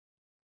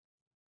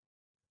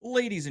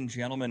Ladies and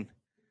gentlemen,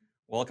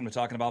 welcome to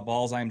Talking About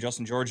Balls. I am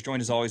Justin George, joined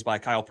as always by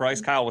Kyle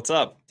Price. Kyle, what's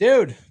up?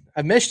 Dude,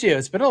 I missed you.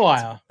 It's been a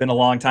while. It's been a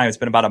long time. It's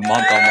been about a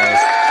month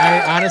almost.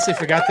 I honestly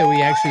forgot that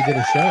we actually did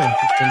a show.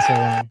 It's been so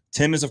long.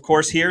 Tim is, of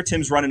course, here.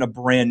 Tim's running a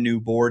brand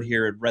new board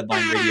here at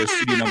Redline Radio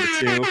Studio number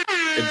 2.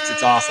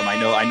 It's awesome.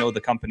 I know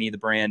the company, the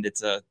brand.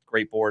 It's a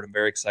great board. I'm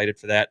very excited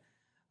for that.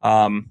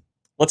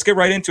 Let's get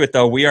right into it,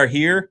 though. We are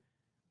here.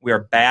 We are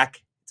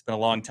back. It's been a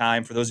long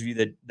time. For those of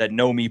you that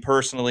know me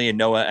personally and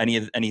know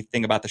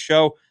anything about the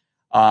show,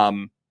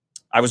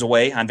 I was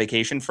away on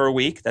vacation for a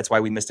week. That's why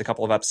we missed a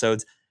couple of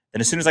episodes.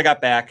 Then as soon as I got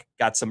back,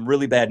 got some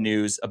really bad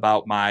news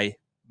about my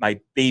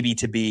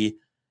baby-to-be,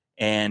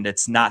 and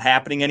it's not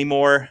happening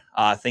anymore.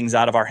 Things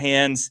out of our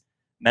hands,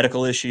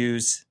 medical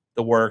issues,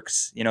 the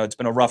works. You know, it's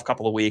been a rough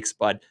couple of weeks,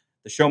 but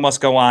the show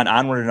must go on,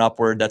 onward and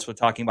upward. That's what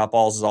Talking About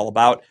Balls is all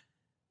about,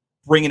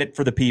 bringing it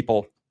for the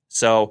people.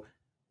 So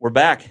we're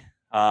back.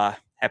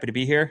 Happy to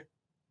be here.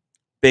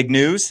 Big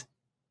news.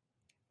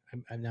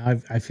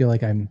 I feel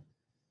like I'm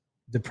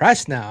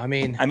depressed now. I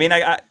mean,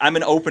 I'm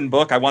an open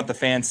book. I want the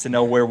fans to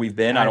know where we've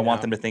been. I don't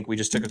want them to think we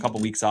just took a couple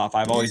weeks off.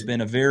 I've always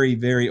been a very,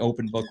 very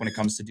open book when it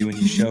comes to doing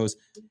these shows,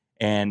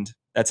 and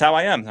that's how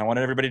I am. I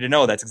wanted everybody to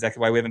know that's exactly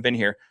why we haven't been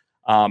here.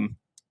 But on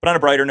a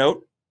brighter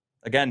note,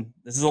 again,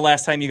 this is the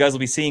last time you guys will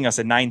be seeing us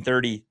at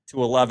 9:30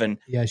 to 11.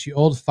 Yes, you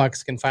old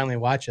fucks can finally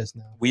watch us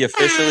now. We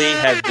officially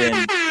have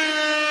been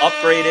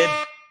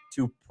upgraded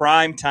to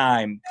prime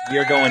time. We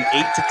are going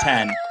 8 to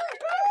 10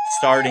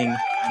 starting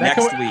next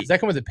week. Does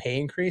that come with a pay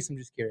increase? I'm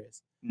just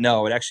curious.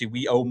 No,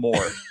 we owe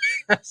more.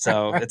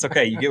 So it's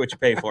okay. You get what you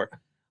pay for.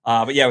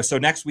 But yeah, so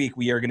next week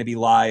we are going to be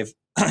live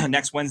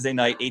next Wednesday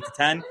night, 8 to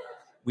 10.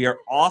 We are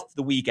off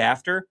the week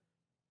after.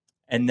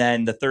 And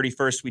then the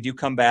 31st, we do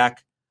come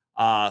back.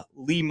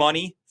 Lee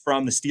Money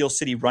from the Steel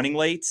City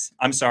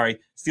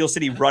Steel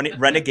City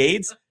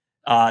Renegades.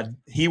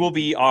 He will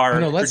be our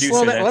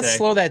producer. Let's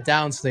slow that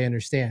down so they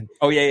understand.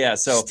 Oh, yeah.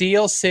 So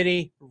Steel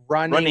City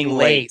Running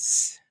Late.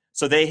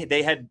 So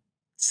they had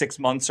 6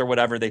 months or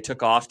whatever they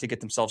took off to get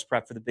themselves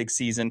prepped for the big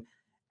season,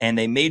 and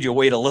they made you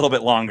wait a little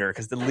bit longer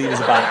because the lead is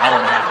about an hour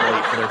and a half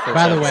late for their first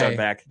episode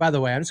back. By the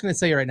way, I'm just going to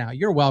say right now,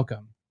 you're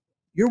welcome.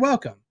 You're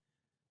welcome.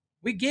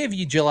 We gave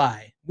you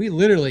July. We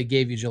literally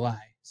gave you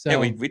July. So yeah,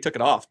 we took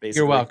it off, basically.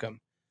 You're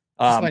welcome.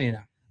 Just letting you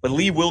know. But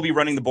Lee will be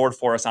running the board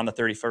for us on the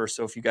 31st,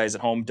 so if you guys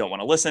at home don't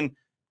want to listen,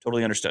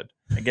 totally understood.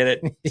 I get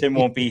it. Tim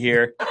won't be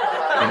here.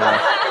 You know,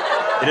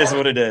 it is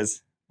what it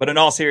is. But in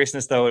all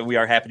seriousness, though, we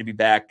are happy to be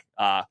back.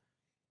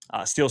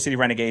 Steel City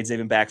Renegades, they've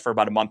been back for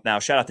about a month now.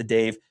 Shout out to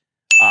Dave.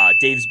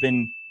 Dave's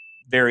been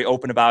very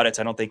open about it,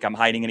 so I don't think I'm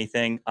hiding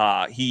anything.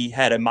 He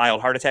had a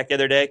mild heart attack the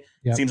other day.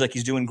 Yep. Seems like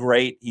he's doing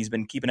great. He's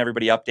been keeping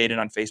everybody updated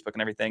on Facebook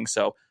and everything.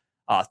 So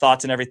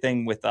thoughts and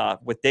everything with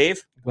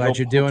Dave. Glad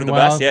you're doing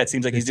well. Best. Yeah, it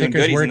seems like he's doing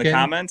good. He's in the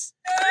comments.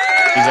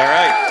 He's all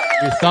right.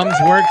 Your thumbs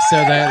work so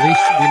that at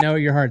least we know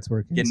your heart's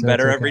working. Getting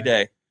better every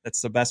day.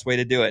 That's the best way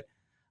to do it.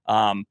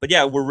 But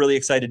yeah, we're really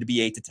excited to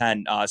be 8 to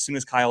 10. As soon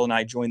as Kyle and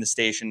I joined the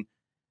station,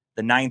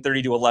 the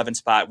 9:30 to 11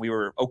 spot, we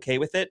were okay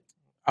with it.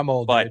 I'm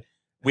old, but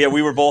we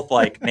were both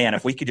like, man,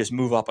 if we could just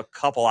move up a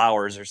couple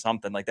hours or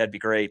something, like that'd be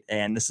great.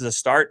 And this is a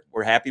start.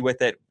 We're happy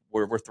with it.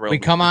 We're thrilled. We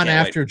come on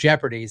after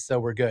Jeopardy, so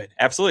we're good.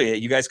 Absolutely.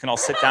 You guys can all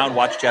sit down,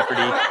 watch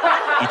Jeopardy,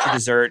 eat your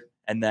dessert,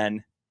 and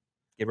then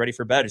get ready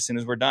for bed as soon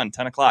as we're done.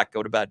 10 o'clock,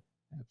 go to bed.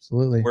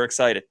 Absolutely. We're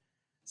excited.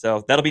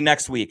 So that'll be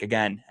next week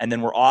again. And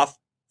then we're off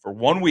for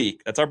 1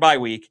 week. That's our bye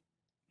week.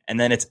 And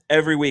then it's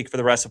every week for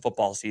the rest of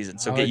football season.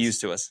 So get used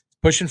to us.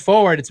 Pushing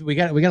forward. We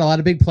got a lot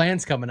of big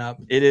plans coming up.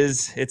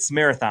 It's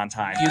marathon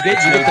time. You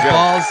get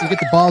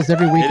the balls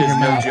every week. It is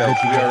no joke.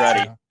 We are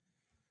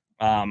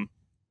ready.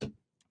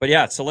 But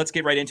yeah, so let's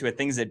get right into it.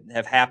 Things that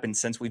have happened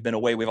since we've been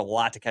away. We have a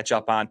lot to catch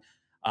up on.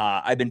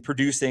 I've been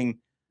producing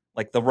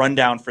like the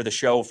rundown for the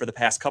show for the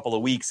past couple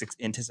of weeks,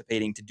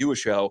 anticipating to do a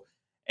show,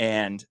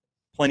 and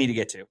plenty to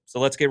get to. So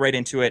let's get right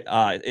into it.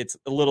 It's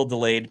a little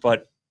delayed,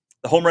 but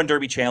the Home Run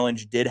Derby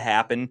Challenge did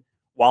happen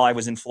while I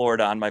was in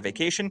Florida on my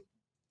vacation.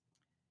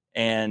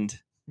 And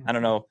I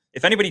don't know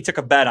if anybody took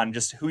a bet on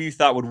just who you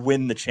thought would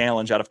win the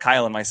challenge out of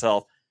Kyle and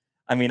myself.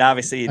 I mean,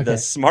 obviously the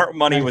smart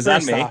money was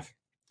on me.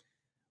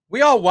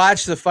 We all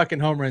watched the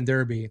fucking Home Run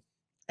Derby,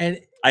 and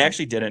I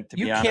actually didn't, to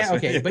be honest.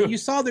 Okay, but you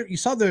saw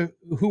the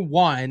who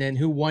won and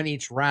who won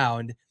each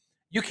round.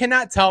 You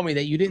cannot tell me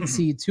that you didn't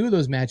see two of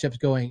those matchups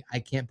going, I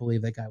can't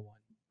believe that guy won.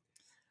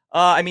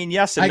 I mean,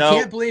 yes and no. I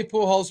can't believe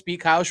Pujols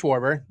beat Kyle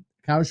Schwarber.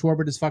 Kyle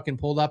Schwarber just fucking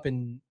pulled up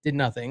and did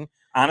nothing.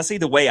 Honestly,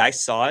 the way I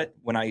saw it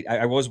when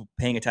I was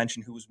paying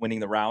attention who was winning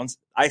the rounds,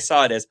 I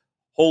saw it as,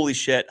 holy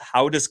shit,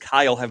 how does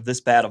Kyle have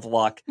this bad of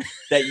luck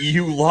that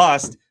you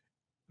lost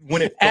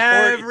when it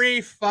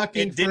every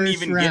fucking it didn't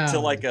even round. Get to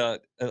like a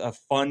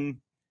fun,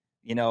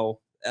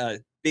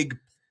 big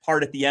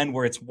part at the end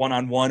where it's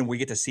one-on-one. We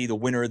get to see the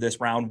winner of this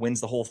round wins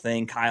the whole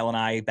thing. Kyle and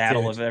I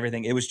battle of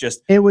everything. It was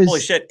holy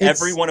shit.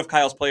 Every one of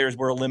Kyle's players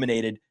were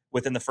eliminated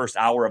within the first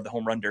hour of the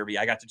Home Run Derby.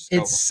 I got to just go.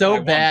 It's so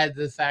bad,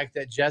 the fact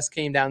that Jess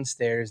came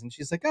downstairs and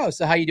she's like, oh,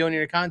 so how you doing in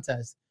your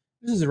contest?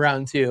 This is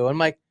round 2. I'm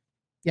like,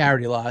 Yeah, I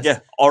already lost. Yeah,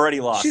 already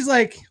lost. She's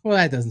like, well,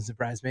 that doesn't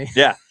surprise me.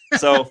 Yeah.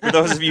 So for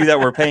those of you that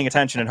were paying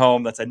attention at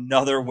home, that's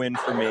another win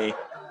for me.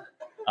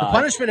 The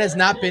punishment has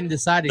not been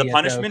decided the yet.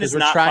 Punishment is we're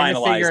not trying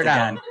finalized to figure it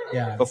again. out.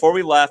 Yeah. Before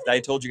we left, I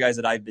told you guys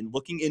that I've been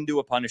looking into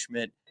a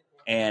punishment,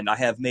 and I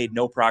have made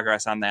no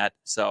progress on that.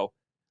 So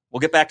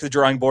we'll get back to the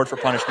drawing board for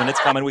punishment. It's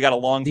coming. We got a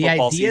long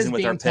football season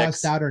with our picks. The ideas being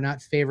tossed out are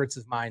not favorites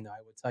of mine, though.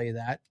 I will tell you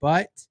that.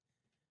 But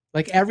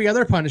like every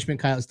other punishment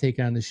Kyle's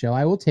taken on the show,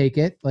 I will take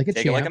it like a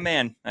champ. Take it like a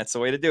man. That's the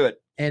way to do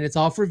it. And it's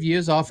all for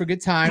views, all for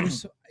good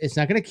times. It's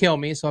not going to kill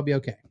me, so I'll be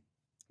okay.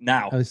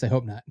 Now, at least I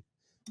hope not.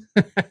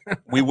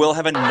 We will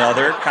have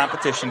another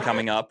competition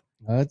coming up.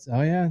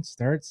 It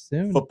starts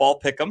soon. Football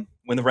pick'em.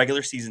 When the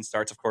regular season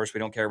starts, of course, we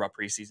don't care about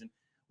preseason.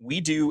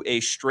 We do a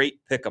straight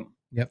pick'em.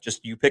 Yep.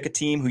 Just you pick a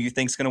team who you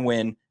think's going to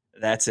win.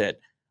 That's it.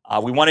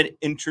 We wanted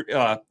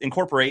to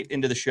incorporate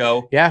into the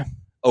show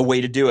a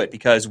way to do it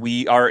because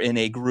we are in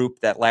a group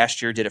that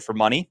last year did it for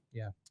money.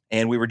 Yeah.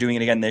 And we were doing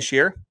it again this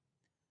year.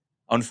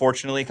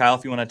 Unfortunately, Kyle,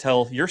 if you want to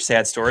tell your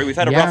sad story, we've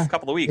had a rough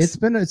couple of weeks. It's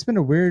been a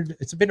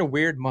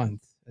weird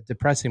month, a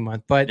depressing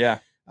month. But yeah.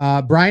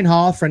 Brian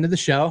Hall, friend of the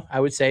show, I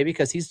would say,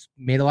 because he's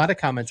made a lot of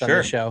comments on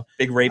the show.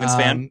 Big Ravens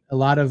fan. A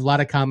lot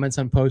of comments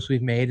on posts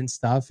we've made and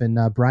stuff. And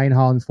Brian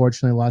Hall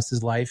unfortunately lost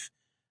his life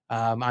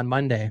on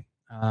Monday.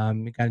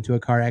 He got into a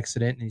car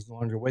accident and he's no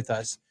longer with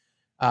us.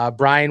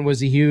 Brian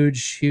was a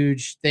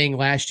huge thing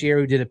last year.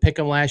 We did a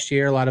pick'em last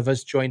year. A lot of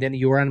us joined in.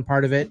 You were on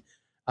part of it.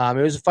 It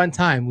was a fun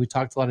time. We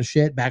talked a lot of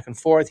shit back and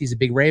forth. He's a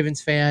big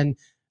Ravens fan.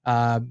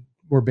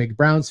 We're big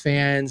Browns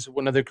fans.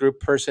 One other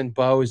group person,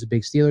 Bo, is a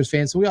big Steelers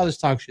fan. So we all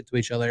just talk shit to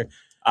each other.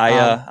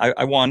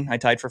 I won. I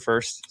tied for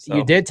first. So.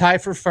 You did tie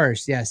for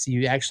first. Yes,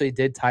 you actually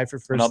did tie for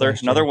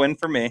first. Another win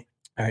for me.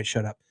 All right,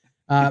 shut up.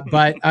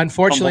 But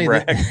unfortunately,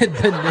 humble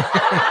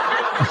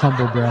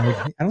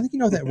brag. I don't think you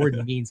know what that word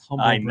means.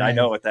 Humble brag. I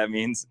know what that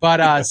means.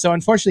 But so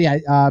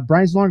unfortunately,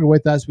 Brian's no longer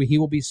with us. He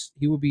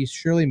will be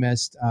surely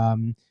missed.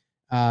 We're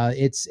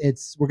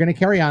gonna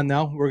carry on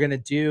though. We're gonna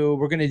do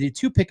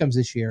 2 pick'ems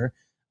this year.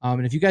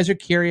 And if you guys are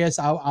curious,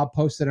 I'll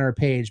post it on our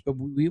page. But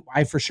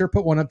I for sure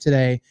put one up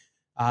today.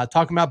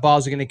 Talking about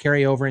balls are going to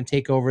carry over and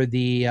take over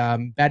the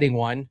betting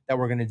one that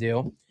we're going to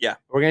do. Yeah,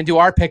 we're going to do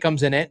our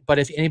pick'ems in it. But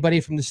if anybody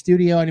from the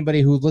studio,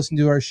 anybody who listened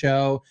to our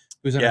show,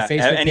 who's on our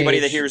Facebook anybody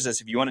page, that hears this,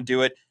 if you want to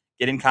do it,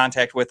 get in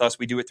contact with us.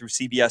 We do it through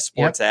CBS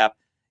Sports app.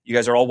 You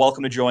guys are all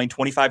welcome to join.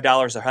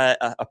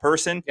 $25 a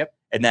person. Yep,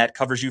 and that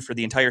covers you for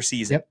the entire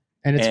season. Yep,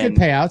 and it's good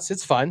payouts.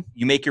 It's fun.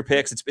 You make your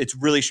picks. It's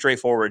really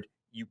straightforward.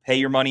 You pay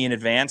your money in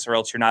advance, or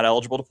else you're not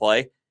eligible to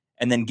play.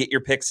 And then get your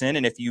picks in,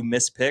 and if you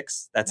miss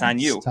picks, that's on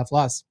you. Tough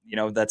loss.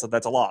 That's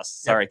a loss.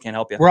 Sorry, can't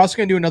help you. We're also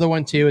going to do another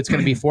one too. It's going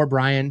to be for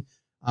Brian.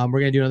 We're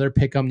going to do another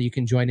pick'em that you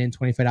can join in,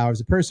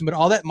 $25 a person. But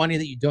all that money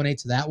that you donate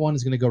to that one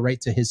is going to go right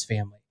to his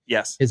family.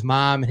 Yes, his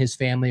mom and his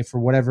family for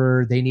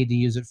whatever they need to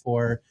use it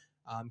for.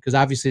 Because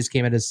obviously this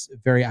came at a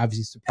very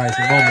obviously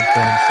surprising moment for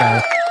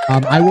him.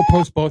 So I will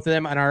post both of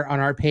them on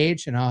our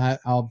page, and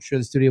I'm sure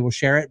the studio will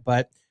share it.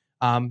 But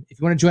if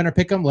you want to join our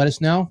pick'em, let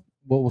us know.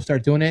 We'll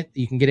start doing it.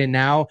 You can get in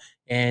now,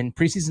 and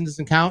preseason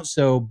doesn't count.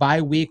 So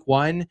by week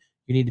 1,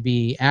 you need to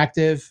be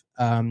active,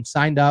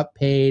 signed up,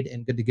 paid,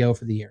 and good to go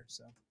for the year.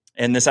 So,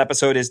 and this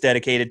episode is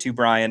dedicated to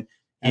Brian.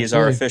 He is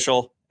our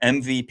official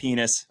MVP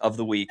penis of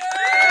the week.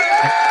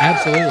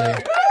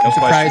 Absolutely. I'm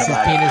surprised his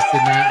penis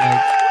did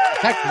not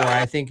protect more.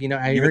 I think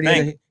I heard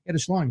he had a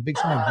schlong, big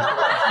schlong.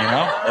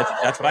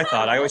 That's what I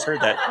thought. I always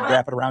heard that. You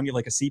wrap it around you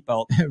like a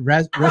seatbelt.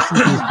 Rest in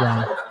peace,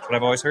 Brian. That's what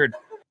I've always heard.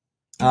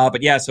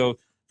 But yeah, so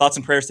thoughts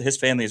and prayers to his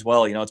family as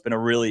well. It's been a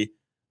really,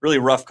 really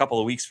rough couple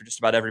of weeks for just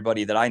about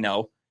everybody that I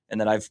know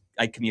and that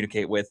I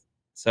communicate with.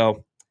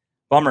 So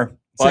bummer.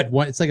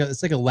 It's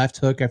like a left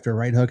hook after a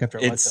right hook after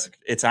a left hook.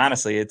 It's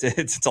honestly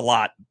it's a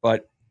lot,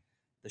 but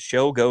the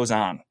show goes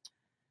on.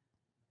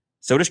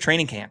 So does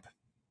training camp.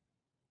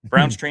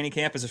 Browns training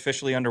camp is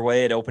officially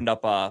underway. It opened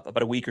up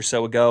about a week or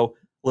so ago,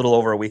 a little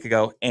over a week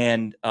ago,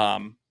 and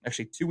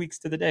actually 2 weeks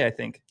to the day, I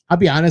think. I'll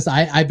be honest,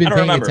 I've been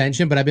paying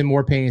attention, but I've been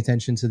more paying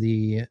attention to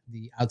the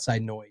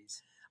outside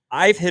noise.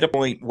 I've hit a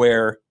point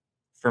where,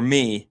 for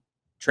me,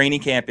 training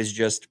camp is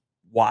just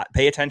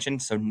pay attention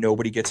so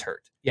nobody gets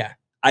hurt. Yeah,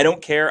 I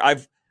don't care.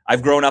 I've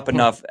grown up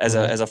enough as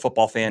a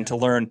football fan to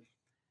learn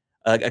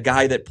a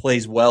guy that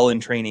plays well in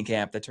training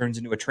camp that turns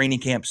into a training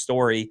camp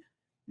story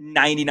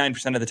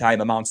 99% of the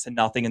time amounts to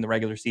nothing in the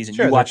regular season.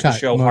 Sure, you watch the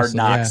show Hard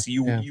Knocks.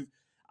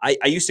 I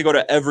used to go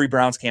to every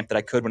Browns camp that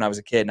I could when I was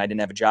a kid and I didn't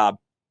have a job.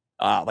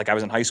 Like I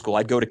was in high school.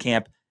 I'd go to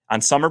camp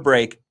on summer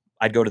break.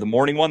 I'd go to the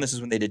morning one. This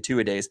is when they did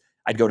 2-a-days.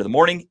 I'd go to the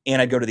morning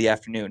and I'd go to the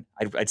afternoon.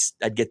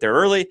 I'd get there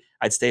early.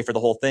 I'd stay for the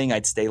whole thing.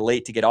 I'd stay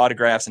late to get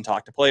autographs and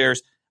talk to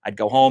players. I'd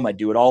go home. I'd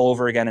do it all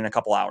over again in a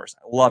couple hours.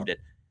 I loved it.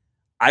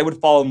 I would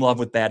fall in love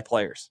with bad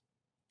players.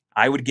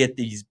 I would get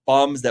these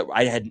bums that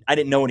I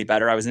didn't know any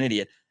better. I was an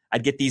idiot.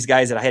 I'd get these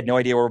guys that I had no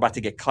idea were about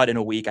to get cut in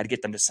a week. I'd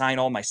get them to sign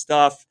all my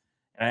stuff.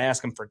 And and I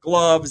ask him for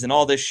gloves and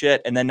all this shit.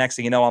 And then next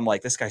thing you know, I'm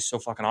like, this guy's so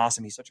fucking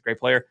awesome. He's such a great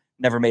player.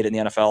 Never made it in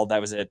the NFL. That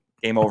was it.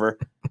 Game over.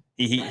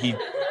 He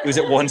was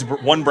at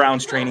one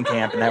Browns training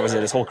camp, and that was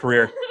it. His whole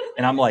career.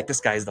 And I'm like, this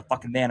guy is the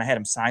fucking man. I had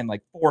him sign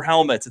like 4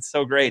 helmets. It's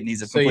so great. And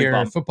he's a complete your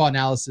bum. Football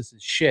analysis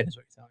is shit, is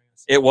what you're telling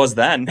us. It was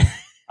then.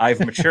 I've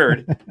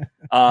matured.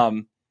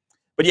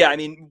 But yeah, I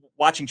mean,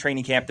 watching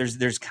training camp,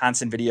 there's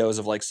constant videos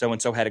of like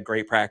so-and-so had a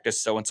great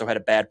practice, so-and-so had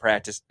a bad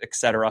practice,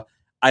 etc.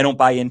 I don't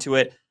buy into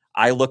it.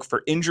 I look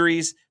for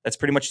injuries. That's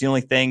pretty much the only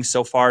thing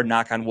so far.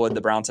 Knock on wood,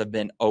 the Browns have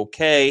been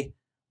okay.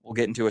 We'll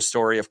get into a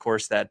story, of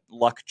course, that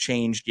luck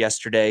changed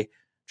yesterday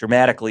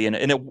dramatically in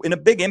a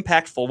big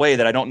impactful way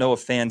that I don't know if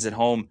fans at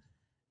home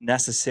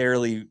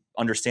necessarily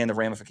understand the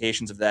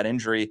ramifications of that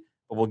injury,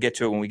 but we'll get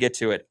to it when we get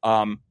to it.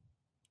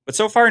 But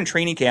so far in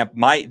training camp,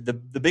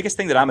 the biggest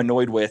thing that I'm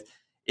annoyed with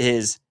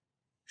is,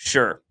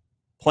 sure,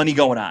 plenty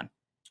going on.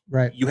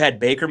 Right. You had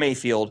Baker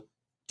Mayfield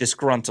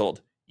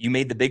disgruntled. You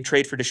made the big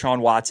trade for Deshaun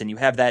Watson. You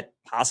have that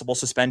possible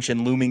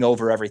suspension looming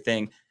over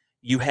everything.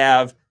 You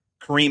have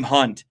Kareem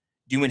Hunt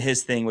doing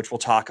his thing, which we'll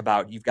talk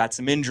about. You've got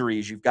some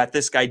injuries. You've got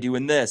this guy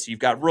doing this. You've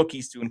got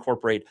rookies to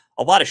incorporate.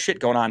 A lot of shit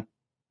going on.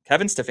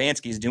 Kevin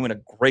Stefanski is doing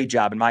a great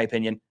job, in my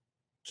opinion,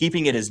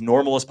 keeping it as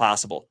normal as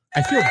possible.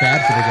 I feel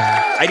bad for the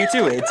guy. I do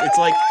too. It's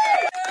like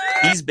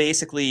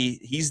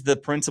he's the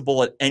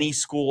principal at any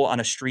school on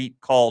a street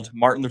called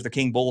Martin Luther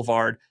King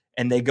Boulevard,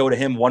 and they go to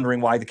him wondering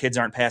why the kids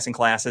aren't passing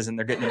classes and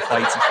they're getting in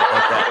fights and shit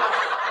like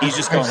that. He's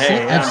just going,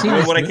 I'm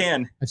doing what I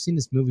can. I've seen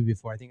this movie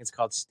before. I think it's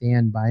called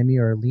Stand By Me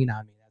or Lean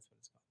on Me. That's what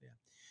it's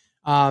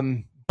called.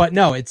 Yeah. But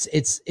no,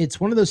 it's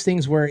one of those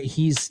things where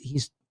he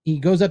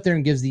goes up there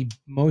and gives the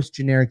most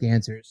generic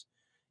answers,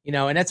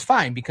 and that's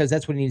fine because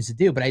that's what he needs to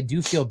do. But I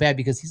do feel bad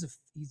because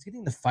he's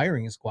getting the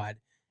firing squad.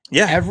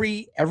 Yeah.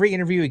 Every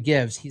interview he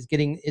gives, he's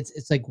getting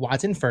it's like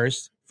Watson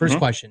first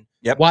question.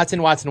 Yep.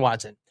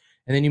 Watson.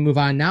 And then you move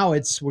on. Now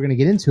we're going to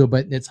get into it,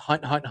 but it's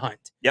Hunt.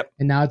 Yep.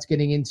 And now it's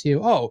getting into,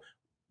 do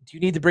you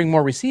need to bring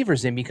more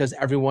receivers in because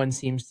everyone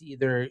seems to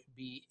either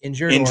be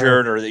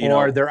injured or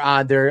they're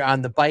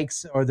on the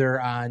bikes or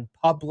they're on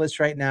PUP lists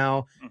right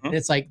now. Mm-hmm. And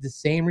it's like the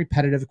same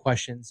repetitive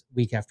questions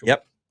week after week.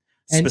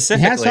 And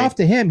hats off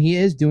to him. He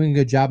is doing a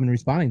good job in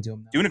responding to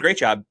him. Doing a great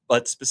job.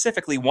 But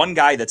specifically, one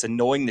guy that's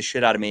annoying the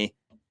shit out of me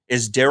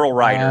is Daryl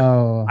Ryder.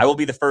 Oh. I will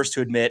be the first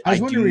to admit I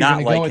do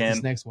not like him.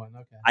 This next one.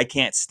 Okay. I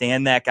can't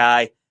stand that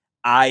guy.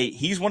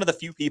 He's one of the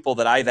few people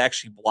that I've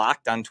actually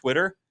blocked on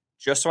Twitter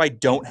just so I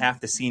don't have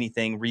to see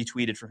anything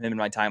retweeted from him in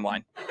my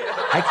timeline.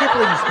 I can't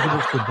believe he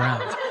works for the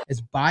Browns.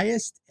 As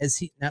biased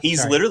as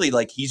literally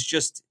like he's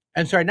just.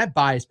 I'm sorry, not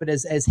biased, but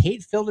as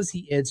hate-filled as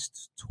he is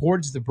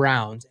towards the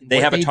Browns. They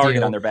have a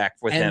target on their back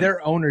with him. And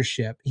their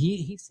ownership.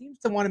 He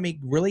seems to want to make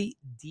really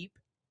deep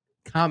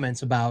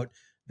comments about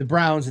the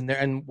Browns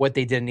and what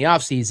they did in the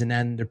offseason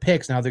and their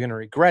picks and how they're going to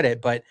regret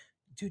it. But,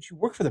 dude, you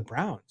work for the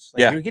Browns.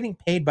 You're getting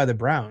paid by the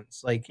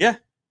Browns. Yeah.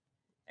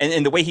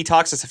 And the way he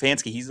talks to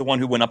Stefanski, he's the one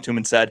who went up to him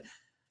and said,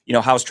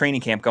 how's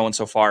training camp going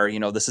so far?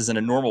 This isn't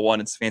a normal one.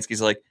 And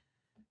Stefanski's like,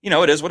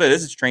 it is what it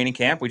is. It's training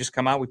camp. We just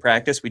come out, we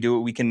practice, we do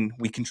what we can,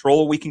 we control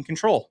what we can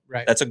control.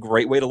 Right. That's a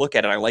great way to look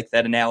at it. I like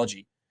that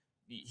analogy.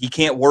 He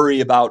can't worry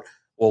about,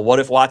 well, what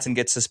if Watson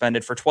gets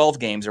suspended for 12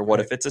 games or what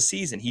if it's a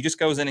season? He just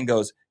goes in and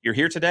goes, you're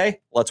here today.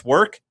 Let's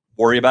work.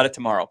 Worry about it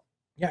tomorrow.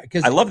 Yeah.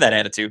 Because I love that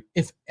attitude.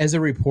 If as a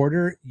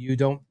reporter, you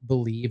don't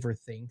believe or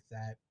think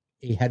that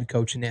a head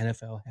coach in the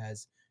NFL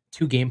has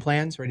 2 game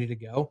plans ready to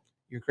go,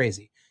 you're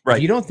crazy. Right.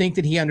 If you don't think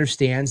that he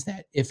understands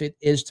that if it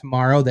is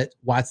tomorrow that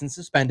Watson's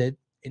suspended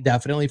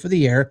indefinitely for the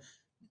year,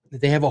 that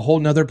they have a whole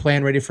nother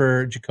plan ready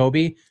for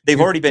Jacoby.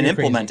 They've already been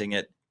implementing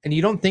it. And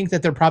you don't think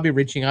that they're probably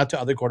reaching out to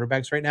other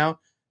quarterbacks right now,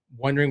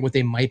 wondering what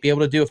they might be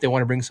able to do if they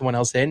want to bring someone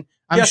else in?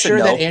 I'm sure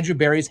that Andrew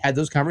Berry's had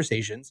those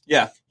conversations.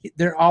 Yeah.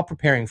 They're all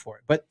preparing for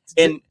it. But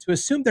to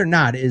assume they're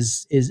not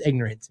is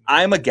ignorant.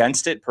 I'm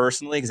against it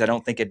personally because I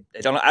don't think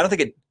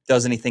it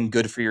does anything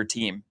good for your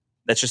team.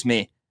 That's just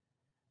me.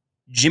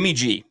 Jimmy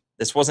G.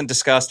 This wasn't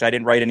discussed. I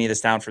didn't write any of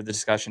this down for the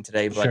discussion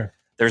today, but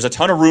there's a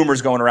ton of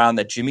rumors going around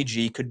that Jimmy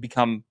G could be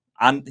on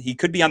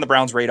the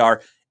Browns'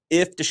 radar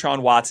if Deshaun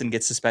Watson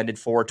gets suspended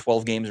for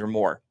 12 games or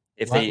more.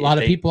 A lot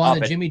of people on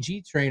the Jimmy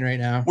G train right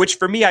now. Which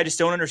for me, I just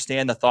don't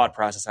understand the thought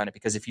process on it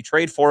because if you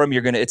trade for him,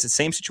 it's the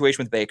same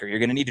situation with Baker. You're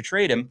going to need to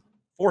trade him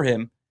for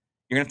him.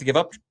 You're going to have to give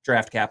up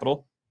draft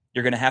capital.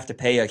 You're going to have to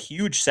pay a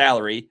huge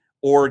salary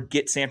or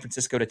get San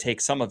Francisco to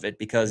take some of it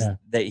because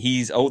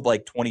he's owed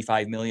like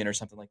 $25 million or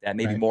something like that,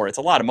 maybe more. It's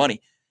a lot of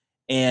money.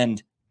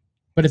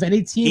 But if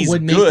any team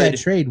would make that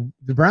trade,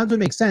 the Browns would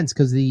make sense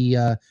because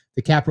the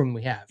cap room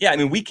we have. Yeah, I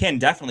mean, we can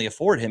definitely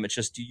afford him. It's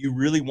just, do you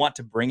really want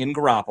to bring in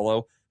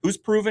Garoppolo, who's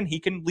proven he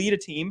can lead a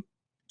team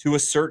to a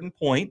certain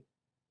point?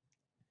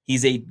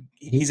 He's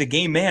a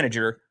game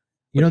manager.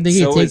 You don't think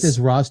he'd take this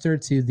roster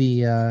to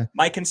the...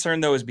 My concern,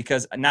 though, is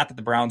because, not that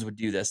the Browns would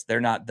do this. They're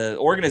not... The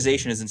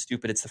organization isn't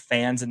stupid. It's the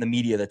fans and the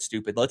media that's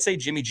stupid. Let's say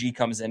Jimmy G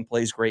comes in,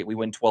 plays great, we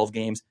win 12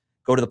 games,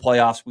 go to the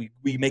playoffs,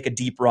 we make a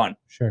deep run.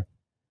 Sure.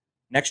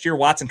 Next year,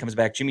 Watson comes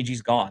back, Jimmy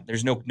G's gone.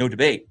 There's no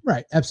debate.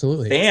 Right,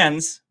 absolutely.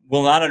 Fans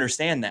will not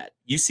understand that.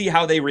 You see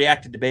how they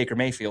reacted to Baker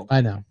Mayfield.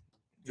 I know.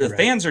 The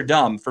fans are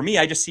dumb. For me,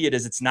 I just see it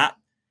as it's not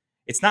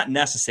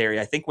necessary.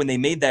 I think when they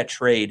made that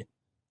trade,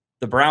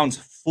 the Browns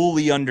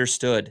fully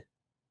understood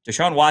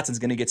Deshaun Watson's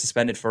going to get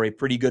suspended for a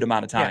pretty good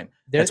amount of time.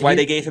 Yeah, that's why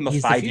they gave him a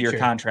 5-year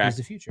contract. He's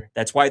the future.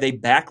 That's why they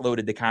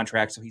backloaded the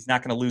contract, so he's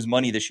not going to lose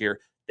money this year.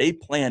 They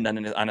planned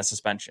on a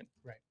suspension.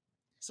 Right.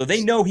 So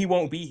they know he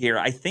won't be here.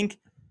 I think,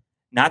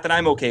 not that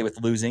I'm okay with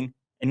losing,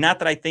 and not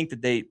that I think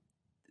that they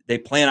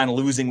plan on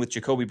losing with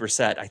Jacoby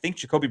Brissett. I think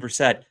Jacoby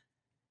Brissett,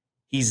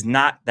 he's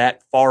not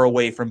that far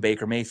away from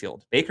Baker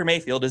Mayfield. Baker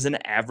Mayfield is an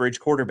average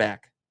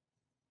quarterback.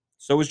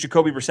 So is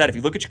Jacoby Brissett. If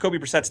you look at Jacoby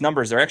Brissett's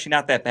numbers, they're actually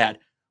not that bad.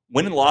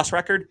 Win and loss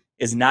record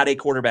is not a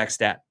quarterback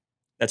stat.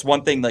 That's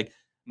one thing. Like,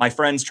 my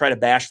friends try to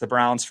bash the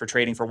Browns for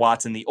trading for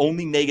Watson. The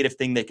only negative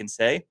thing they can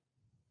say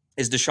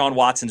is Deshaun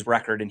Watson's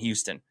record in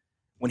Houston.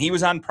 When he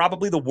was on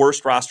probably the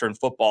worst roster in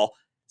football,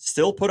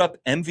 still put up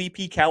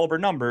MVP caliber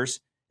numbers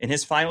in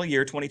his final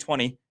year,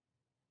 2020,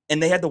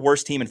 and they had the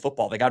worst team in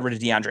football. They got rid of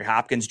DeAndre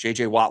Hopkins.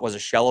 J.J. Watt was a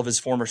shell of his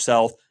former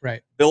self.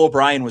 Right. Bill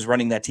O'Brien was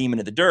running that team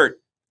into the dirt.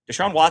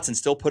 Deshaun Watson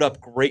still put up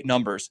great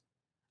numbers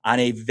on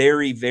a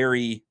very,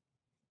 very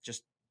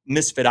just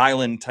misfit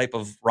island type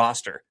of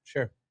roster.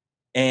 Sure.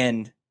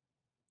 And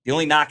the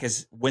only knock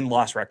is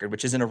win-loss record,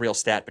 which isn't a real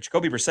stat. But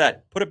Jacoby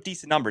Brissett put up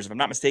decent numbers. If I'm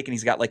not mistaken,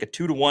 he's got like a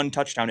 2-to-1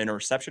 touchdown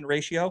interception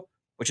ratio,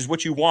 which is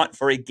what you want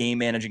for a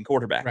game-managing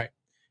quarterback. Right.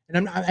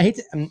 And I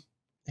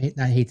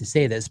hate to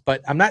say this,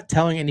 but I'm not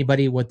telling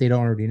anybody what they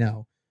don't already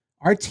know.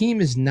 Our team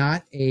is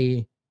not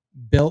a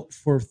built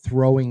for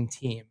throwing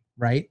team,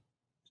 right?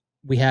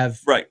 We have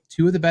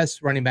two of the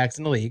best running backs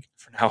in the league.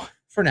 For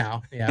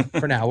now. Yeah,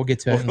 for now. We'll get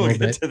to it in a little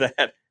bit. To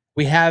that.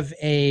 We have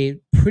a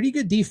pretty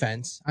good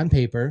defense on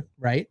paper,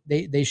 right?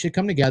 They should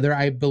come together.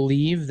 I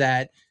believe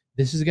that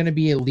this is going to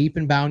be a leap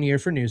and bound year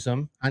for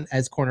Newsome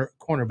as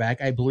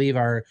cornerback. I believe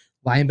our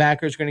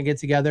linebackers are going to get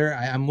together.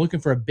 I'm looking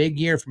for a big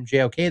year from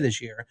JOK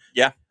this year.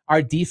 Yeah.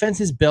 Our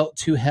defense is built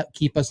to help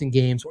keep us in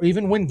games or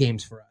even win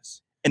games for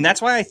us. And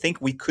that's why I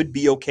think we could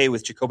be okay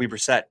with Jacoby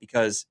Brissett,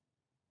 because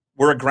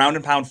we're a ground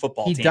and pound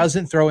football team. He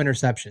doesn't throw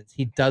interceptions.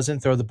 He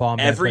doesn't throw the ball in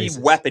every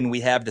weapon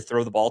we have to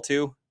throw the ball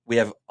to. We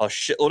have a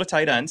shitload of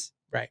tight ends,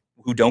 right,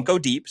 who don't go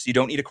deep, so you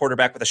don't need a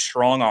quarterback with a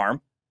strong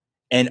arm.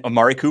 And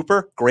Amari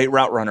Cooper, great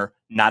route runner,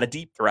 not a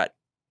deep threat.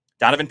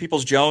 Donovan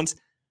Peoples-Jones,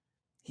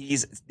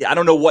 I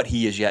don't know what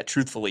he is yet,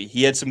 truthfully.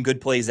 He had some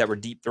good plays that were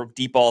deep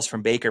balls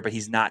from Baker, but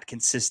he's not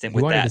consistent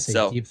with that. To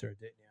say deep throat,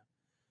 didn't you?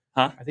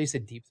 Huh? I think you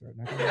said deep throat.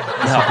 No,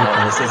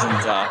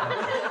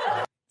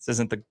 this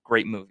isn't the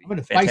great movie. I'm in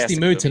a feisty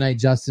mood tonight,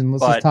 Justin.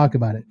 Let's just talk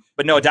about it.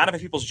 But no, Donovan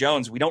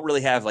Peoples-Jones, we don't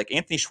really have, like,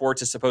 Anthony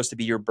Schwartz is supposed to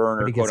be your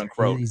burner, quote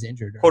unquote. He's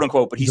injured. Quote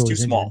unquote, but he's too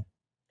small.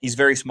 He's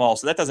very small,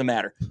 so that doesn't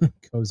matter.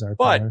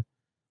 But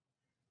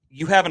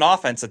you have an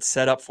offense that's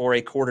set up for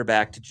a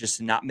quarterback to just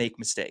not make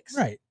mistakes.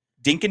 Right.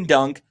 Dink and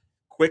dunk,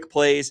 quick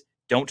plays,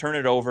 don't turn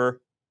it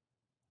over.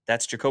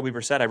 That's Jacoby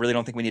Brissett. I really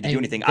don't think we need to do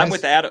anything. I'm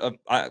with Adam.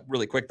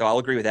 Really quick, though, I'll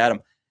agree with Adam.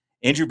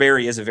 Andrew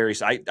Berry is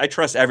I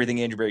trust everything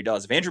Andrew Berry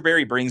does. If Andrew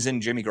Berry brings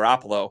in Jimmy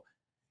Garoppolo,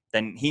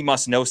 then he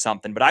must know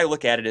something. But I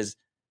look at it as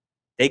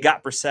they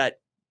got Brissett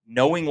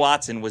knowing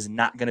Watson was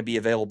not going to be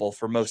available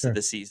for most of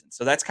the season.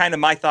 So that's kind of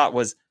my thought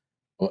was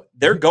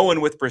they're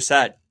going with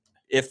Brissett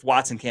if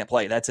Watson can't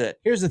play. That's it.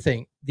 Here's the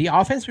thing. The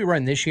offense we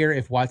run this year,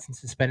 if Watson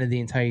suspended the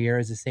entire year,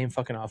 is the same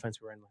fucking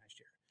offense we ran last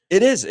year.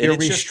 It is. You're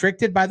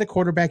restricted by the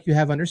quarterback you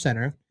have under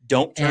center.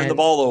 Don't turn the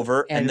ball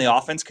over, and the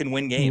offense can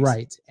win games.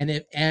 Right. And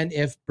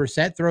if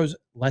Brissett throws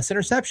less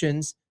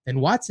interceptions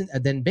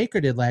than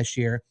Baker did last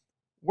year,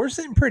 we're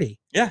sitting pretty.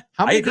 Yeah,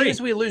 How many games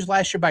did we lose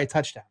last year by a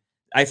touchdown?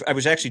 I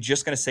was actually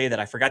just going to say that.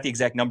 I forgot the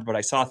exact number, but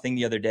I saw a thing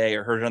the other day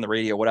or heard it on the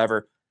radio,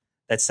 whatever,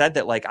 that said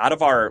that, like,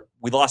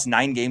 we lost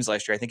 9 games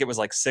last year. I think it was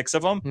like 6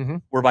 of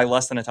them were by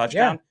less than a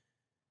touchdown.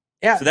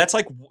 Yeah. So that's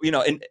like,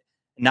 and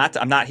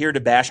I'm not here to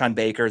bash on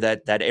Baker.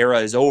 That era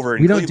is over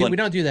in Cleveland. We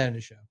don't do that in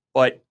the show.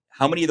 But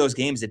how many of those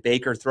games did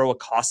Baker throw a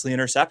costly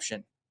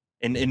interception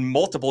in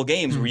multiple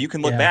games where you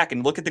can look back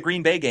and look at the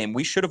Green Bay game?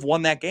 We should have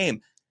won that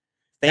game.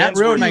 That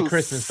ruined my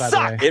Christmas, by the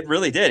way. It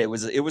really did. It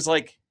was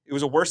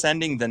a worse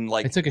ending than,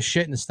 like, I took a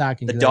shit in the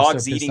stocking. The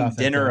dogs eating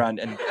dinner on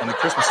the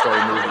Christmas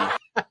Story movie.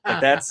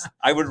 Like,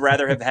 I would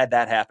rather have had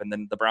that happen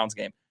than the Browns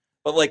game.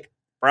 But, like,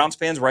 Browns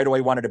fans right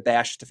away wanted to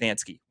bash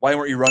Stefanski. Why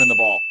weren't you running the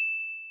ball?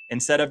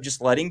 Instead of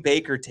just letting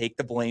Baker take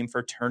the blame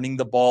for turning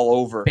the ball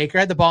over. Baker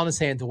had the ball in his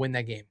hand to win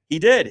that game. He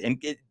did.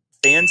 And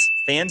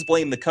fans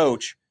blame the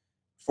coach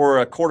for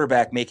a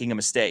quarterback making a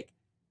mistake.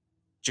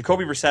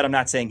 Jacoby Brissett, I'm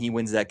not saying he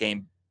wins that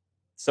game.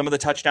 Some of the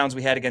touchdowns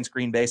we had against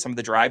Green Bay, some of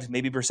the drives,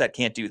 maybe Brissett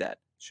can't do that.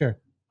 Sure.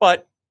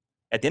 But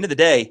at the end of the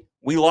day,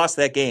 we lost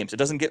that game. So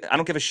I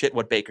don't give a shit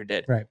what Baker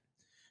did. Right.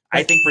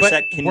 I think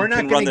Brissett can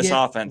run this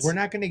offense. We're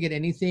not going to get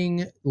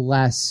anything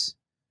less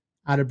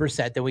out of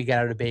Brissett than we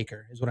got out of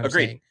Baker, is what I'm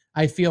saying.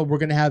 I feel we're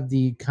going to have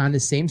the kind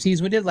of same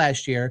season we did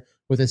last year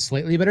with a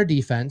slightly better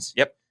defense.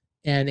 Yep.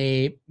 And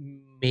a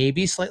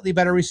maybe slightly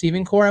better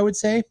receiving core, I would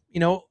say.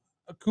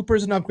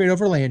 Cooper's an upgrade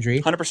over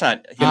Landry.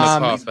 100%. Getting a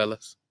call,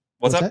 fellas.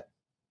 What's up?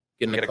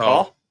 Getting a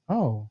call.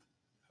 Oh,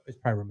 it's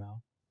probably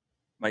Ramel.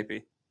 Might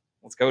be.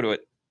 Let's go to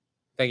it.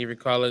 Thank you for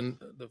calling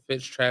the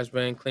Fitch Trash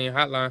Bin Clean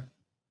Hotline.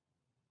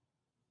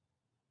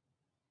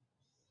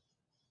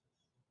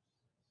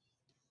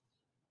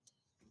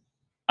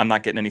 I'm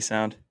not getting any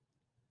sound.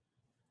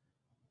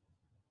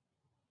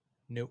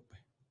 Nope.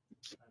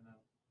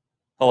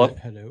 Hello.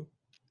 Hello.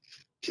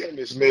 Tim,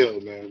 it's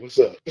Mel, man. What's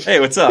up? Hey,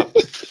 what's up?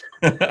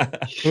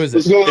 Who is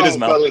What's it? going It on, is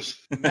Mel.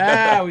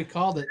 fellas? We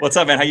called it. What's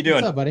up, man? How you doing?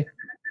 What's up, buddy?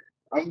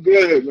 I'm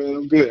good, man.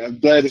 I'm good. I'm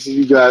glad to see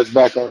you guys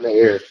back on the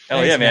air. Hell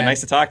Thanks, yeah, man. man.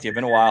 Nice to talk to you.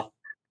 Been a while.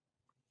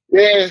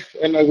 Yeah,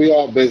 I know we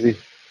all busy.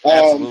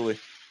 Absolutely.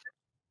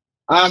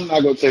 I'm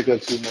not gonna take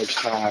up too much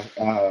time.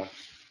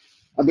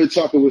 I've been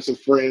talking with some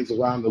friends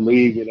around the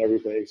league and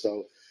everything,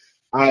 so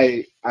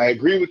I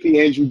agree with the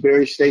Andrew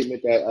Berry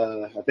statement that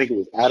I think it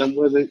was Adam,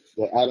 was it?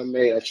 That Adam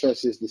made. I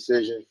trust his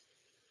decision.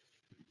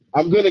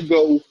 I'm gonna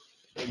go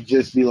and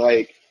just be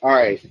like, all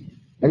right,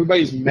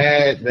 everybody's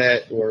mad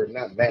that, or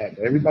not mad,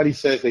 but everybody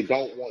says they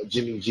don't want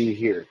Jimmy G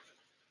here.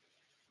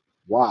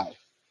 Why?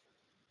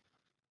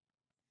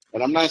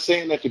 And I'm not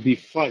saying that to be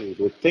funny,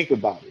 but think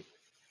about it.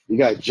 You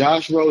got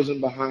Josh Rosen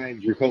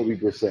behind Jacoby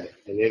Brissett,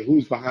 and then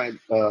who's behind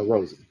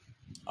Rosen?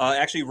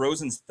 Actually,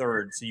 Rosen's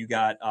third, so you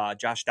got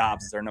Josh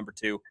Dobbs as our number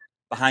 2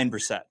 behind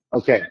Brissett.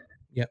 Okay.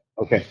 Yep.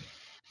 Okay.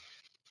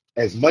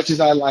 As much as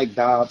I like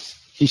Dobbs,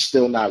 he's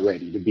still not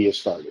ready to be a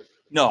starter.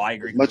 No, I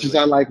agree. As much as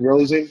I like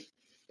Rosen,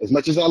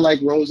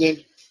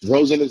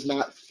 Rosen is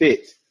not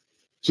fit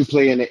to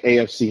play in the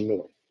AFC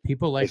North.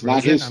 People like It's not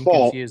Rosen. his I'm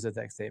fault. confused at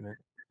that statement.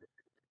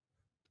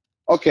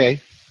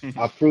 Okay,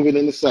 I'll prove it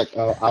in a sec.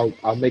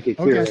 I'll make it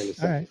clear in a Okay.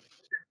 second. All right.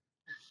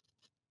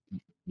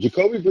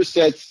 Jacoby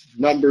Brissett's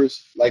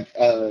numbers, like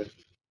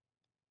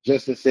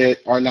Justin said,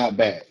 are not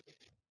bad.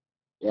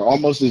 They're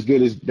almost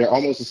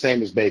the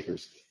same as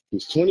Baker's.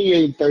 He's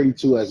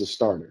 28-32 as a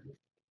starter.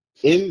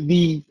 In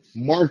the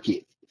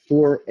market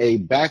for a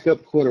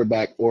backup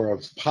quarterback or a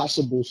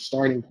possible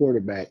starting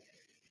quarterback,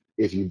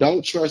 if you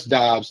don't trust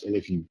Dobbs and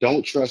if you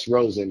don't trust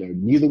Rosen, or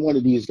neither one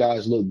of these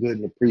guys look good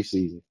in the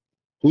preseason,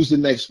 who's the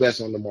next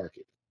best on the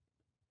market?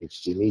 It's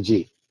Jimmy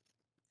G.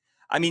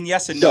 I mean,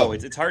 yes and no.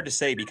 It's hard to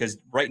say because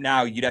right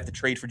now you'd have to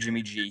trade for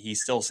Jimmy G.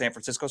 He's still San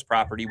Francisco's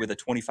property with a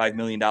 $25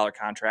 million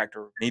contract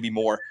or maybe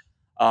more.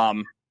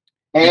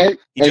 He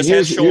just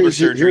had shoulder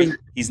surgery.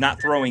 He's not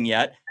throwing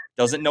yet.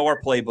 Doesn't know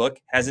our playbook.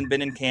 Hasn't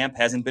been in camp.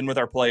 Hasn't been with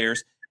our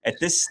players. At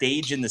this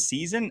stage in the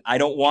season, I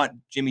don't want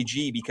Jimmy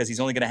G because he's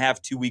only going to have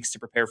 2 weeks to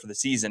prepare for the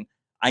season.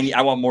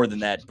 I want more than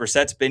that.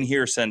 Brissett's been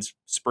here since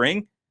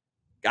spring.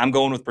 I'm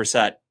going with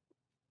Brissett.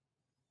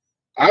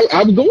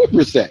 I would go with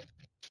Brissett.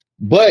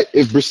 But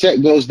if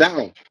Brissett goes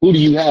down, who do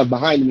you have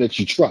behind him that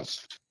you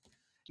trust?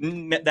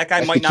 That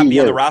guy might not be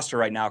on the roster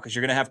right now because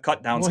you're going to have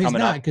cut downs coming up.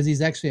 Well, he's not because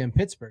he's actually in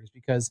Pittsburgh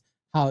because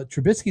how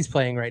Trubisky's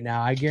playing right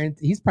now, I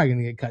guarantee he's probably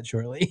going to get cut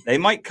shortly. They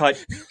might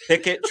cut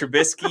Pickett,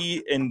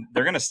 Trubisky, and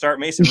they're going to start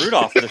Mason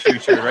Rudolph for the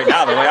future right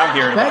now, the way I'm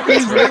hearing about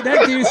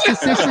that dude's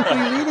statistically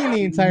leading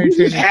the entire You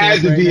just training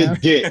had camp to right be now. a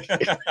dick.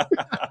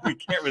 We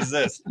can't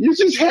resist. You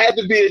just had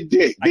to be a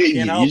dick, I didn't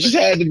can't you? help You just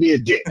it. had to be a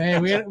dick. Hey,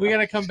 we got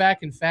to come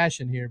back in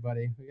fashion here,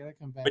 buddy. We got to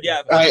come back. But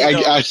yeah,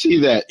 I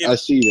see that. if- I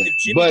see that. If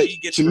Jimmy But G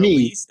gets to me,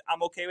 released,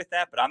 I'm okay with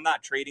that, but I'm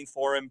not trading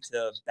for him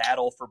to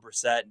battle for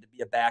Brissett and to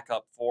be a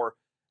backup for.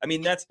 I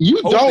mean, that's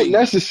you don't hoping-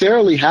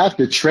 necessarily have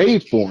to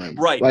trade for him.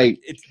 right. Like,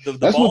 it's the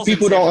that's what ball's in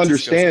people San don't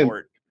Francisco's understand.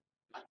 court.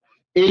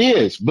 it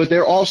is, but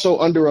they're also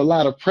under a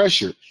lot of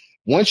pressure.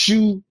 Once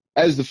you,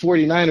 as the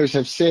 49ers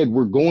have said,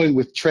 we're going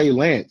with Trey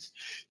Lance,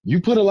 you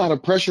put a lot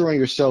of pressure on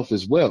yourself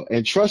as well.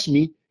 And trust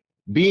me,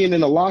 being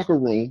in a locker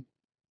room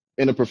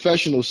in a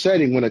professional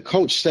setting, when a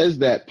coach says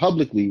that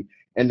publicly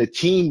and the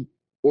team,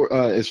 or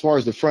as far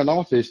as the front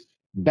office,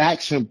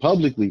 backs him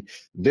publicly,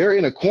 they're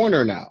in a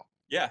corner now.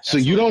 Yeah. So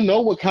you don't know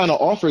what kind of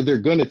offer they're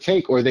going to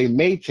take or they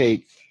may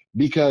take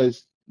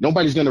because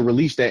nobody's going to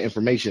release that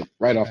information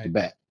right off the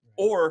bat.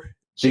 Or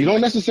so you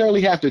don't necessarily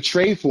have to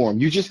trade for him.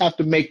 You just have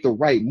to make the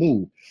right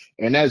move.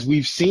 And as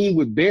we've seen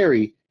with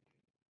Barry,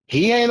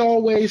 he ain't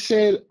always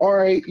said, all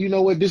right, you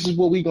know what, this is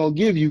what we're going to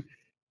give you.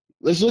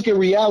 Let's look at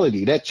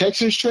reality. That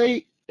Texans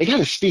trade, they got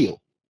to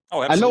steal.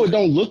 Oh, I know it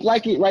don't look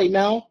like it right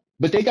now,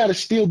 but they got to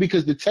steal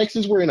because the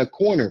Texans were in a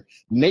corner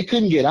and they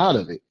couldn't get out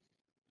of it.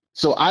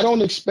 So I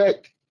don't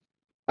expect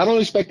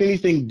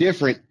anything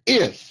different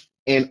if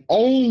and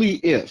only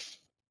if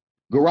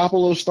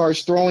Garoppolo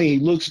starts throwing, he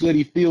looks good,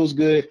 he feels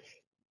good.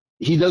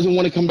 He doesn't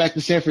want to come back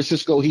to San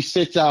Francisco. He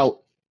sits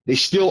out. They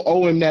still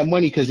owe him that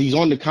money because he's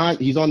on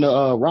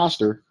the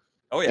roster.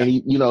 Oh yeah. And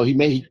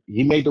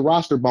he made the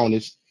roster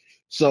bonus.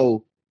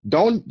 So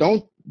don't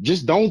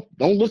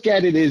look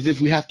at it as if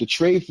we have to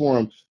trade for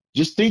him.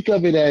 Just think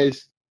of it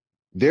as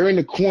they're in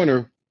the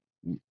corner.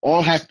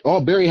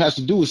 All Barry has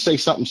to do is say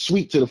something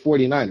sweet to the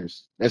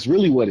 49ers. That's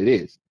really what it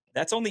is.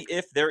 That's only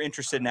if they're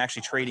interested in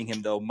actually trading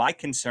him, though. My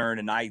concern,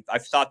 and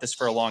I've thought this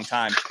for a long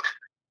time,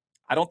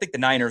 I don't think the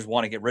Niners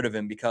want to get rid of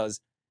him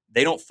because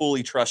they don't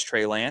fully trust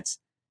Trey Lance.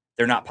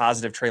 They're not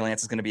positive Trey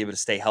Lance is going to be able to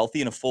stay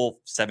healthy in a full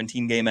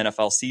 17-game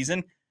NFL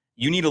season.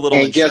 You need a little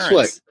insurance. Guess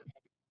what?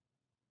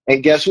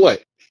 And guess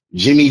what?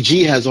 Jimmy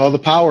G has all the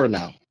power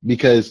now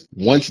because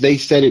once they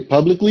said it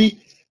publicly,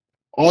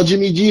 all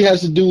Jimmy G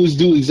has to do is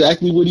do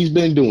exactly what he's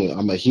been doing.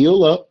 I'm gonna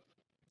heal up.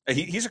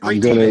 He's a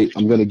great teammate.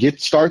 I'm gonna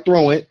start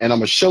throwing, and I'm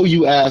gonna show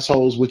you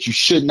assholes what you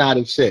should not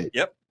have said.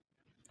 Yep,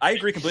 I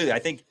agree completely. I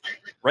think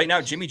right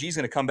now Jimmy G's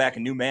going to come back a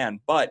new man,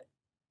 but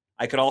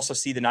I could also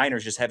see the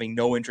Niners just having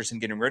no interest in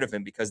getting rid of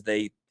him because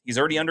he's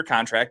already under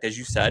contract, as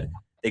you said.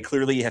 They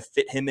clearly have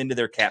fit him into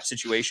their cap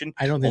situation.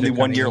 I don't think only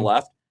 1 year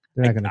left.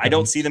 I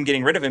don't him. see them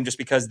getting rid of him just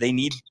because they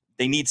need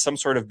some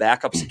sort of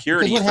backup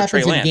security what for Trey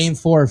happens Lance. in game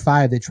 4 or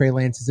 5 that Trey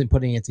Lance isn't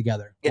putting it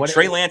together? Yeah,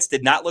 Trey Lance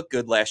did not look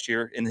good last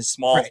year in his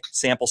small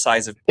sample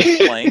size of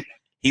playing.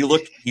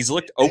 He's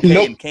looked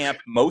okay in camp,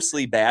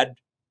 mostly bad.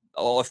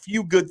 A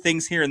few good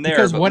things here and there.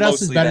 Because but what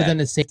else is better bad. than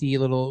a safety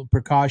little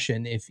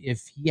precaution? If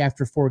he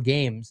after 4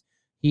 games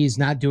he's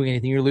not doing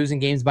anything, you're losing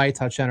games by a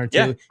touchdown or 2.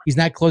 Yeah. He's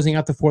not closing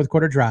out the fourth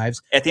quarter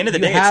drives. At the end of the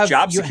day, it's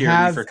job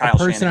security for Kyle You have a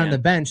person Shanahan on the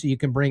bench that you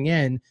can bring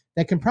in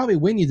that can probably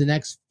win you the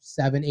next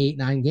 7, 8,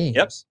 9 games.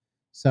 Yep.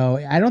 So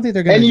I don't think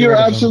they're going to. And you're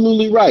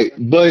absolutely right.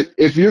 But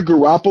if you're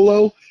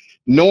Garoppolo,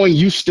 knowing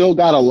you still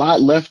got a lot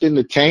left in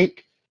the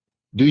tank,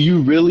 do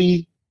you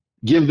really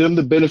give them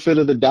the benefit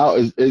of the doubt?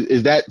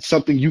 Is that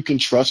something you can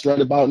trust right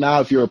about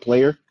now if you're a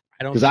player?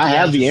 Because I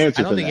have the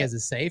answer. I don't think he has a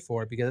say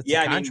for it because it's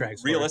a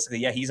contract. Realistically,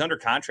 he's under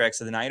contract,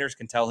 so the Niners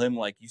can tell him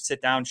like, you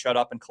sit down, shut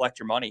up, and collect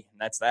your money,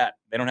 and that's that.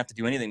 They don't have to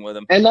do anything with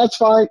him, and that's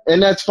fine.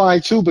 And that's fine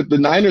too. But the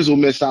Niners will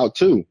miss out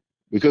too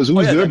because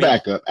who's their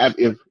backup?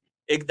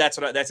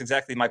 That's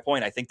exactly my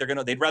point. I think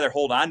they'd rather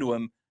hold on to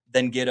him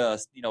than get a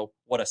 6th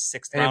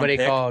round pick. Anybody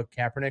call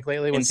Kaepernick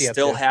lately? What's he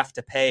still have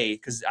to pay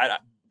because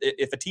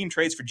if a team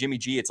trades for Jimmy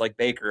G, it's like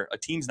Baker. A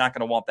team's not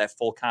going to want that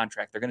full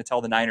contract. They're going to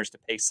tell the Niners to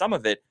pay some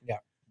of it. Yeah.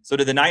 So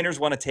do the Niners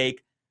want to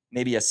take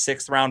maybe a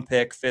 6th round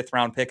pick, 5th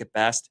round pick at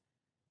best,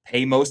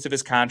 pay most of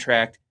his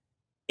contract,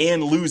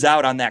 and lose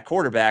out on that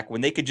quarterback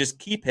when they could just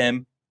keep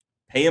him,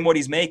 pay him what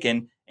he's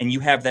making, and you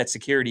have that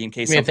security in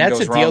case something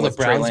goes wrong with Trey Lance. If that's the deal the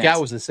Browns got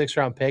was a 6th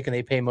round pick and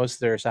they pay most of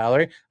their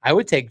salary, I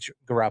would take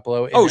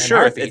Garoppolo.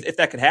 If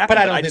that could happen. But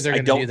I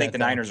don't think the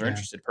Niners are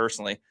interested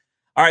personally.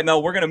 All right,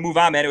 Mel, we're going to move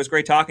on, man. It was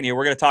great talking to you.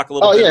 We're going to talk a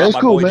little bit about my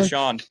boy, man.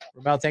 Deshaun.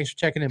 Mel, thanks for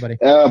checking in, buddy.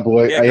 Oh,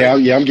 boy. Yeah,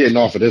 I'm getting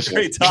off of this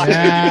great one. Great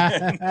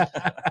talking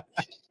to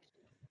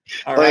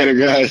you. All right. Later,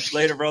 guys.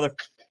 Later, brother.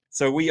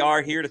 So we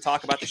are here to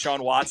talk about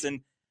Deshaun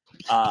Watson.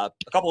 A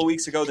couple of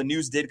weeks ago, the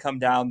news did come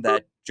down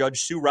that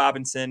Judge Sue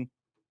Robinson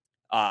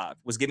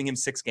was giving him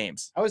 6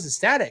 games. I was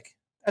ecstatic.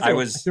 I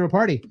threw a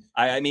party.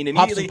 I mean, Pops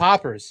immediately, and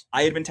poppers.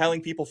 I had been telling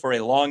people for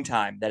a long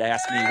time that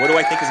asked me, what do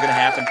I think is going to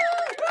happen?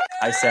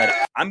 I said,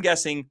 I'm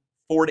guessing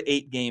 4 to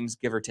 8 games,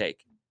 give or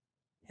take.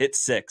 Hit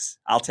 6.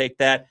 I'll take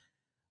that.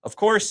 Of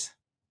course,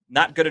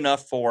 not good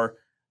enough for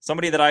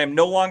somebody that I am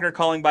no longer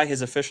calling by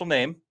his official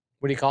name.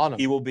 What are you calling him?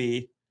 He will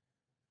be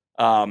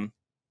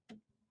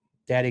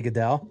Daddy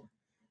Goodell.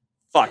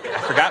 Fuck, I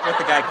forgot what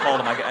the guy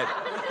called him.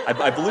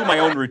 I blew my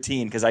own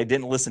routine because I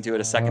didn't listen to it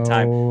a second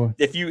time.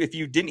 If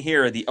you didn't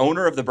hear, the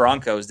owner of the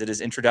Broncos did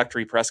his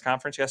introductory press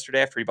conference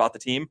yesterday after he bought the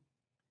team,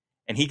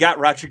 and he got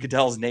Roger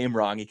Goodell's name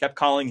wrong. He kept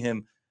calling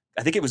him,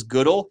 I think it was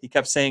Goodell. He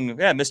kept saying,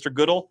 yeah, Mr.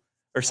 Goodell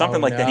or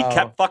something like that. He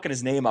kept fucking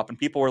his name up, and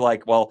people were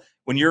like, well,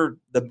 when you're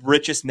the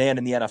richest man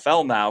in the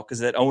NFL now, because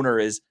that owner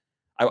is,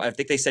 I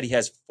think they said he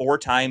has 4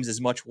 times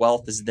as much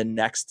wealth as the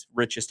next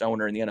richest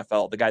owner in the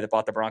NFL, the guy that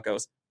bought the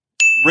Broncos.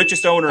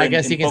 Richest owner I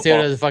guess in he can football. say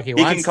whatever the fuck he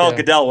wants. He can call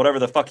Goodell whatever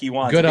the fuck he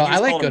wants. Goodell. I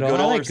like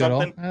Goodell.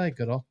 Something. I like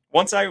Goodell.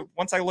 Once I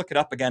look it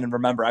up again and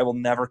remember, I will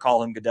never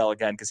call him Goodell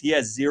again because he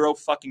has 0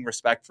 fucking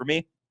respect for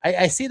me.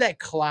 I see that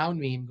clown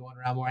meme going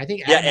around more. I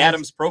think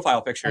Adam's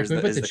profile picture is the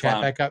clown.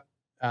 Chat back up,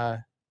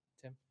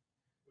 Tim.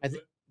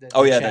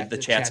 The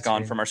chat's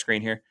gone from our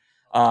screen here.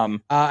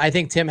 I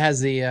think Tim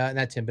has the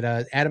not Tim,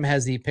 but Adam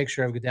has the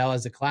picture of Goodell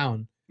as a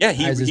clown. Yeah,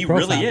 he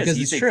really is. Because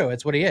it's true.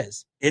 It's what he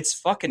is. It's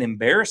fucking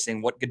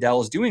embarrassing what Goodell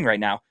is doing right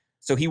now.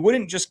 So he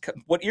wouldn't just.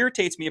 What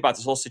irritates me about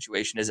this whole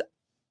situation is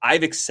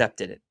I've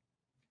accepted it.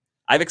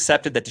 I've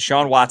accepted that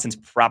Deshaun Watson's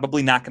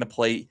probably not going to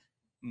play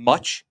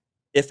much,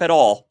 if at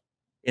all,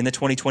 in the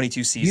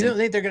 2022 season. You don't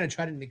think they're going to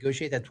try to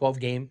negotiate that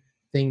 12-game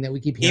thing that we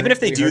keep hearing? Even if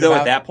they do, though,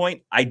 at that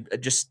point, I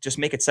just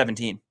make it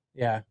 17.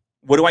 Yeah.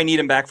 What do I need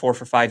him back for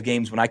 5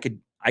 games when I could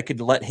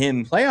let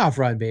him playoff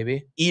run,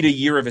 baby, eat a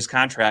year of his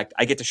contract?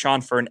 I get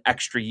Deshaun for an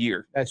extra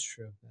year. That's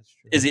true.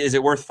 Is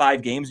it worth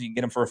 5 games? You can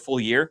get him for a full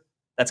year.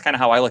 That's kind of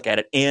how I look at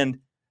it. And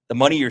the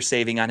money you're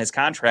saving on his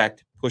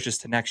contract pushes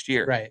to next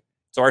year. Right.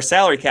 So our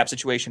salary cap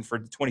situation for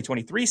the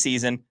 2023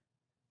 season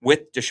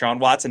with Deshaun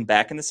Watson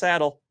back in the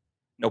saddle,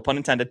 no pun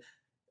intended,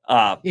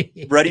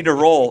 ready to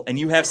roll, and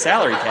you have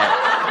salary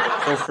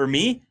cap. So for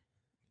me,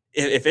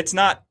 if it's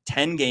not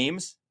 10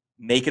 games,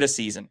 make it a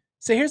season.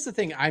 So here's the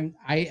thing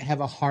I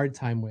have a hard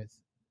time with,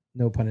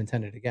 no pun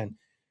intended again,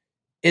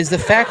 is the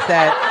fact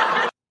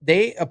that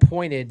they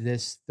appointed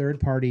this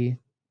third-party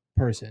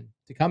person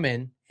to come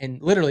in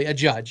and literally a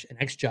judge, an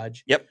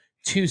ex-judge. Yep.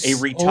 To a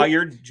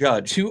retired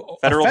judge. To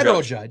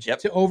federal judge. Yep.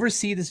 To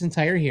oversee this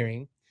entire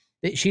hearing.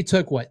 She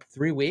took,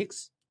 3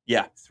 weeks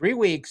Yeah. 3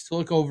 weeks to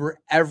look over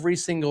every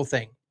single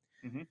thing.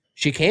 Mhm.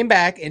 She came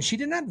back and she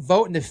did not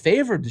vote in the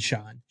favor of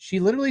Deshaun. She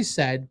literally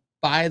said,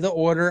 by the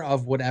order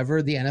of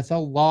whatever the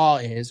NFL law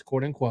is,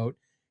 quote unquote,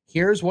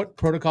 here's what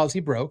protocols he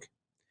broke.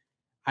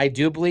 I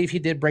do believe he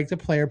did break the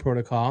player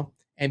protocol.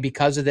 And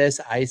because of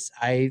this,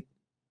 I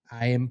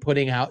am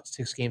putting out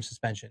 6-game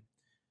suspension.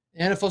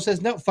 The NFL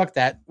says, no, fuck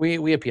that.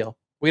 We appeal.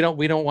 We don't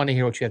want to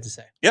hear what you have to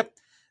say. Yep.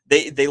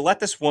 They let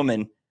this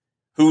woman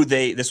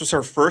this was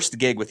her first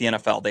gig with the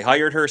NFL. They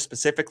hired her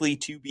specifically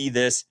to be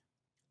this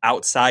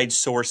outside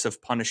source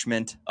of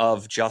punishment,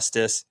 of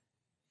justice.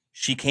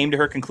 She came to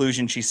her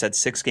conclusion. She said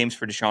 6 games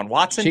for Deshaun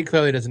Watson. She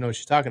clearly doesn't know what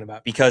she's talking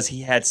about. Because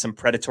he had some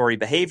predatory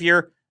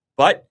behavior,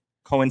 but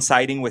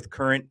coinciding with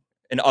current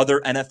and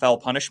other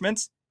NFL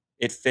punishments,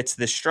 it fits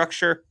this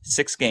structure.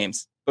 6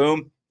 games.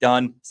 Boom,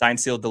 done, signed,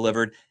 sealed,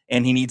 delivered.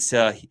 And he needs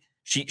to,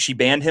 she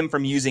banned him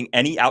from using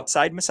any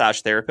outside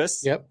massage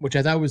therapists. Yep, which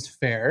I thought was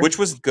fair. Which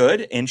was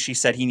good. And she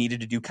said he needed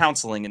to do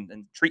counseling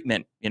and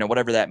treatment,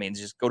 whatever that means.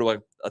 Just go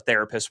to a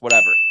therapist,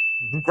 whatever.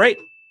 Mm-hmm. Great.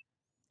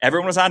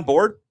 Everyone was on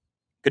board.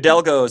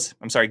 Goodell goes,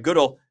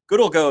 Goodell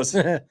goes,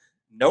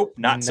 nope,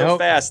 not so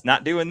fast,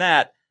 not doing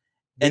that.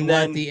 And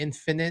then the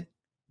infinite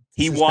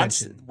he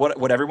suspension. wants,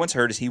 what everyone's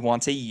heard is he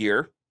wants a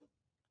year.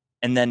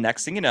 And then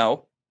next thing you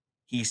know,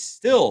 he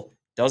still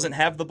doesn't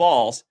have the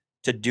balls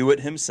to do it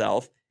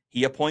himself.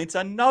 He appoints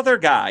another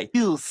guy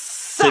to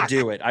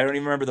do it. I don't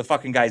even remember the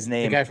fucking guy's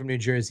name. The guy from New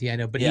Jersey, I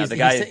know. But yeah,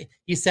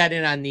 he sat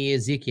in on the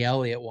Ezekiel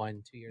Elliott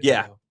one 2 years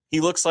ago. He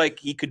looks like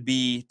he could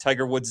be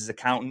Tiger Woods'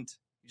 accountant,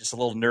 just a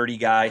little nerdy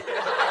guy.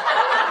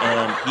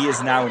 And he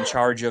is now in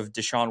charge of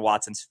Deshaun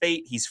Watson's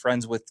fate. He's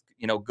friends with,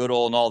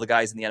 Goodell and all the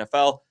guys in the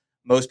NFL.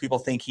 Most people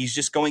think he's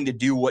just going to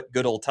do what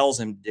Goodell tells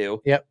him to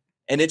do. Yep.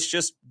 And it's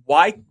just,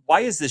 why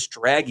is this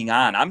dragging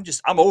on? I'm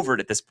over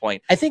it at this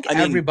point. I think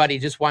everybody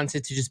just wants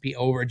it to just be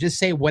over. Just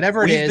say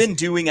whatever it is. We've been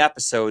doing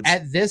episodes.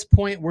 At this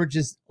point, we're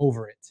just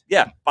over it.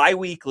 Yeah.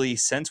 Bi-weekly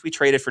since we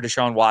traded for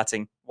Deshaun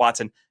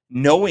Watson,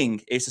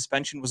 knowing a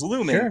suspension was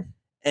looming. Sure.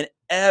 And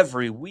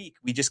every week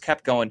we just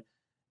kept going,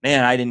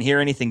 man, I didn't hear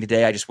anything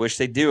today. I just wish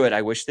they'd do it.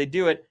 I wish they'd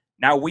do it.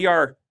 Now we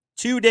are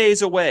 2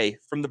 days away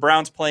from the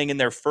Browns playing in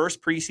their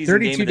first preseason game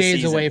of the season. 32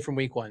 days away from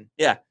week 1.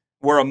 Yeah.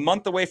 We're a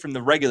month away from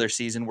the regular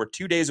season. We're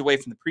 2 days away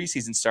from the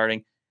preseason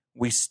starting.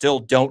 We still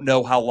don't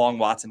know how long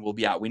Watson will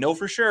be out. We know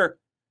for sure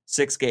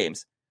 6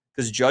 games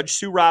because Judge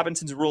Sue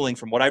Robinson's ruling,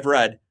 from what I've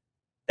read,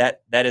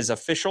 that is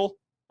official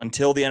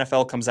until the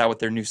NFL comes out with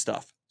their new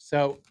stuff.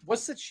 So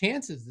what's the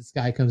chances this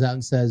guy comes out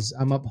and says,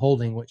 I'm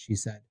upholding what she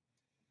said?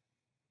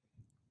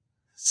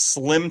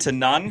 Slim to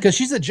none. Because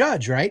she's a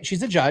judge, right?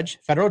 She's a judge,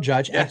 federal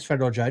judge,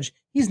 ex-federal judge.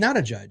 He's not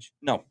a judge.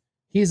 No.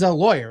 He's a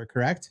lawyer,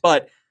 correct?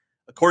 But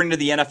according to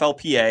the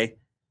NFLPA,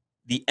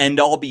 the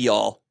end-all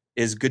be-all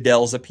is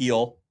Goodell's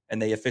appeal,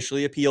 and they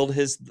officially appealed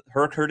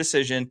her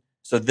decision.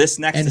 So this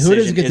next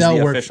decision is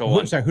the official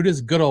one. I'm sorry, who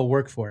does Goodell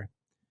work for?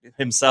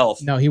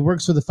 Himself. No, he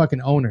works for the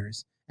fucking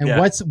owners. And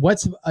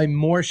what's a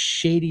more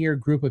shadier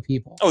group of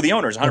people? Oh, the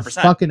owners, 100%.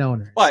 The fucking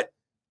owners. But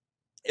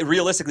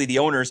realistically, the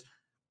owners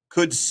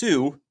could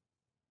sue,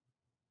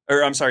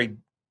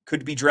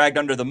 could be dragged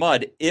under the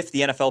mud if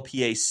the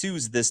NFLPA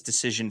sues this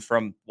decision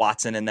from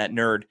Watson and that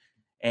nerd.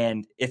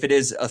 And if it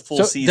is a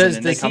full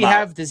season,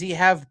 does he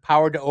have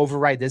power to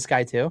override this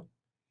guy too?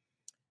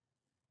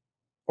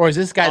 Or is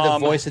this guy the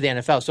voice of the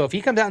NFL? So if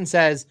he comes out and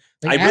says,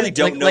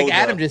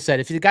 Adam just said,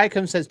 if the guy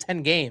comes and says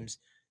 10 games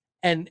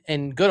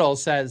and Goodell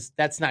says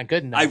that's not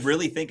good enough. I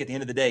really think at the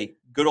end of the day,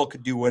 Goodell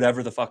could do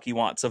whatever the fuck he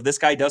wants. So if this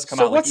guy does come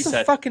out, like you said. So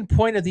what's the fucking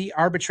point of the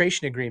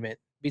arbitration agreement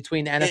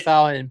between the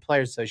NFL and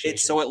Players Association?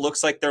 So it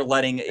looks like they're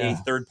letting a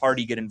third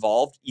party get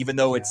involved, even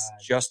though it's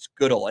just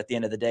Goodell at the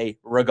end of the day,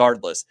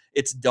 regardless.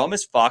 It's dumb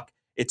as fuck.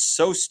 It's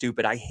so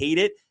stupid. I hate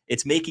it.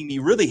 It's making me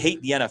really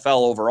hate the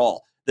NFL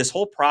overall. This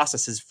whole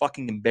process is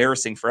fucking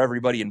embarrassing for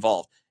everybody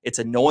involved. It's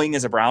annoying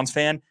as a Browns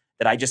fan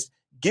that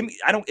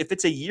if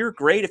it's a year,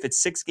 great. If it's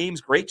 6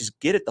 games, great. Just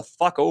get it the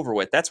fuck over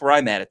with. That's where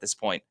I'm at this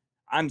point.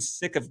 I'm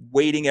sick of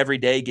waiting every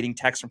day, getting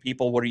texts from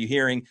people. What are you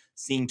hearing?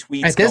 Seeing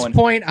tweets. At this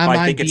point, I'm on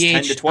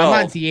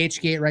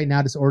DHgate right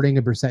now, just ordering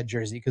a Brissett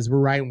jersey because we're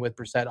riding with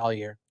Brissett all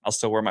year. I'll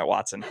still wear my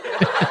Watson. The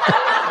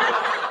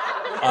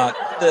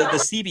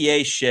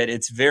CBA shit,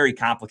 it's very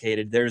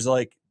complicated. There's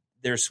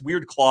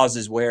weird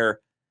clauses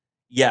where,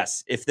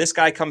 yes, if this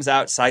guy comes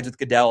out, sides with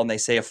Goodell, and they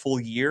say a full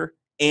year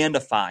and a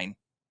fine,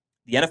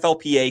 the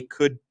NFLPA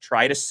could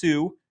try to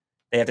sue.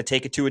 They have to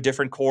take it to a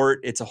different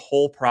court. It's a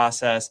whole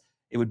process.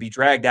 It would be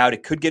dragged out.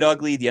 It could get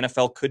ugly. The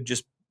NFL could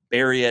just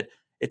bury it.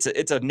 It's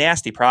a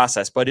nasty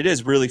process, but it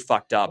is really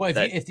fucked up. Well,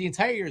 if the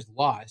entire year is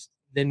lost,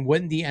 then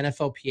wouldn't the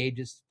NFLPA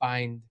just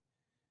find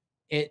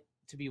it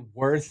to be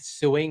worth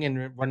suing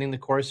and running the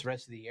course the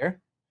rest of the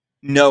year?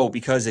 No,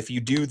 because if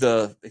you go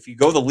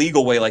the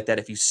legal way like that,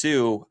 if you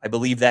sue, I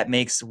believe that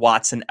makes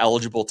Watson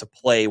eligible to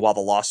play while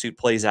the lawsuit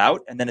plays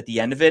out. And then at the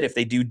end of it, if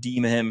they do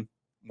deem him,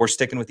 we're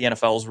sticking with the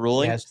NFL's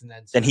ruling,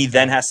 then he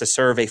then has to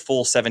serve a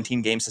full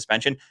 17-game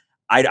suspension.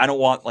 I don't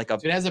want like a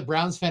Dude, as a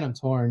Browns fan, I'm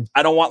torn.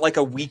 I don't want like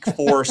a week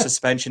 4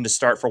 suspension to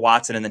start for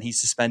Watson and then he's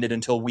suspended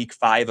until week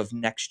 5 of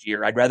next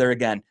year. I'd rather,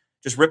 again,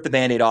 just rip the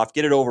Band-Aid off,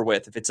 get it over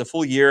with. If it's a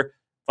full year,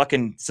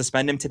 fucking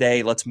suspend him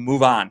today. Let's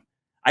move on.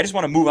 I just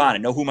want to move on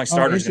and know who my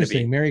starter is going to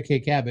be. Mary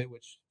Kay Cabot,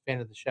 which fan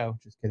of the show,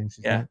 just kidding,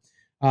 she's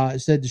not.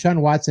 Said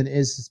Deshaun Watson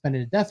is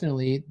suspended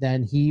indefinitely,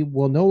 then he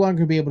will no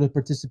longer be able to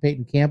participate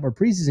in camp or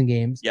preseason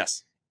games.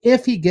 Yes.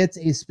 If he gets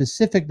a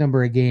specific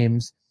number of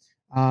games,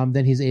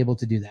 then he's able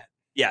to do that.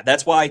 Yeah,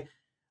 that's why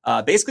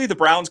basically the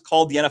Browns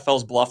called the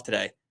NFL's bluff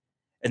today.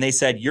 And they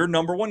said, your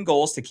number one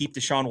goal is to keep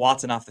Deshaun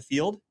Watson off the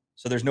field,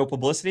 so there's no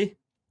publicity.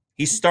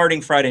 He's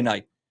starting Friday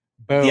night.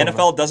 Boom. The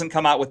NFL doesn't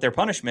come out with their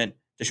punishment.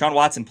 Deshaun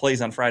Watson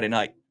plays on Friday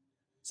night.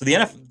 So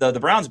the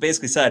Browns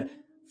basically said,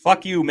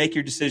 fuck you, make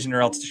your decision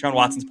or else Deshaun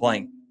Watson's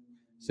playing.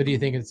 So do you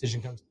think a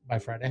decision comes by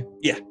Friday?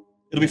 Yeah.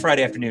 It'll be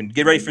Friday afternoon.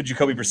 Get ready for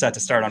Jacoby Brissett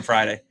to start on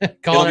Friday.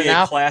 It'll be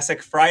a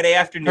classic Friday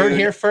afternoon. Heard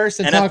here first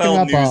and NFL talking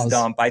about news balls.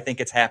 dump. I think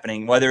it's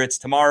happening, whether it's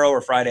tomorrow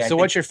or Friday. So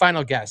what's your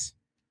final guess?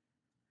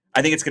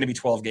 I think it's going to be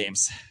 12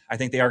 games. I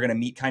think they are going to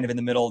meet kind of in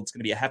the middle. It's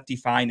going to be a hefty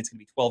fine. It's going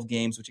to be 12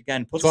 games, which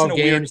again puts us in a 12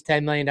 weird, games,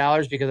 $10 million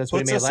because that's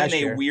what he made last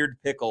year. In a weird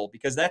pickle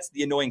because that's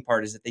the annoying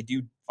part is that they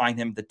do fine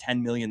him the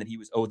 $10 million that he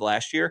was owed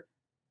last year.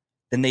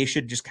 Then they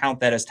should just count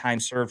that as time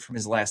served from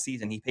his last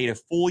season. He paid a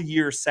full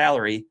year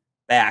salary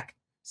back,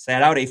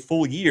 sat out a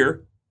full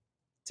year.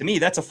 To me,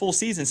 that's a full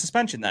season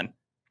suspension then.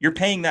 You're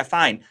paying that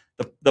fine.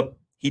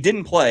 He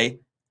didn't play,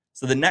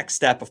 so the next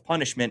step of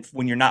punishment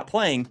when you're not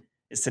playing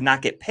is to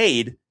not get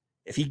paid.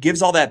 If he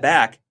gives all that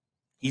back,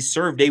 he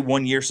served a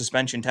 1-year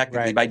suspension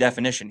technically by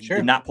definition. He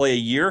did not play a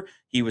year.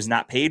 He was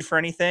not paid for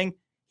anything.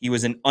 He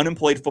was an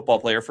unemployed football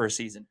player for a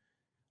season.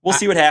 We'll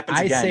see what happens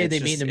again. I say they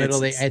meet in the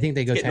middle. I think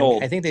they go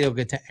 10. I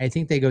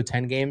think they go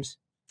 10 games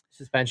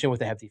suspension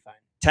with a hefty fine.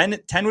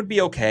 10 would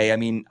be okay. I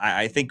mean,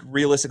 I think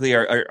realistically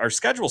our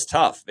schedule's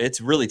tough. It's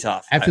really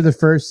tough. After the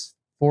first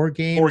 4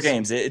 games? 4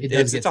 games.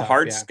 It's a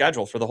hard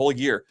schedule for the whole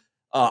year.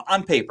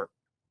 On paper,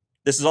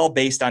 this is all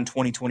based on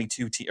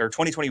 2022 or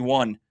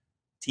 2021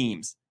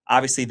 teams.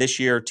 Obviously, this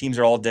year, teams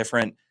are all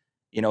different.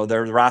 You know,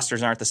 their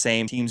rosters aren't the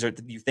same. Teams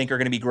you think are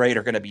going to be great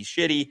are going to be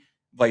shitty,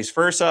 vice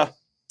versa.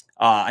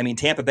 I mean,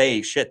 Tampa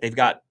Bay, they've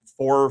got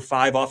 4 or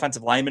 5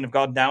 offensive linemen have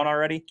gone down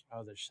already.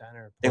 Oh, their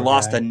center. They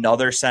lost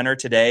another center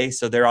today,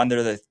 so they're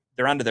under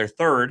their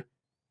third.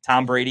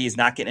 Tom Brady is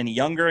not getting any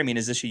younger. I mean,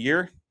 is this a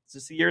year? Is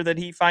this the year that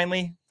he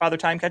finally Father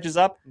Time catches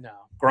up? No.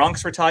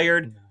 Gronk's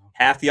retired. No.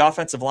 Half the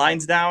offensive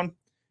line's down.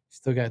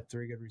 Still got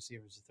 3 good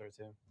receivers to throw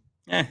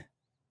to.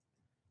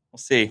 We'll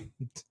see.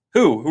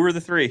 Who are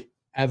the 3?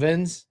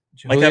 Evans.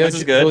 Mike Evans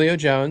is good. Julio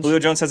Jones. Julio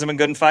Jones hasn't been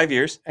good in 5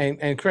 years.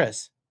 And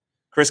Chris.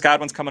 Chris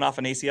Godwin's coming off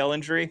an ACL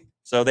injury.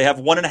 So they have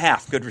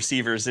 1.5 good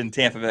receivers in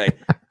Tampa Bay.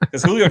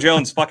 Because Julio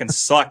Jones fucking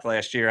sucked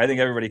last year. I think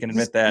everybody can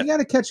admit that. You got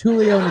to catch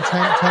Julio in the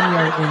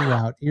 10-yard in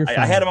route.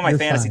 I had him on my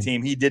fantasy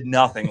team. He did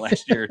nothing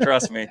last year.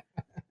 Trust me.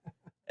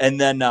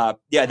 And then, that's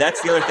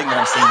the other thing that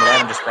I'm seeing that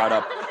Adam just brought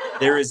up.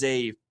 There is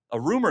a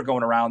rumor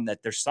going around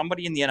that there's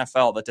somebody in the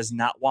NFL that does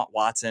not want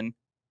Watson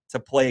to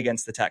play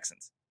against the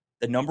Texans.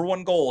 The number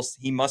one goal is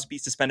he must be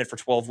suspended for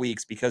 12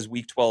 weeks because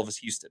week 12 is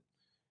Houston.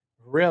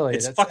 Really?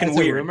 It's fucking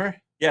weird. A rumor?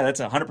 Yeah, that's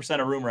 100%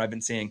 a rumor I've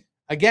been seeing.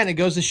 Again, it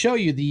goes to show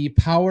you the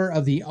power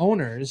of the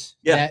owners.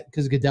 Yeah.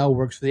 Because Goodell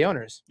works for the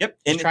owners. Yep.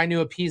 He's trying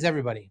to appease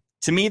everybody.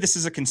 To me, this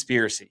is a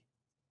conspiracy.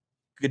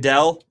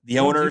 Goodell, the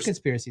owners,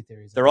 conspiracy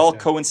theories. They're all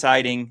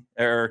coinciding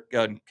or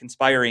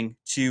conspiring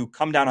to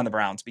come down on the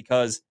Browns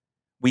because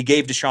we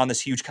gave Deshaun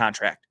this huge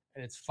contract.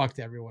 And it's fucked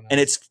everyone up. And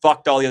it's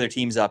fucked all the other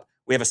teams up.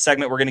 We have a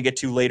segment we're going to get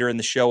to later in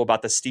the show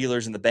about the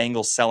Steelers and the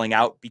Bengals selling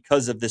out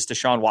because of this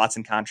Deshaun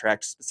Watson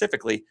contract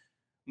specifically,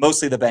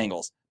 mostly the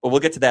Bengals. But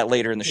we'll get to that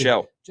later in the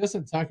show.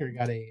 Justin Tucker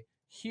got a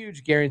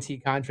huge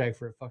guaranteed contract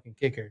for a fucking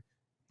kicker.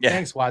 Yeah.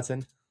 Thanks,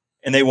 Watson.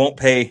 And they won't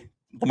pay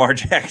Lamar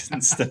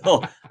Jackson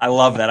still. I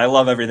love that. I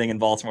love everything in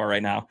Baltimore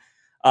right now.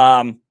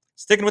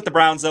 Sticking with the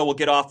Browns, though, we'll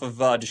get off of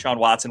Deshaun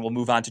Watson. We'll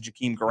move on to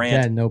Jakeem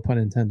Grant. Yeah, no pun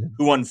intended.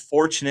 Who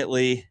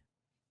unfortunately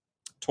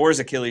tore his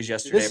Achilles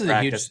yesterday at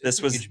practice. This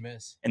was a huge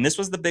miss. And this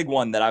was the big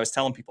one that I was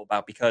telling people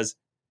about because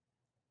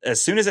as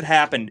soon as it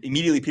happened,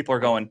 immediately people are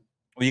going,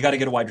 well, you got to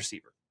get a wide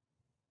receiver.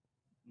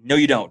 No,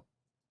 you don't.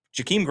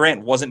 Jakeem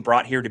Grant wasn't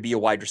brought here to be a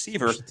wide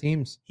receiver.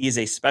 Teams. He is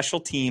a special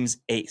teams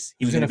ace.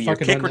 He was going to be your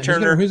kick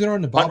returner, who's gonna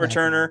run the ball punt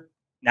returner.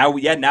 Now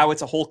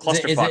it's a whole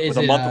clusterfuck with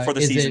a month before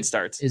the season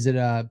starts. Is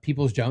it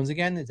Peoples Jones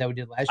again? Is that what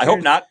we did last year? I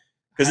hope not,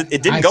 because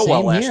it didn't go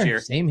well last year.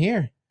 Same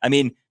here. I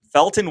mean,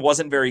 Felton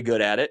wasn't very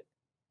good at it.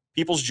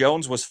 Peoples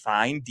Jones was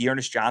fine.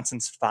 Dearness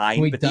Johnson's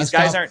fine, but these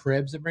guys aren't.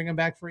 Cribs and bring him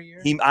back for a year.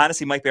 He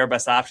honestly might be our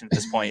best option at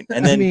this point.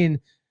 And then,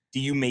 do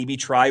you maybe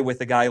try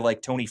with a guy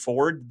like Tony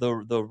Ford, the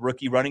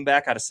rookie running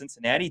back out of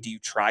Cincinnati? Do you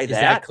try that? Is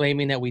that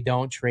claiming that we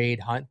don't trade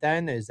Hunt?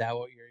 Then is that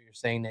what you're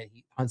saying, that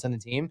Hunt's on the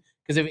team?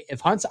 Because if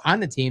Hunt's on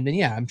the team, then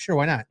yeah, I'm sure,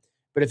 why not?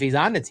 But if he's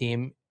on the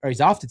team or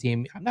he's off the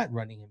team, I'm not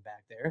running him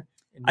back there.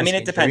 I mean,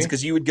 it depends,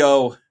 because you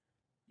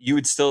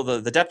would still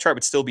the depth chart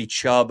would still be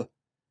Chubb,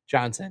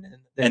 Johnson,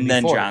 and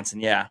then Johnson.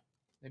 Yeah.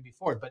 maybe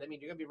Ford. But I mean,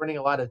 you're going to be running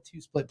a lot of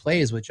 2 split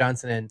plays with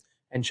Johnson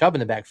and Chubb in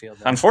the backfield.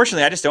 Then.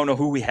 Unfortunately, I just don't know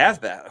who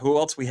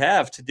else we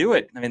have to do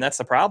it. I mean, that's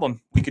the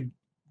problem. We could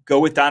go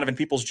with Donovan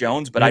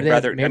Peoples-Jones, but maybe I'd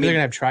rather. Maybe they're going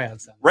to have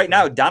tryouts. Then. Right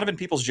now, Donovan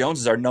Peoples-Jones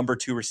is our number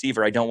 2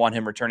 receiver. I don't want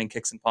him returning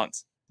kicks and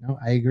punts. No,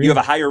 I agree. You have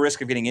a higher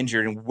risk of getting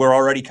injured, and we're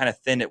already kind of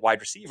thin at wide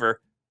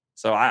receiver.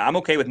 So I'm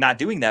okay with not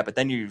doing that, but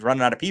then you're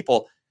running out of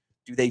people.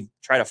 Do they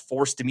try to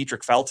force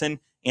Demetric Felton?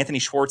 Anthony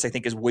Schwartz, I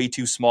think, is way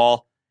too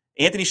small.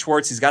 Anthony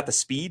Schwartz, he's got the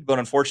speed, but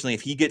unfortunately,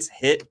 if he gets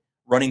hit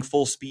running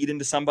full speed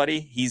into somebody,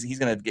 he's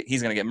gonna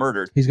get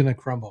murdered. He's gonna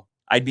crumble.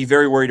 I'd be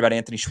very worried about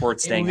Anthony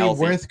Schwartz staying healthy. It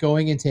would be worth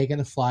going and taking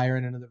a flyer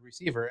and another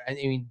receiver. I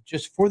mean,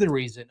 just for the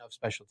reason of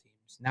special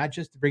teams, not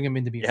just to bring him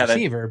in to be a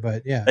receiver,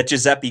 but that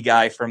Giuseppe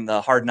guy from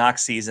the Hard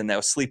Knocks season that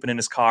was sleeping in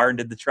his car and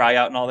did the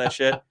tryout and all that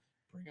shit.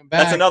 Bring him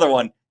back. That's another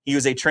one. He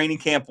was a training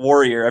camp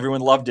warrior.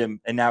 Everyone loved him,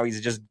 and now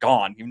he's just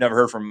gone. You've never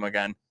heard from him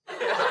again.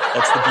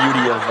 That's the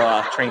beauty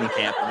of training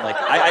camp. And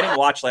I didn't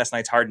watch last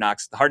night's Hard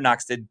Knocks. The Hard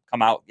Knocks did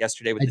come out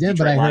yesterday with the Detroit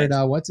but I Lions.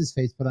 heard what's his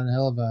face put on a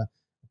hell of a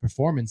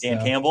performance. Dan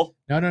Campbell?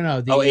 No.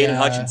 Aiden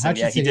Hutchinson.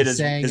 Yeah, he did his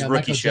rookie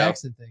Michael show.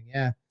 Jackson thing.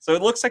 Yeah. So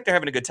it looks like they're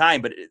having a good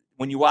time, but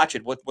when you watch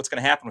it, what's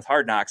going to happen with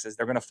Hard Knocks is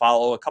they're going to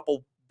follow a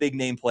couple big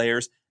name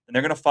players, and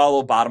they're going to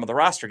follow bottom of the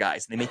roster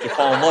guys. And they make you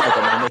fall in love with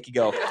them, and they make you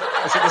go,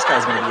 I think this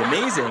guy's going to be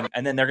amazing.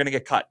 And then they're going to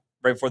get cut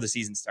right before the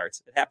season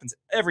starts. It happens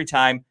every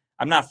time.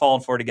 I'm not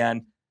falling for it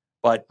again,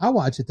 but I'll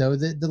watch it though.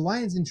 The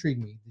Lions intrigue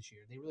me this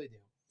year. They really do.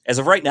 As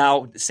of right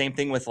now, the same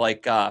thing with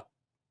like I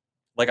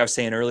was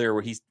saying earlier,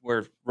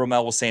 where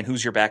Romel was saying,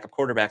 who's your backup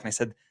quarterback? And I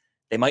said,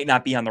 they might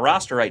not be on the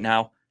roster right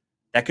now.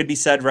 That could be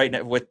said right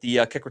now with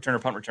the kick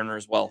returner, punt returner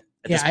as well.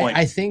 At this point.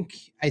 I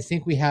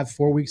think we have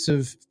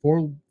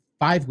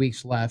 5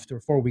 weeks left or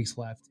 4 weeks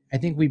left. I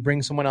think we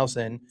bring someone else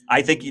in.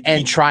 I think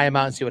try them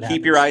out and see what happens.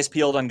 Keep your eyes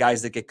peeled on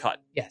guys that get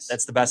cut. Yes,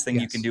 that's the best thing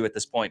you can do at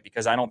this point,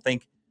 because I don't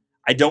think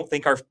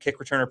our kick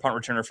returner, punt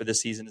returner for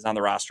this season is on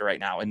the roster right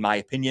now, in my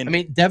opinion. I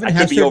mean, Devin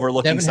could be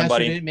overlooking Devin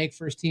somebody. Hester didn't make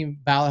first team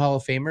ballot Hall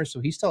of Famer, so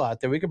he's still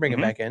out there. We could bring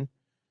him back in.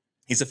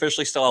 He's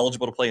officially still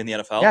eligible to play in the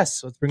NFL.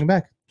 Yes, let's bring him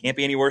back. Can't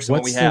be any worse than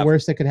what we have. What's the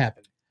worst that could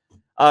happen?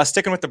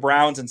 Sticking with the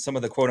Browns and some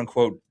of the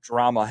quote-unquote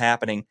drama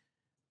happening,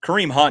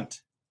 Kareem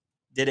Hunt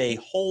did a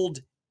hold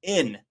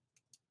in.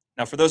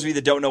 Now, for those of you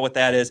that don't know what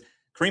that is,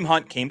 Kareem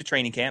Hunt came to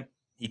training camp.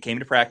 He came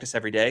to practice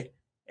every day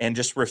and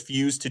just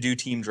refused to do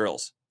team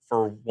drills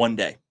for 1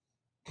 day.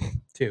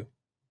 2.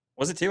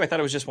 Was it 2? I thought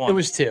it was just 1. It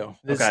was 2.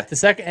 Okay. The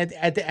second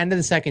at the end of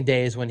the second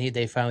day is when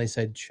they finally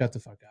said, "Shut the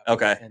fuck up."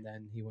 Okay. And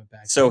then he went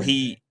back. So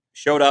he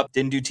showed up,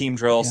 didn't do team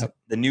drills. Yep.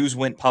 The news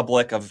went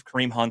public of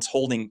Kareem Hunt's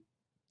holding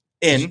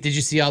in. Did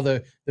you see all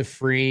the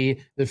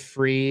free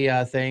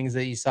things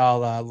that you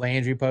saw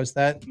Landry post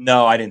that?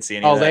 No, I didn't see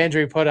any of that.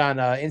 Landry put on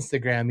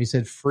Instagram, he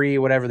said free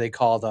whatever they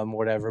called them,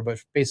 whatever, but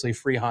basically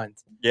free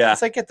Hunt. Yeah.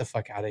 It's like, get the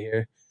fuck out of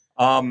here.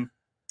 I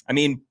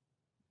mean,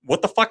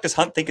 what the fuck does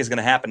Hunt think is going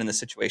to happen in this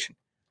situation?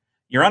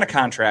 You're on a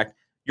contract.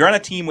 You're on a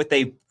team with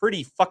a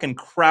pretty fucking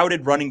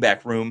crowded running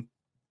back room.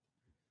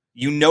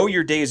 You know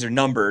your days are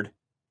numbered.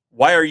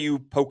 Why are you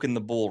poking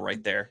the bull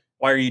right there?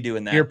 Why are you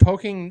doing that? You're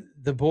poking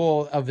the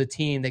bull of the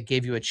team that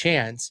gave you a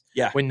chance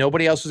when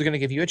nobody else was going to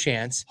give you a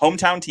chance.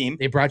 Hometown team.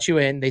 They brought you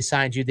in. They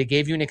signed you. They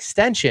gave you an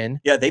extension.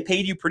 Yeah, they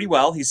paid you pretty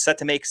well. He's set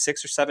to make $6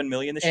 or $7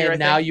 million this year. And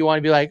now you want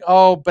to be like,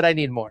 oh, but I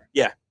need more.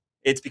 Yeah,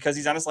 it's because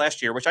he's on his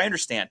last year, which I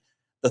understand.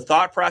 The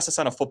thought process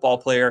on a football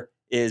player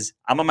is,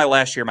 I'm on my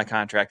last year of my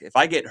contract. If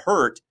I get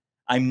hurt,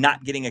 I'm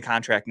not getting a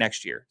contract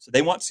next year. So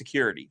they want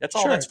security. That's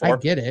all that's for. I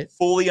get it.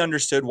 Fully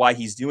understood why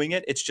he's doing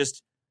it. It's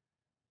just,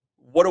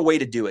 what a way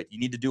to do it. You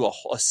need to do a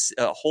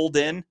hold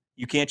in.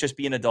 You can't just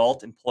be an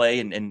adult and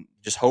play and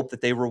just hope that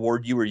they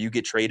reward you or you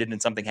get traded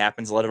and something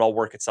happens. Let it all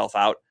work itself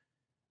out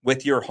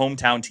with your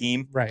hometown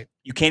team. Right.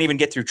 You can't even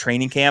get through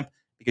training camp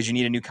because you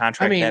need a new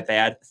contract that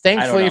bad.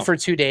 Thankfully, for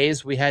 2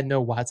 days, we had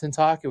no Watson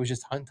talk. It was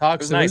just Hunt talk.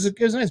 It was so nice. It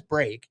was a nice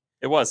break.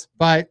 It was.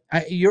 But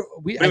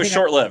it was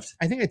short-lived.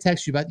 I think I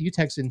texted you about, you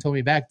texted and told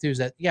me back too, is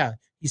that,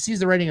 he sees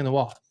the writing on the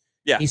wall.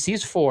 Yeah. He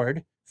sees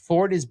Ford.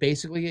 Ford is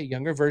basically a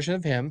younger version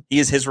of him. He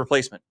is his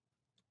replacement.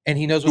 And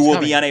he knows what's coming. Who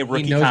will be on a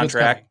rookie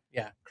contract.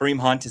 Yeah.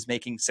 Kareem Hunt is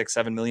making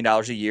 $6-7 million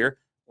a year.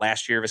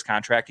 Last year of his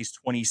contract, he's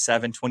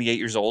 27, 28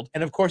 years old.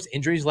 And of course,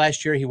 injuries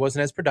last year. He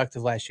wasn't as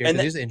productive last year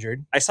because he was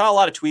injured. I saw a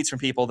lot of tweets from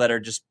people that are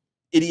just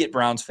idiot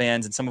Browns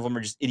fans, and some of them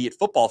are just idiot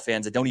football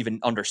fans that don't even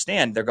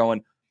understand. They're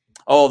going,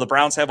 oh, the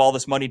Browns have all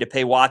this money to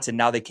pay Watson.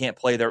 Now they can't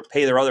pay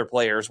their other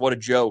players. What a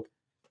joke.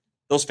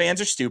 Those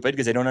fans are stupid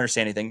because they don't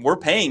understand anything. We're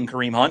paying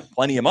Kareem Hunt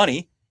plenty of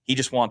money. He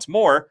just wants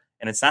more.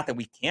 And it's not that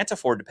we can't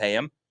afford to pay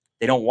him.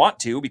 They don't want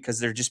to because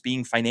they're just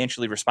being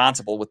financially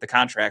responsible with the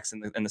contracts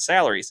and the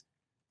salaries.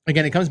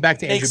 Again, it comes back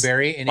to Andrew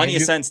Berry. And plenty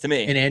of sense to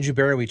me. And Andrew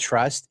Berry, we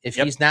trust. If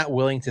he's not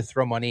willing to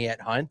throw money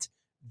at Hunt,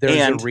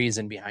 there's a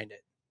reason behind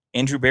it.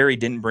 Andrew Berry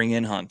didn't bring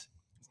in Hunt.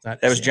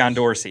 That was John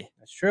Dorsey.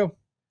 That's true.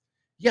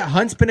 Yeah,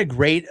 Hunt's been a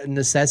great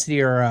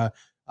necessity or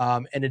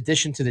an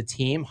addition to the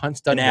team.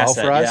 Hunt's done well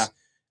for us.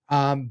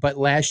 But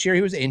last year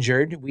he was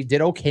injured. We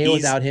did okay He's-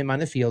 without him on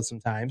the field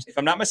sometimes. If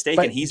I'm not mistaken,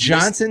 But he's missed.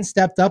 Johnson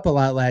stepped up a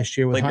lot last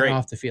year with Played Hunt great.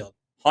 off the field.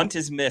 Hunt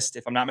has missed,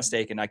 if I'm not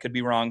mistaken. I could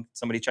be wrong.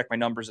 Somebody check my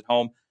numbers at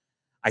home.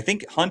 I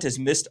think Hunt has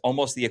missed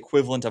almost the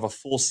equivalent of a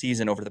full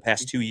season over the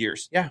past 2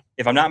 years. Yeah.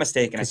 If I'm not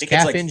mistaken. I It's think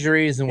calf it's like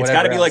injuries and it's whatever.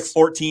 got to be like else.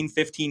 14,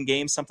 15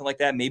 games, something like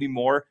that, maybe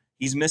more.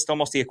 He's missed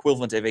almost the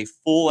equivalent of a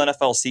full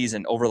NFL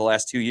season over the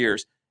last 2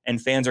 years.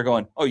 And fans are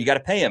going, oh, you got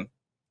to pay him.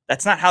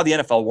 That's not how the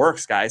NFL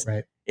works, guys.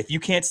 Right. If you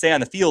can't stay on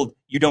the field,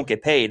 you don't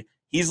get paid.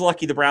 He's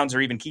lucky the Browns are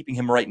even keeping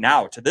him right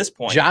now to this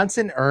point.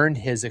 Johnson earned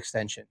his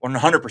extension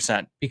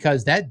 100%.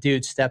 because that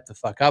dude stepped the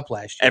fuck up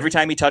last year. Every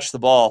time he touched the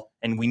ball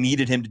and we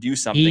needed him to do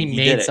something, he he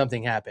made did it.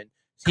 something happen.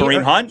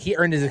 Kareem Hunt he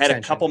earned his Had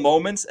extension. a couple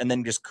moments and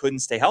then just couldn't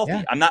stay healthy.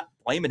 Yeah. I'm not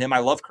blaming him. I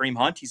love Kareem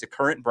Hunt. He's a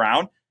current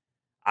Brown.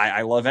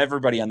 I love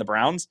everybody on the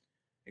Browns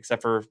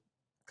except for a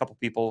couple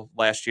people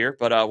last year,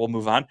 but we'll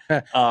move on.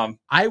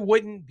 I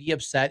wouldn't be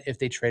upset if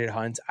they traded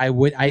Hunt. I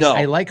would. No.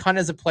 I like Hunt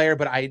as a player,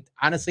 but I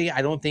honestly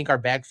I don't think our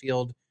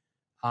backfield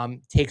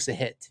takes a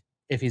hit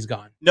if he's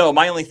gone. No,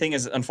 my only thing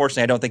is,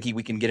 unfortunately, I don't think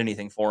we can get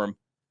anything for him.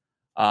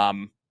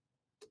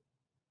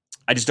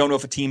 I just don't know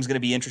if a team's going to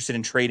be interested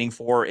in trading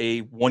for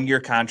a 1-year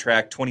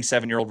contract,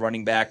 27-year-old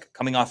running back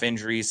coming off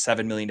injuries,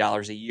 $7 million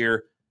a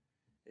year.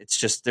 It's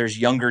just there's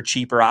younger,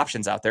 cheaper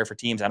options out there for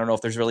teams. I don't know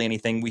if there's really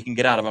anything we can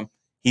get out of him.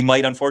 He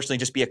might, unfortunately,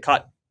 just be a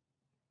cut.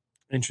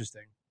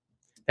 Interesting.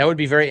 That would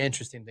be very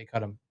interesting if they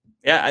cut him.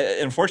 Yeah,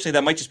 unfortunately,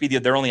 that might just be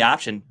their only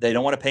option. They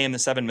don't want to pay him the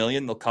 $7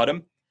 million. They'll cut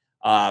him.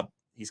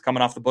 He's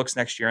coming off the books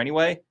next year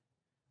anyway.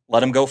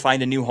 Let him go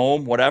find a new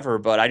home, whatever.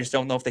 But I just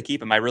don't know if they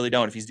keep him. I really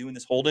don't. If he's doing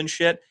this Holden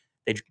shit,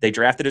 they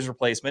drafted his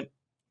replacement.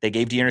 They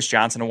gave Dearness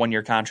Johnson a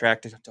 1-year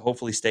contract to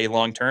hopefully stay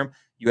long term.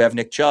 You have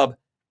Nick Chubb.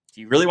 Do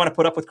you really want to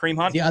put up with Kareem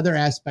Hunt? The other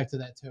aspect of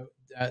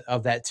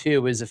that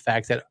too is the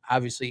fact that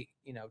obviously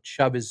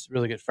Chubb is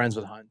really good friends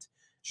with Hunt.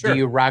 Sure. Do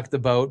you rock the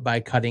boat by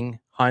cutting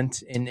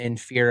Hunt in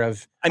fear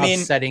of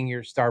upsetting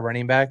your star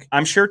running back?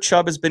 I'm sure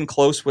Chubb has been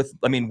close with.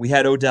 I mean, we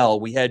had Odell,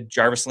 we had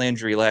Jarvis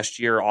Landry last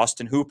year,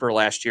 Austin Hooper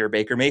last year,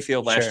 Baker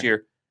Mayfield last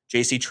year,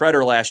 J.C.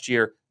 Treader last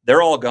year.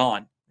 They're all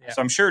gone. Yeah.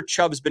 So I'm sure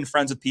Chubb's been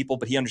friends with people,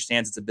 but he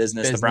understands it's a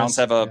business. The Browns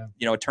have a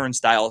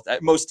turnstile.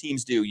 Most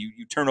teams do.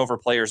 You turn over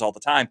players all the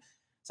time.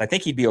 So I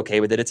think he'd be okay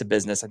with it. It's a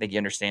business. I think he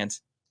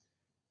understands.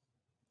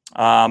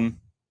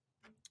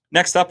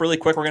 Next up, really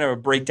quick, we're going to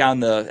break down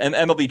the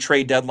MLB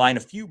trade deadline.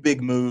 A few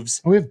big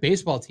moves. We have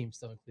baseball teams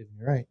still in Cleveland.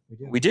 You're right.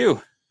 We do.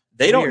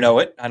 They don't know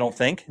it, I don't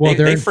think. Well,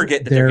 they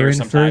forget that they're here in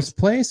sometimes. first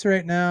place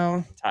right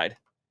now. Tied.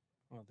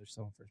 Well, they're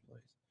still in first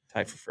place.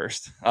 Tied for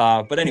first.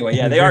 But anyway,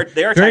 yeah, they are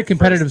very tied for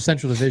competitive first.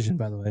 Central Division,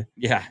 by the way.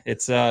 Yeah,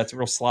 it's a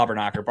real slobber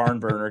knocker, barn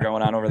burner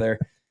going on over there.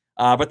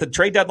 But the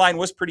trade deadline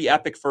was pretty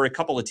epic for a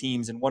couple of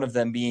teams, and one of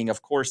them being,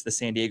 of course, the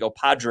San Diego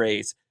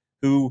Padres,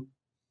 who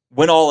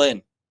went all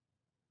in.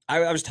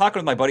 I was talking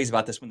with my buddies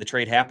about this when the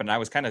trade happened. I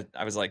was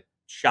like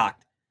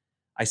shocked.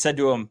 I said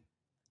to him,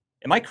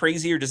 am I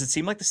crazy, or does it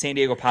seem like the San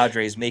Diego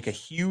Padres make a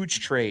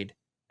huge trade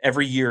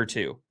every year or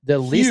two? At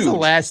least the Huge.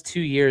 last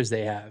 2 years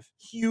they have.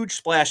 Huge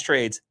splash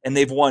trades, and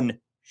they've won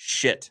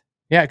shit.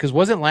 Yeah, because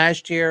wasn't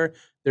last year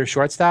their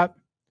shortstop?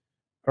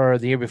 Or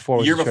the year before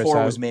was The year the before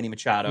shortstop? was Manny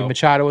Machado.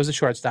 Machado was a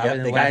shortstop. Yep, and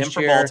they then got him last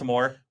for year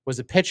Baltimore. was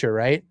a pitcher,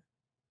 right?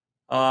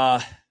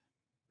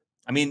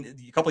 I mean,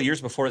 a couple of years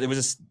before, it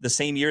was the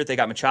same year that they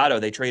got Machado.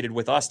 They traded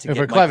with us to For get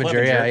Mike Clevenger,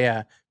 Clevenger.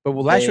 yeah. But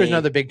last year was They-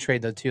 another big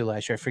trade, though, too,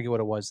 last year. I forget what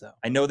it was, though.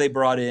 I know they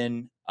brought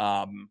in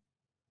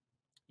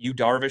Yu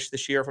Darvish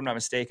this year, if I'm not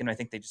mistaken. I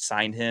think they just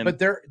signed him. But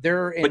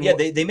they're in. But yeah,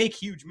 they make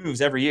huge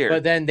moves every year.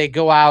 But then they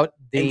go out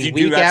And the you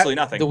do week absolutely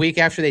nothing. The week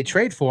after they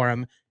trade for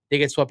him, they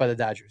get swept by the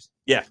Dodgers.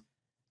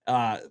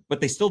 But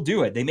they still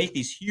do it. They make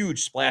these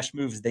huge splash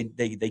moves. They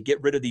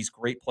get rid of these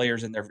great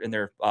players in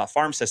their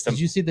farm system. Did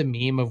you see the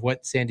meme of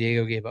what San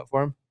Diego gave up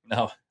for him?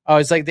 No. Oh,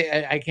 it's like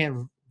I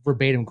can't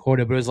verbatim quote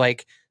it, but it was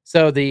like,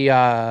 so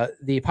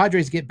the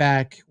Padres get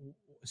back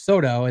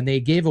Soto, and they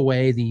gave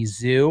away the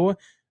zoo,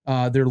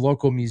 their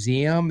local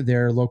museum,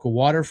 their local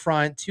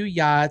waterfront, 2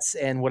 yachts,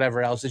 and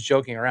whatever else is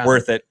joking around.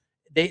 Worth it.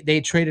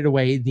 They traded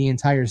away the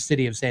entire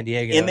city of San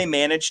Diego. And they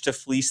managed to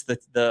fleece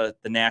the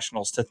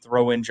Nationals to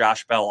throw in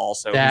Josh Bell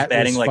also. That Who's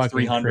batting was like fucking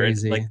 300.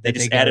 crazy Like they that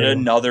just they got added rid of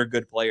him. another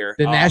good player.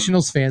 The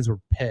Nationals fans were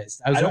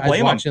pissed. I was don't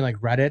blame 'em. watching like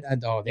Reddit,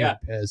 and they Yeah.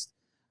 were pissed.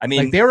 I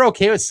mean, Like they were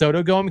okay with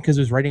Soto going because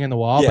it was writing on the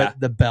wall, Yeah. but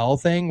the Bell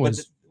thing But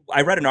was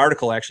I read an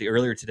article actually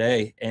earlier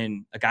today,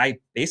 and a guy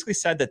basically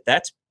said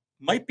that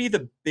might be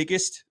the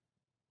biggest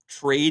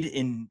trade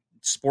in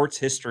sports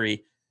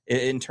history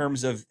in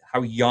terms of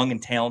how young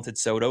and talented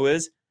Soto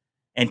is,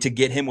 and to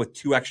get him with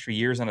 2 extra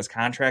years on his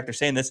contract. They're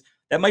saying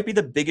that might be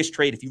the biggest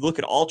trade. If you look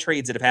at all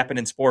trades that have happened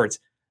in sports,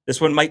 this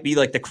one might be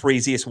like the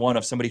craziest one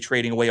of somebody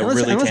trading away a And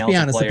really let's talented be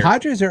honest, player. the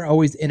Padres are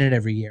always in it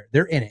every year.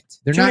 They're in it.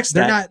 They're To an not.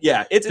 extent, They're not.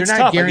 yeah, it's They're tough.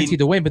 not I mean, guaranteed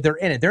to win, but they're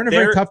in it. They're in a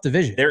very they're- tough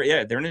division. they're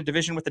in a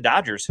division with the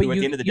Dodgers, who But at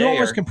the end of the you day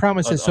almost are can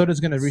promise that a Soto's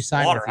going to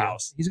resign with you.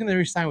 slaughterhouse. He's going to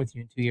resign with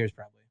you in 2 years,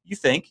 probably. You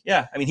think?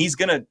 Yeah. I mean,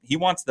 he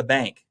wants the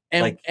bank.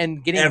 And like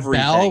and getting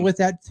everything. Bell with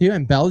that too,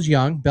 and Bell's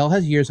young. Bell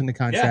has years on the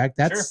contract.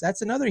 Yeah,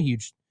 That's another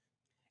huge.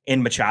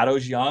 And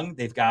Machado's young.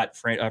 They've got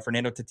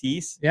Fernando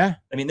Tatis. Yeah.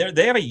 I mean,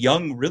 they have a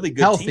young, really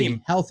good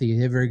team. Healthy.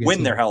 They have a very good when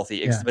team. they're healthy.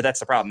 Yeah. But that's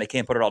the problem. They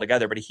can't put it all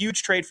together. But a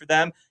huge trade for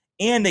them.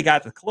 And they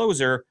got the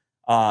closer,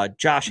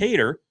 Josh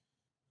Hader.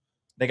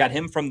 They got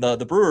him from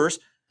the Brewers,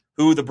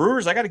 who the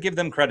Brewers, I got to give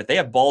them credit. They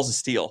have balls of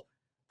steel.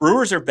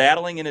 Brewers are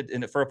battling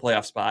for a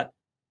playoff spot.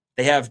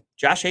 They have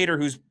Josh Hader,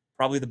 who's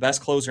probably the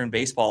best closer in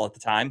baseball at the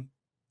time.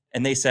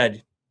 And they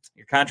said,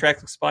 your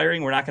contract's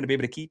expiring. We're not going to be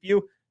able to keep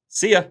you.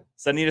 See ya.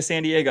 Send you to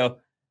San Diego.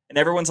 And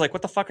everyone's like,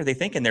 what the fuck are they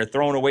thinking? They're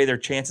throwing away their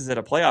chances at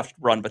a playoff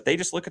run. But they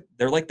just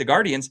they're like the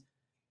Guardians.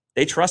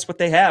 They trust what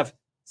they have.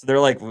 So they're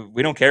like,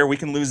 we don't care. We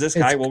can lose this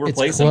guy. We'll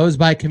replace him. It's closed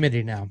by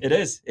committee now. It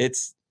is.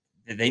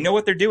 They know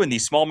what they're doing,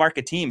 these small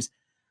market teams.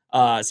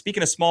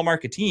 Speaking of small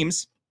market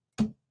teams,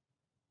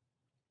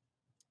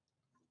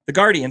 the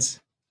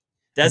Guardians,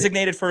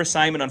 designated for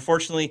assignment.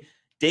 Unfortunately,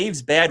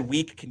 Dave's bad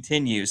week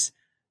continues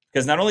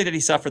because not only did he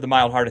suffer the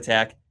mild heart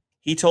attack,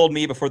 he told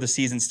me before the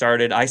season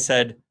started, I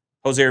said,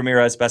 Jose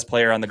Ramirez, best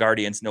player on the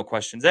Guardians, no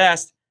questions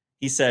asked.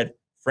 He said,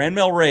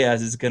 Franmil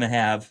Reyes is going to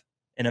have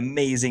an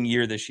amazing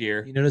year this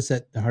year. You notice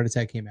that the heart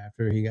attack came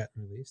after he got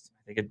released?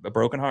 I think a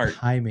broken heart.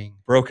 Timing.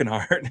 Broken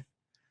heart.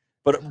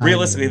 But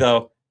realistically,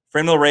 though,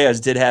 Franmil Reyes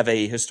did have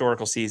a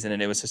historical season,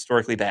 and it was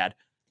historically bad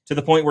to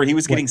the point where he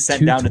was getting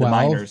sent down to the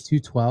minors.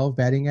 212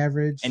 batting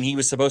average. And he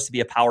was supposed to be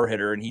a power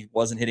hitter, and he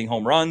wasn't hitting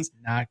home runs.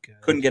 Not good.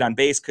 Couldn't get on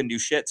base, couldn't do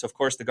shit. So, of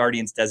course, the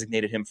Guardians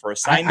designated him for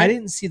assignment. I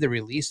didn't see the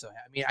release, though.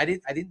 I mean, I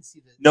didn't see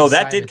the No,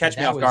 that did catch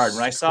me off guard.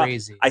 When I saw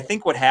crazy. I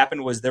think what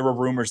happened was there were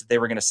rumors that they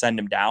were going to send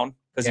him down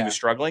because he was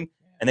struggling.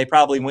 And they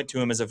probably went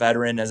to him as a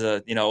veteran, as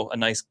a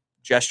nice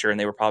gesture, and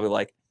they were probably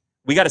like,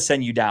 we got to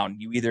send you down.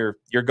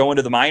 You're going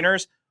to the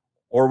minors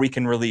or we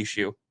can release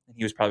you. And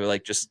he was probably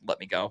like, just let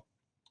me go.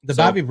 The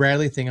Bobby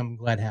Bradley thing, I'm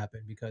glad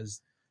happened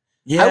because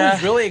I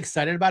was really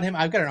excited about him.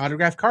 I've got an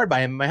autographed card by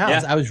him in my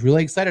house. Yeah. I was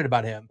really excited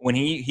about him. When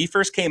he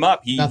first came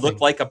up, he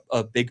looked like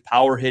a big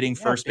power hitting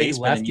first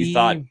baseman. Lefty, and you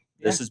thought,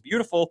 this is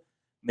beautiful.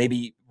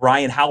 Maybe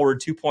Ryan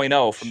Howard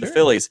 2.0 from the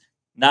Phillies.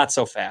 Not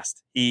so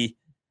fast. He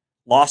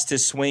lost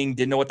his swing,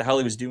 didn't know what the hell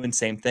he was doing.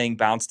 Same thing,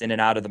 bounced in and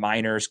out of the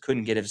minors,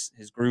 couldn't get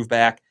his groove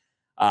back.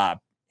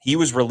 He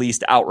was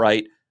released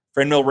outright.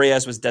 Franmil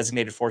Reyes was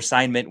designated for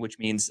assignment, which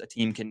means a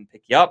team can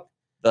pick you up.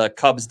 The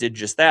Cubs did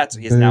just that, so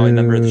he's now a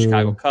member of the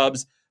Chicago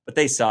Cubs, but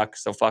they suck,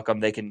 so fuck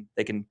them. They can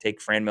take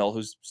Franmil,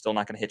 who's still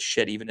not going to hit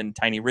shit, even in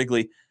Tiny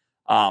Wrigley.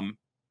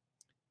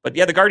 But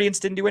yeah, the Guardians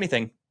didn't do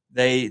anything.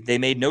 They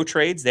made no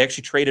trades. They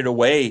actually traded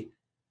away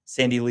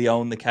Sandy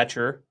Leon, the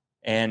catcher,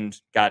 and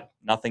got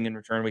nothing in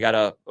return. We got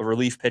a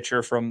relief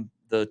pitcher from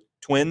the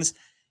Twins,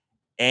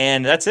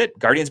 and that's it.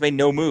 Guardians made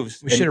no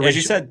moves. As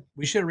you said,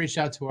 we should have reached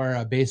out to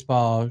our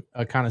baseball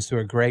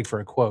connoisseur, Greg, for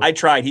a quote. I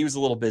tried. He was a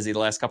little busy the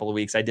last couple of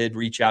weeks. I did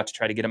reach out to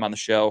try to get him on the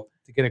show.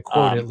 To get a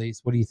quote, at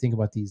least. What do you think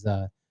about these?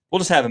 We'll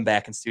just have him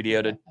back in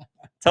studio to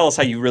tell us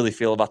how you really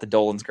feel about the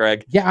Dolans,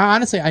 Greg. Yeah,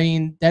 honestly, I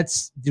mean,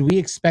 did we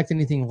expect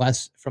anything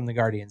less from the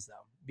Guardians, though?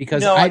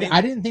 Because I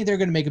didn't think they were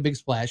going to make a big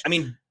splash. I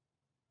mean,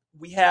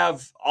 we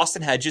have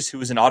Austin Hedges, who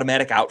was an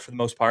automatic out for the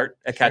most part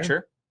at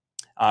catcher.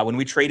 When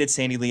we traded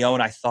Sandy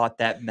Leon, I thought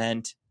that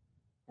meant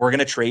we're going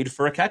to trade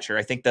for a catcher.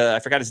 I think I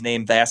forgot his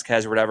name,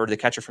 Vasquez or whatever, the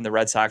catcher from the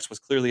Red Sox was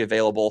clearly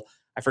available.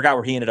 I forgot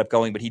where he ended up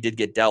going, but he did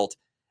get dealt.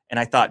 And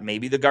I thought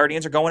maybe the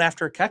Guardians are going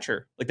after a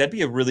catcher. Like, that'd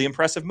be a really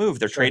impressive move.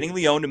 They're trading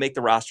Leon to make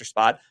the roster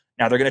spot.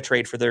 Now they're going to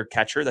trade for their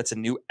catcher. That's a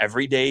new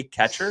everyday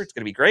catcher. It's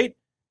going to be great.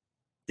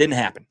 Didn't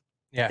happen.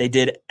 Yeah. They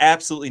did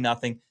absolutely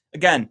nothing.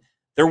 Again,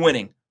 they're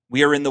winning.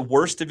 We are in the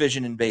worst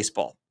division in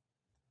baseball.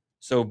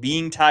 So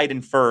being tied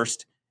in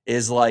first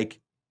is like,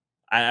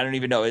 I don't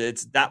even know.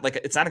 It's not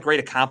a great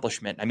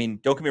accomplishment. I mean,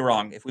 don't get me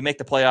wrong. If we make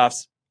the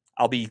playoffs,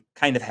 I'll be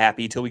kind of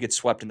happy till we get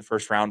swept in the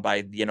first round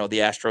by, the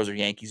Astros or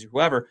Yankees or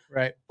whoever.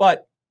 Right.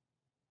 But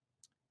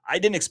I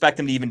didn't expect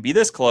them to even be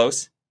this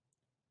close.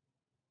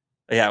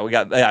 Yeah,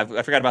 I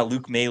forgot about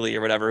Luke Maile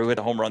or whatever, who hit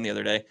a home run the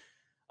other day.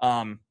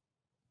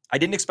 I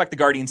didn't expect the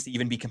Guardians to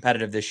even be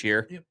competitive this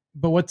year.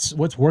 But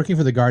what's working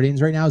for the Guardians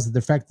right now is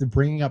the fact they're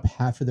bringing up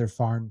half of their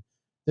farm.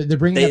 They're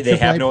bringing up they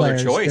have AAA no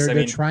players. other choice.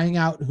 They're trying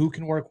out who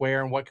can work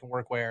where and what can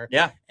work where.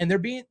 Yeah, and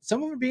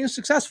some of them are being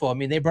successful. I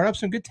mean, they brought up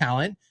some good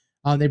talent.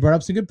 They brought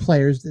up some good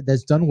players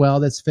that's done well.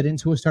 That's fit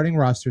into a starting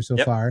roster so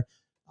far.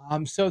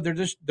 So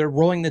they're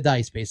rolling the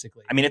dice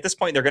basically. I mean, at this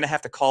point, they're going to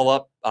have to call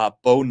up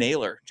Bo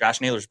Naylor, Josh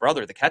Naylor's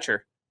brother, the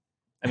catcher.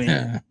 I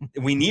mean,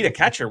 we need a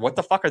catcher. What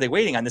the fuck are they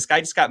waiting on? This guy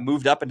just got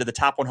moved up into the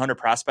top 100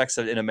 prospects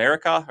in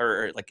America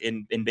or like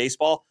in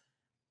baseball.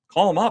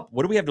 Call him up.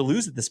 What do we have to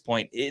lose at this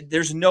point?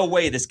 There's no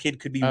way this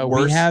kid could be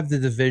worse. We have the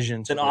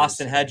division than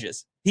Austin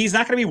Hedges. He's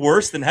not going to be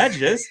worse than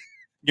Hedges.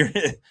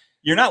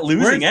 You're not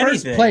losing We're in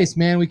anything. First place,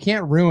 man. We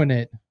can't ruin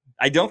it.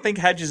 I don't think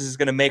Hedges is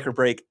going to make or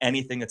break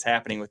anything that's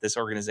happening with this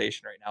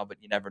organization right now, but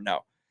you never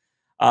know.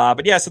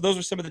 But yeah, so those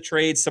are some of the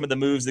trades, some of the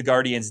moves the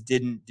Guardians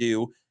didn't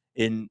do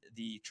in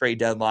the trade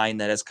deadline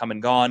that has come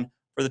and gone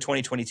for the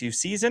 2022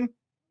 season.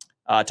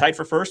 Tied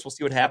for first. We'll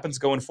see what happens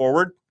going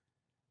forward.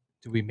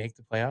 Do we make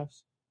the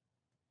playoffs?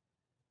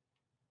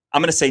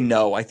 I'm going to say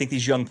no. I think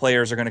these young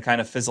players are going to kind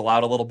of fizzle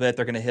out a little bit.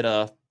 They're going to hit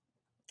a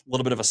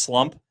little bit of a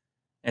slump.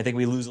 I think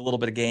we lose a little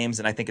bit of games,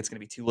 and I think it's going to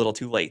be too little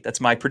too late.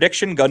 That's my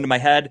prediction, gun to my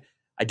head.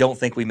 I don't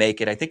think we make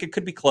it. I think it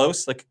could be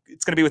close. Like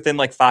it's going to be within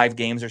like 5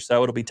 games or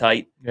so. It'll be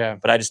tight. Yeah.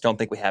 But I just don't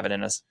think we have it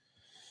in us.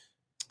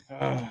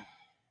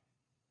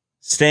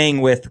 Staying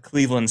with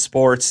Cleveland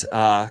sports,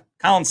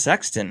 Colin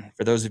Sexton,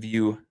 for those of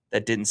you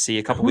that didn't see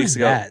a couple weeks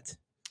ago. That?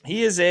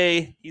 He's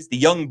the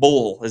young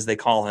bull, as they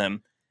call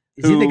him.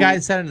 Is he the guy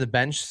that sat on the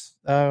bench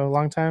a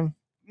long time?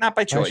 Not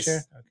by choice. Okay.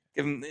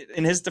 Give him,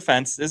 in his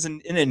defense, there's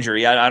an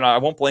injury. I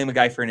won't blame a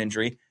guy for an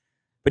injury,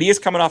 but he is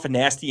coming off a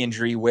nasty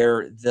injury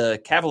where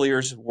the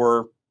Cavaliers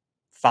were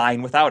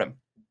fine without him.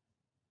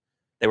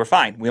 They were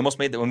fine. We almost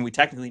made when we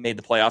technically made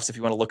the playoffs. If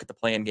you want to look at the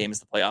play-in game as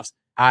the playoffs,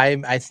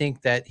 I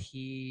think that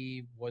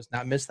he was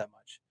not missed that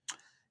much.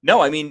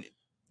 No, I mean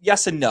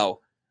yes and no.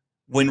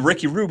 When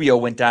Ricky Rubio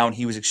went down,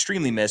 he was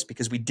extremely missed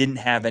because we didn't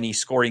have any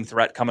scoring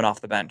threat coming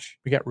off the bench.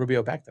 We got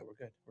Rubio back though. We're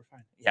good. We're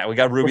fine. Yeah, we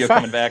got Rubio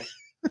coming back.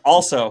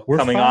 Also We're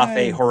coming off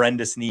a fine.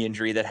 horrendous knee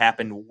injury that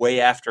happened way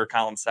after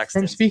Colin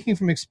Sexton. From speaking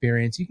from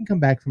experience, you can come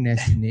back from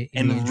nasty knee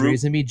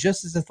injuries and be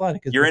just as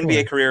athletic as Your before.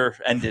 NBA career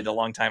ended a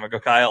long time ago,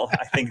 Kyle.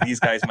 I think these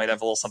guys might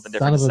have a little something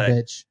Son different of to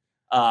a say.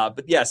 bitch.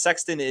 But yeah,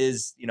 Sexton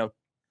is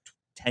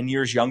 10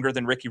 years younger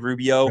than Ricky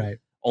Rubio. Right.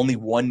 Only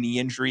one knee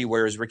injury,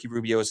 whereas Ricky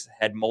Rubio's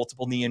had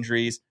multiple knee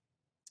injuries.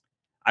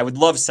 I would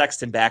love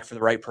Sexton back for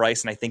the right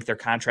price, and I think their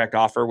contract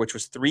offer, which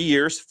was 3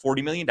 years,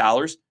 $40 million,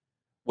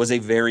 was a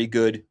very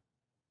good,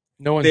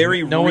 No one's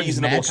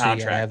reasonable matched it yet,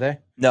 contract. have they?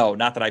 No,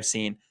 not that I've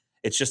seen.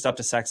 It's just up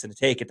to Sexton to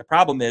take it. The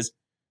problem is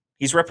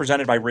he's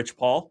represented by Rich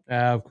Paul,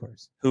 Of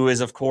course. who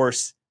is, of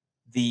course,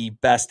 the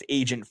best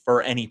agent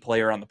for any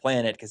player on the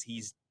planet because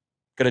he's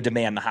going to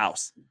demand the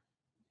house.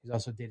 He's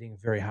also dating a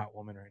very hot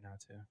woman right now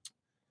too.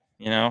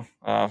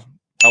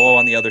 Hello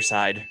on the other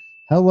side.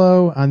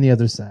 Hello on the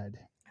other side.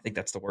 I think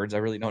that's the words. I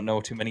really don't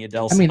know too many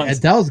Adele I mean, songs.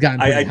 Adele's gotten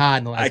pretty I- hot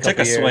in the last I took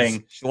couple a years.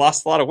 swing. She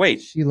lost a lot of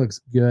weight. She looks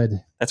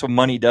good. That's what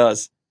money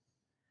does.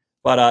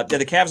 But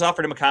the Cavs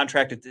offered him a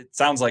contract. It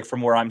sounds like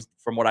from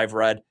what I've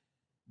read,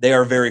 they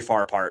are very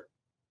far apart.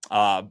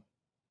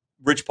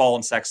 Rich Paul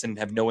and Sexton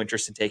have no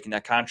interest in taking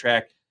that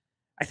contract.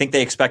 I think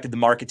they expected the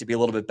market to be a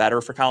little bit better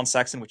for Colin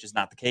Sexton, which is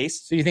not the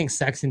case. So you think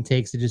Sexton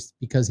takes it just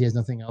because he has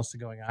nothing else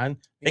going on?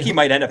 I think he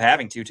might end up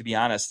having to be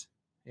honest.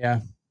 Yeah.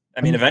 I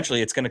mean,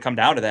 eventually it's going to come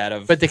down to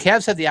that. But the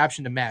Cavs have the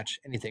option to match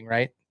anything,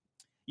 right?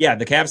 Yeah,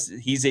 the Cavs,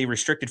 he's a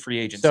restricted free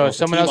agent. So if if the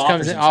someone team else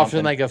comes in him offering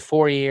something, like a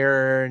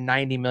 4-year,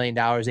 $90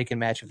 million, they can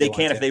match if they want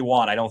can to. if they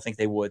want. I don't think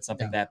they would.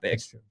 Something Yeah, that big.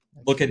 That's true.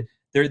 That's Look true. at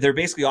they're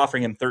basically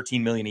offering him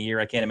 $13 million a year.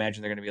 I can't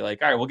imagine they're going to be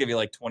like, all right, we'll give you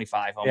like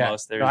 25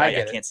 almost. No, I I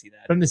get it. can't see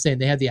that. But I'm just saying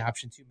they have the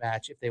option to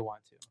match if they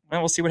want to.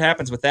 Well, we'll see what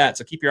happens with that.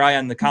 So keep your eye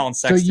on the Colin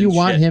So Sexton. you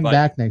want shit, him but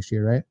back next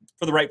year, right?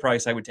 for the right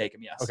price? I would take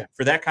him. Yes. Okay.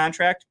 For that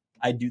contract,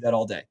 I'd do that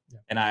all day. Yeah.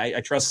 And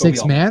I trust Kobe 6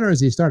 Altman. man, or is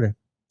he a starter?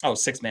 Oh,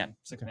 6 man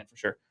for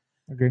sure.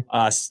 Agree.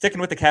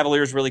 Sticking with the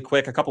Cavaliers really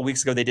quick. A couple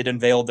weeks ago, they did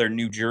unveil their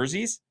new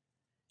jerseys,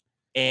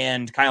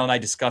 and Kyle and I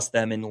discussed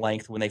them in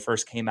length when they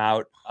first came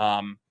out.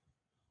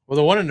 Well,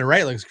 the one on the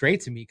right looks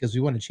great to me because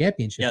we won a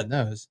championship Yeah. in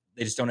those.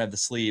 They just don't have the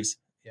sleeves.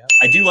 Yeah.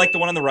 I do like the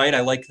one on the right. I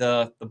like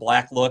the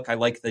black look. I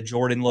like the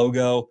Jordan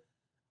logo.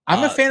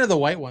 I'm a fan of the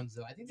white ones,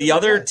 though. I think The they look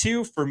other good.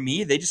 two, for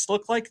me, they just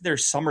look like they're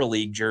summer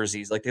league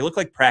jerseys. Like they look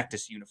like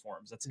practice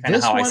uniforms. That's kind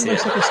of This how I one see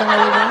looks it. like a summer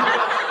league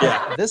one.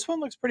 Yeah. This one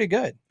looks pretty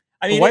good.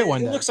 I the mean, white it,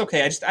 one it does. looks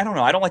okay. I don't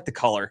know. I don't like the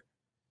color.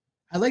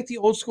 I like the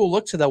old school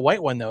look to the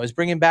white one, though. It's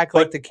bringing back But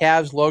like the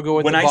Cavs logo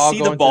with When the I ball see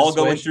going the ball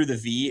through the going switch. through the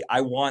V,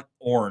 I want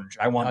orange.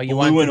 I want Oh,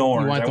 blue and you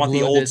orange. I want the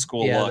blue, old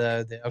school yeah, look.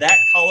 okay. That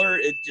color,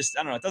 it just,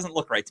 I don't know. It doesn't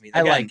look right to me.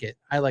 I Again, like it.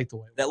 I like the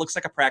white one. That looks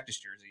like a practice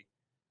jersey.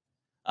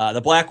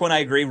 The black one, I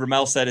agree.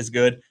 Ramel said is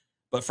good.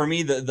 But for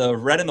me, the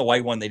red and the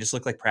white one, they just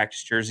look like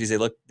practice jerseys.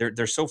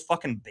 They're so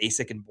fucking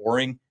basic and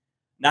boring.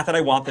 Not that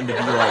I want them to be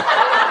like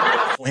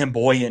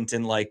flamboyant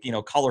and like,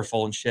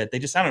 colorful and shit. They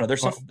just, I don't know. They're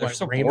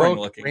so boring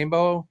looking.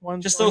 Rainbow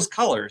ones? Just those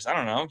colors. I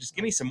don't know. Just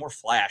give me some more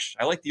flash.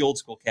 I like the old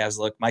school Cavs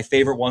look. My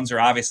favorite ones are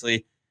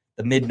obviously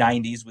the mid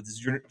 '90s with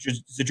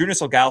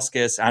Zydrunas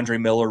Ilgauskas, Andre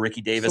Miller,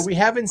 Ricky Davis. So we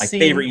haven't my seen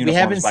favorite we uniforms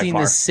haven't by seen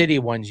far. the city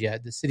ones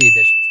yet. The city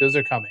editions. Those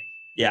are coming.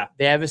 Yeah.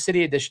 They have a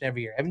city edition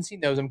every year. I haven't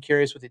seen those. I'm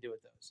curious what they do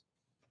with those.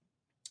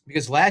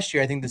 Because last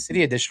year I think the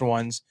city edition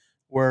ones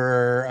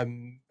were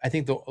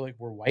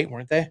were white,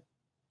 weren't they?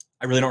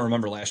 I really don't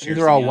remember I last think year.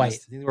 they were all white. I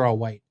think they were all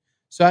white.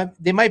 So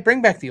they might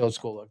bring back the old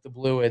school look, the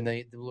blue and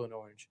the blue and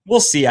orange. We'll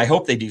see. I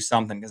hope they do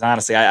something because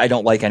honestly, I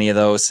don't like any of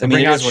those. I mean,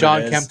 Bring it out is what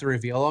Sean it is. Kemp to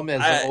reveal them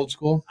as old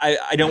school.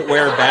 I don't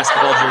wear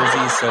basketball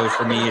jerseys, so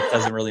for me, it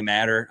doesn't really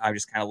matter. I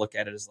just kind of look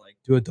at it as like,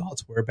 Do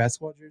adults wear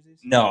basketball jerseys?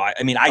 no. I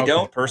Okay.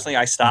 don't personally.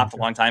 I stopped a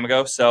Okay. long time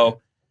ago,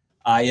 so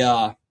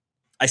I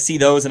see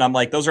those and I'm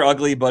like, those are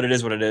ugly, but it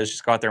is what it is.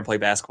 Just go out there and play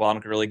basketball. I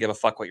don't really give a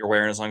fuck what you're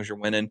wearing as long as you're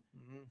winning.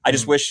 I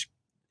just wish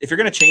if you're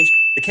gonna change,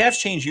 the Cavs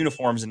change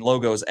uniforms and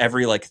logos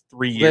every like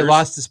 3 years. They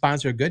lost the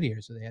sponsor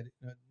Goodyear, so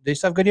they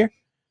still have Goodyear.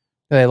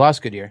 No, they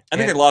lost Goodyear. I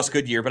think they lost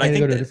Goodyear, but Yeah, I they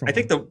think go to a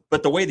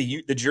different the way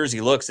the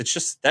jersey looks, that's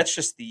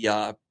just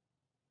the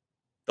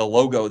the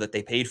logo that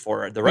they paid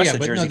for. The rest of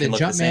the jersey can look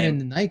the Jumpman same.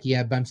 and the Nike,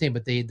 yeah, but I'm saying,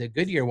 but the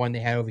Goodyear one they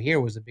had over here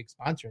was a big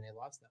sponsor, and they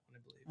lost that one,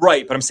 I believe.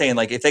 Right, but I'm saying,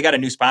 like, if they got a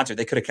new sponsor,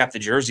 they could have kept the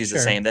jerseys the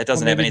same. That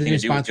doesn't have anything to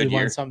do with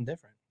Goodyear. Something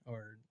different,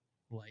 or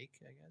I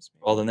guess.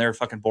 Maybe. Well, then they're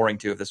fucking boring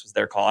too if this was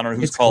their call. I don't know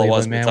whose call Cleveland, it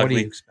was, man. but what do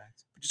you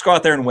expect? Just go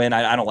out there and win.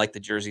 I don't like the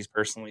jerseys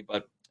personally,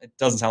 but it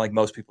doesn't sound like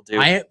most people do.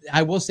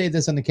 I will say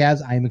this on the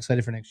Cavs. I am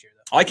excited for next year,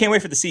 though. I can't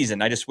wait for the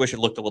season. I just wish it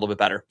looked a little bit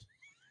better.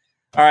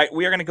 All right,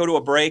 we are going to go to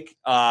a break.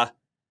 Gonna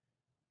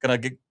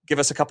give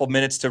us a couple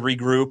minutes to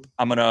regroup.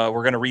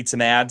 We're gonna read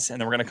some ads, and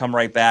then we're gonna come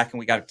right back, and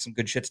we got some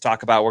good shit to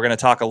talk about. We're gonna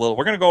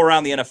go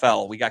around the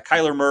NFL. We got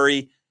Kyler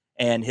Murray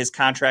and his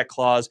contract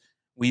clause.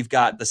 We've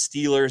got the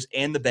Steelers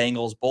and the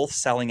Bengals both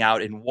selling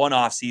out in one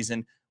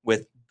offseason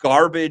with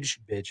garbage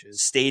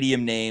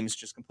stadium names,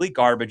 just complete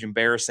garbage,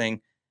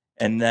 embarrassing.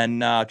 And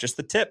then just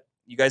the tip.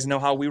 You guys know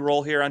how we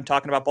roll here on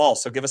Talking About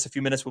Balls. So give us a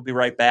few minutes. We'll be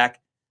right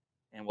back,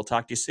 and we'll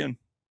talk to you soon.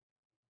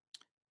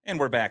 And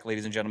we're back,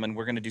 ladies and gentlemen.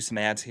 We're going to do some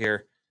ads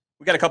here.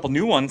 We got a couple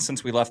new ones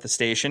since we left the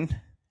station,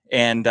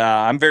 and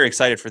I'm very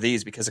excited for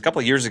these because a couple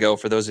of years ago,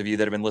 for those of you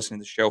that have been listening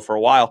to the show for a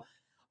while,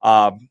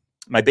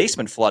 my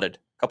basement flooded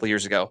a couple of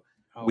years ago.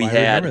 I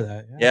remember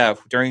that.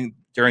 During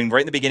right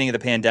in the beginning of the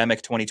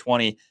pandemic,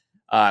 2020,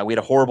 we had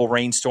a horrible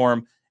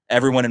rainstorm.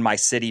 Everyone in my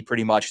city,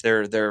 pretty much,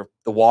 the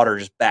water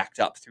just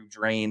backed up through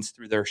drains,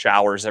 through their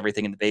showers,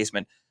 everything in the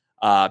basement.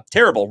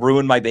 Terrible,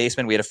 ruined my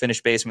basement. We had a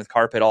finished basement with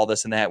carpet, all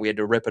this and that. We had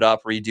to rip it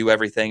up, redo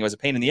everything. It was a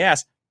pain in the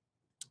ass.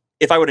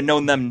 If I would have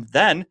known them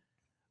then,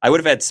 I would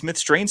have had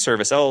Smith's Drain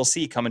Service,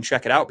 LLC, come and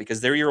check it out because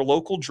they're your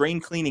local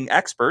drain cleaning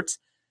experts.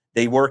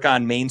 They work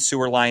on main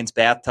sewer lines,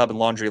 bathtub and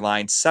laundry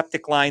lines,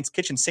 septic lines,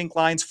 kitchen sink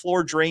lines,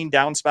 floor drain,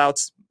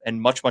 downspouts, and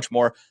much, much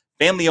more.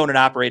 Family-owned and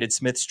operated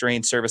Smith's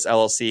Drain Service,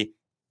 LLC.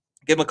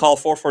 Give them a call,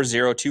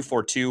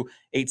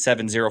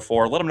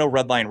 440-242-8704. Let them know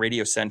Redline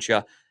Radio sent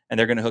you, and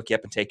they're going to hook you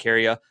up and take care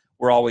of you.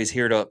 We're always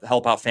here to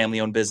help out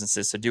family-owned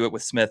businesses, so do it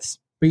with Smith's.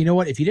 But you know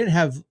what? If you didn't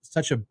have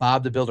such a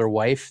Bob the Builder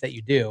wife that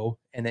you do,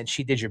 and then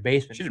she did your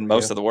basement. She did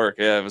most of the work.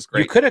 Yeah, it was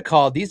great. You could have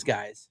called these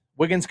guys,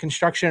 Wiggins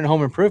Construction and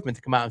Home Improvement,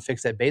 to come out and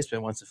fix that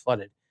basement once it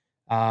flooded.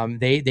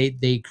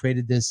 They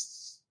created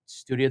this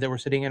studio that we're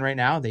sitting in right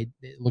now.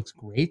 It looks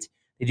great.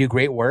 They do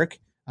great work.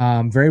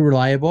 Very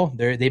reliable.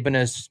 They've been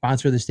a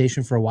sponsor of the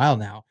station for a while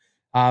now.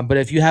 But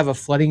if you have a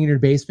flooding in your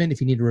basement,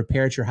 if you need to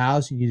repair at your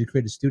house, you need to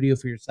create a studio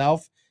for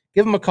yourself,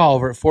 give them a call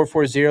over at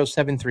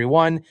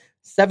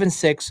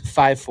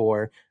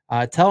 440-731-7654.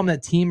 Tell them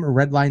that Team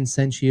Redline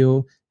sent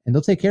you, and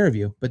they'll take care of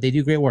you. But they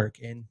do great work,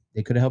 and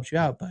they could have helped you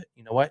out. But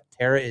you know what?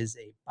 Tara is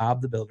a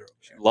Bob the Builder.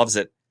 She loves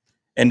it.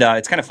 And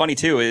it's kind of funny,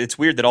 too. It's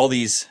weird that all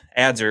these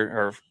ads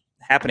are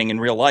happening in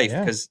real life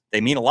because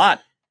they mean a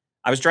lot.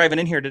 I was driving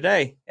in here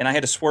today, and I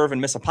had to swerve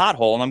and miss a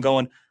pothole, and I'm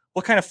going,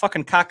 what kind of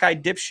fucking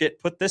cockeyed dipshit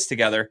put this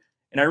together?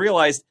 And I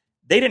realized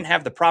they didn't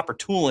have the proper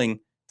tooling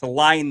to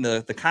line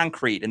the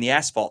concrete and the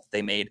asphalt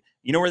they made.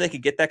 You know where they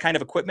could get that kind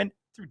of equipment?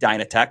 Through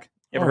Dynatech.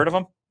 You ever heard of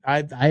them?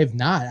 I have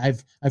not.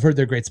 I've heard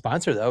they're a great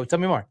sponsor, though. Tell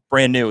me more.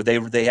 Brand new.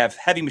 They have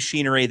heavy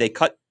machinery. They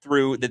cut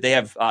through. They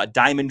have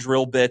diamond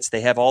drill bits. They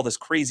have all this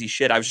crazy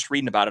shit. I was just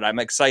reading about it. I'm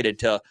excited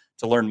to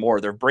learn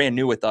more. They're brand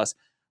new with us,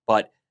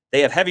 but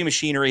they have heavy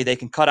machinery. They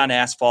can cut on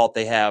asphalt.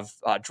 They have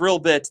drill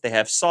bits. They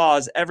have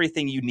saws,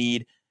 everything you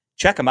need.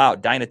 Check them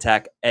out,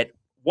 Dynatech, at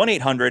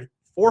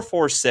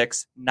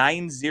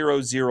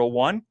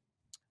 1-800-446-9001,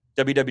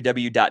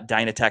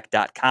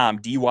 www.dynatech.com,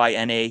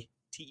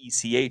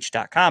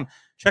 dynatech.com.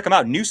 Check them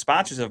out. New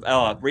sponsors of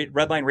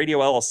Redline Radio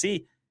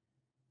LLC,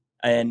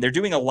 and they're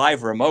doing a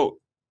live remote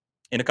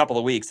in a couple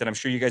of weeks that I'm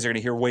sure you guys are going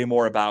to hear way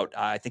more about.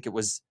 I think it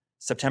was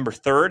September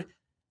 3rd.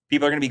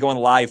 People are going to be going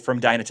live from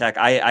Dynatech.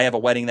 I have a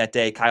wedding that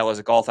day. Kyle has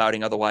a golf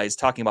outing. Otherwise,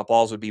 Talking About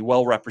Balls would be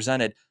well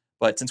represented.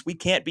 But since we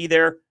can't be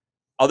there,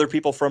 other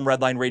people from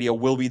Redline Radio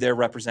will be there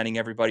representing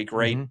everybody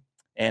great. Mm-hmm.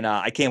 And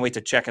I can't wait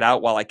to check it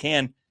out while I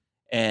can.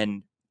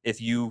 And if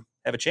you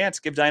have a chance,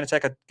 give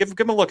Dynatech give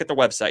them a look at their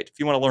website. If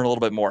you want to learn a little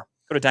bit more,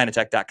 go to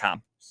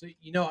Dynatech.com. So,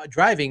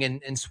 driving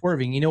and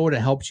swerving, you know what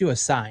helped you? A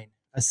sign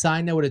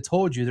that would have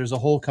told you there's a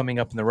hole coming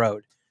up in the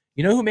road.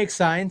 You know who makes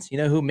signs? You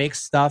know who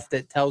makes stuff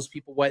that tells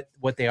people what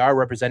they are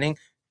representing?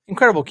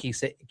 Incredible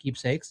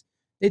Keepsakes.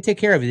 They take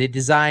care of you. They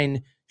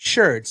design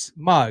shirts,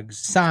 mugs,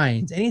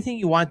 signs, anything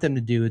you want them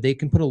to do. They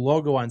can put a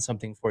logo on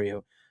something for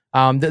you.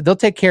 They'll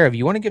take care of you.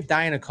 You want to give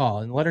Diane a call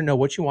and let her know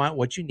what you want,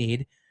 what you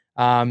need.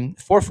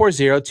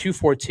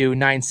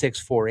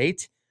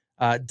 440-242-9648.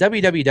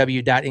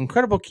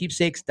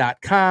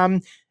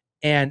 www.incrediblekeepsakes.com.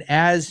 And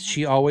as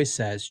she always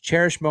says,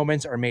 cherished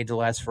moments are made to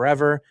last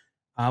forever.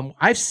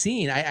 I've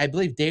seen, I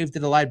believe Dave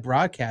did a live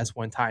broadcast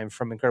one time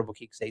from Incredible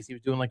Keepsakes. He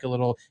was doing like a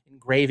little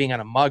engraving on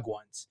a mug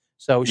once.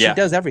 So she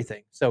does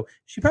everything. So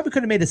she probably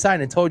could have made a sign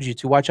and told you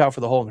to watch out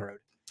for the hole in the road.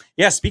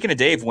 Yeah, speaking of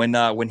Dave, when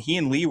he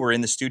and Lee were in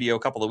the studio a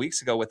couple of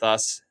weeks ago with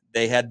us,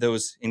 they had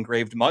those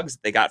engraved mugs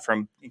that they got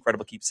from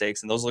Incredible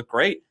Keepsakes, and those look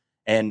great.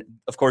 And,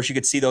 of course, you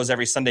could see those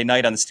every Sunday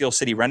night on the Steel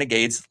City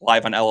Renegades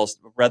live on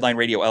Redline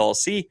Radio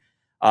LLC.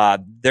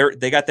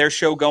 They got their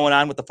show going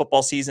on with the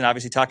football season,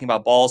 obviously talking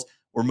about balls.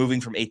 We're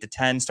moving from 8 to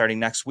 10 starting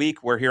next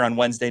week. We're here on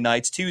Wednesday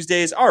nights.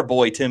 Tuesdays, our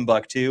boy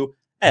Timbuktu,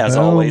 as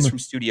always, from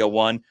Studio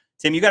One.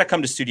 Tim, you got to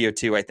come to Studio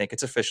 2, I think.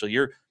 It's official.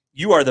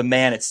 You are the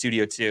man at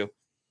Studio 2.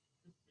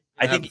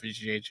 I think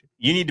appreciate you.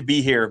 You need to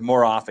be here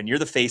more often. You're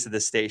the face of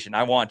this station.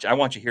 I want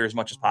you here as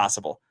much as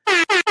possible.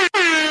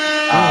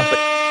 But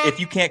if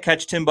you can't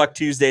catch Timbuk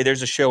Tuesday,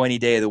 there's a show any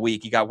day of the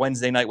week. You got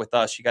Wednesday night with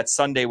us. You got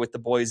Sunday with the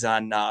boys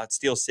on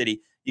Steel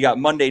City. You got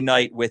Monday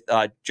night with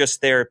Just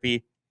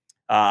Therapy.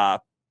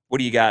 What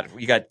do you got?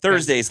 You got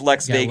Thursday's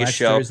Lex Vegas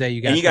show. Thursday,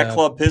 and you got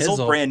Club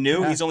Pizzle, brand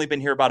new. Yeah. He's only been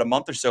here about a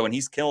month or so, and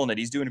he's killing it.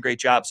 He's doing a great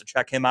job. So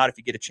check him out if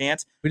you get a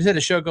chance. We just had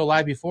a show go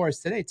live before us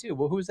today, too.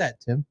 Well, who's that,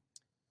 Tim?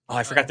 Oh,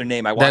 I forgot their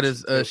name. I watched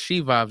That is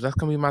She Vibes. That's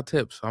going to be my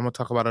tips. I'm going to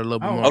talk about it a little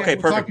bit more. Okay,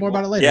 we'll perfect. Talk more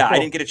about it later. Yeah, Cool. I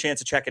didn't get a chance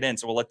to check it in,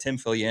 so we'll let Tim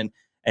fill you in.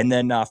 And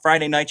then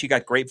Friday night, you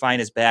got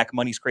Grapevine is back.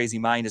 Money's Crazy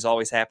Mind is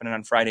always happening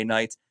on Friday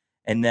nights.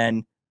 And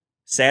then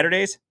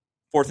Saturdays,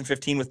 4th and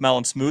 15 with Mel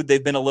and Smooth.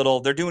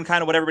 They're doing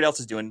kind of what everybody else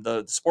is doing.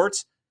 The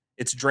sports,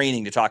 it's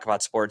draining to talk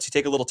about sports. You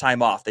take a little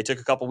time off. They took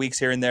a couple weeks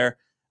here and there.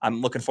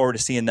 I'm looking forward to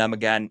seeing them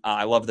again.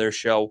 I love their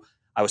show.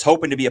 I was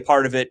hoping to be a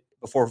part of it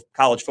before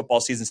college football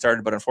season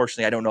started, but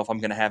unfortunately, I don't know if I'm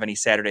going to have any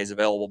Saturdays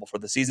available before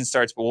the season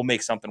starts, but we'll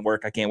make something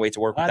work. I can't wait to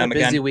work with them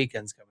again. Busy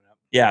weekends coming up.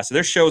 Yeah, so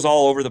there's shows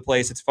all over the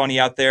place. It's funny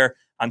out there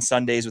on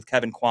Sundays with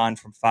Kevin Kwan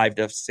from 5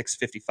 to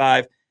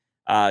 6:55.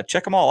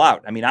 Check them all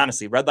out. I mean,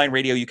 honestly, Redline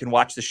Radio, you can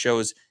watch the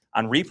shows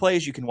on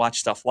replays. You can watch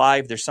stuff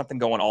live. There's something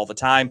going all the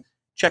time.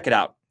 Check it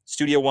out.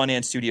 Studio 1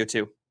 and Studio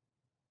 2.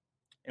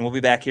 And we'll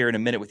be back here in a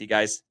minute with you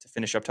guys to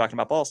finish up talking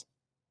about balls.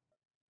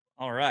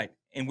 All right.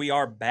 And we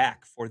are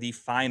back for the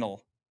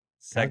final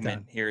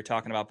segment here,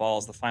 talking about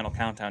balls, the final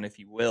countdown, if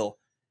you will.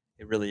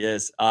 It really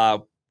is.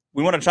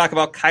 We want to talk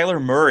about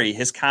Kyler Murray,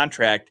 his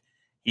contract.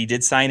 He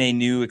did sign a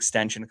new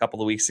extension a couple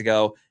of weeks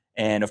ago.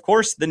 And, of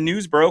course, the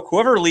news broke.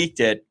 Whoever leaked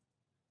it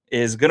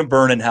is going to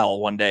burn in hell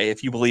one day,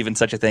 if you believe in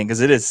such a thing,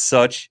 because it is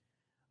such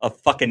a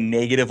fucking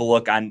negative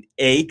look on,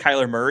 A,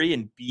 Kyler Murray,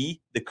 and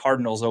B, the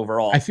Cardinals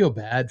overall. I feel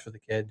bad for the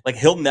kid. Like,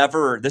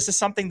 this is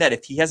something that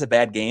if he has a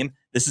bad game,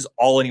 this is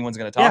all anyone's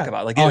going to talk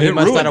about. Like, he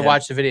must not have him.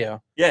 watched the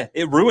video. Yeah,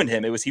 it ruined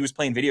him. He was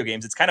playing video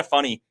games. It's kind of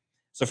funny.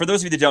 So for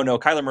those of you that don't know,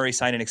 Kyler Murray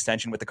signed an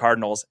extension with the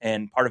Cardinals,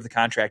 and part of the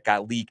contract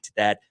got leaked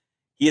that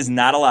he is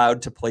not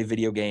allowed to play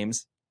video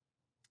games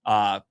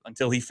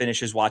until he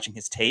finishes watching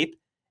his tape.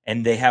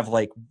 And they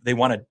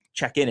want to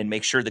check in and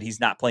make sure that he's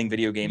not playing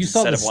video games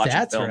instead of watching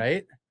stats, film.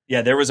 Right?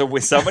 Yeah, there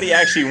was somebody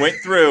actually went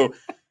through.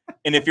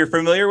 And if you're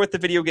familiar with the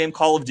video game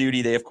Call of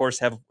Duty, they of course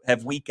have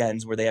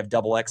weekends where they have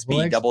double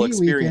XP, double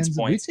experience weekends.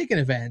 points. We've taken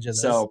advantage of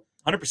this. So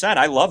 100%,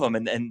 I love them.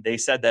 And they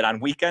said that on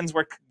weekends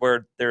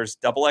where there's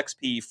double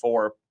XP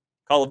for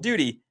Call of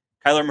Duty,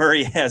 Kyler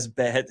Murray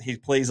he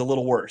plays a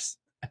little worse.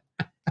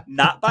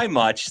 Not by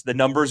much. The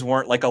numbers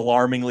weren't like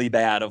alarmingly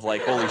bad of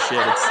like, holy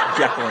shit, it's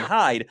Jekyll and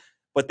Hyde,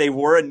 but they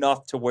were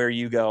enough to where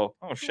you go,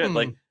 oh shit,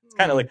 like it's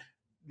kind of like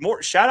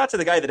more shout out to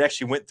the guy that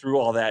actually went through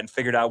all that and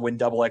figured out when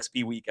double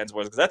XP weekends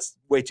was, because that's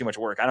way too much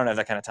work. I don't have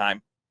that kind of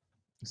time.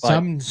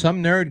 Some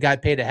nerd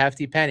got paid a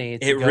hefty penny.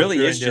 It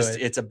really is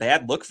it's a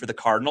bad look for the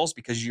Cardinals,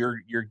 because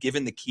you're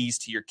given the keys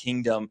to your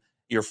kingdom.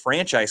 Your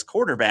franchise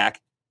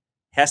quarterback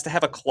has to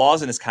have a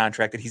clause in his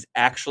contract that he's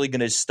actually going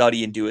to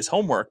study and do his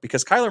homework,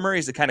 because Kyler Murray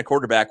is the kind of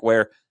quarterback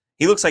where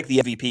he looks like the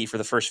MVP for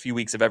the first few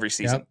weeks of every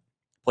season. Yep.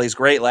 Plays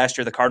great. Last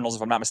year, the Cardinals,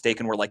 if I'm not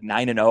mistaken, were like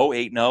 9-0,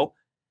 8-0.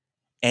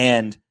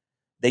 And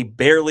they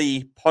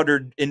barely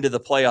puttered into the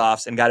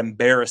playoffs and got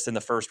embarrassed in the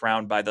first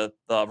round by the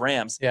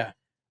Rams. Yeah.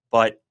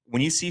 But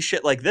when you see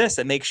shit like this,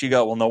 it makes you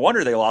go, well, no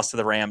wonder they lost to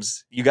the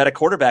Rams. You got a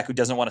quarterback who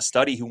doesn't want to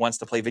study, who wants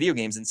to play video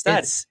games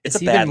instead. It's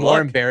a bad even more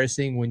look.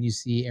 embarrassing when you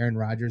see Aaron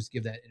Rodgers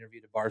give that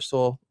interview to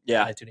Barstool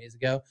 2 days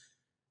ago,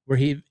 where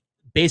he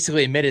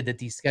basically admitted that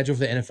the schedule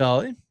for the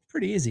NFL is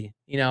pretty easy.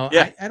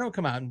 I don't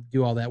come out and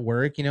do all that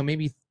work.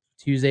 Maybe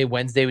Tuesday,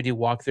 Wednesday we do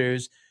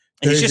walkthroughs.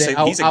 Thursday,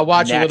 I'll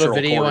watch a little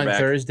video on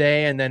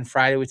Thursday, and then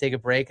Friday we take a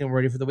break and we're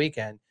ready for the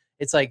weekend.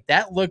 It's like,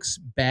 that looks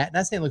bad.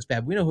 Not saying it looks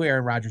bad. We know who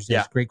Aaron Rodgers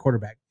is, great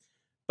quarterback.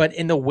 But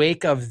in the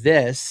wake of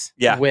this,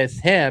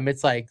 with him,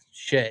 it's like,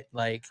 shit.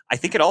 Like, I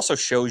think it also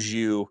shows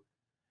you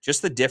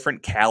just the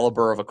different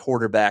caliber of a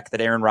quarterback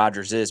that Aaron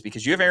Rodgers is,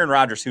 because you have Aaron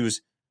Rodgers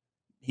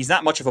he's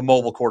not much of a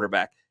mobile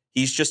quarterback.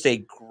 He's just a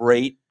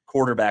great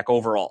quarterback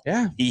overall.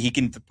 Yeah. He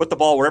can put the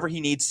ball wherever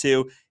he needs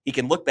to. He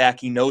can look back.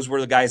 He knows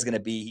where the guy's going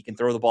to be. He can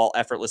throw the ball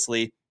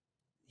effortlessly.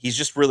 He's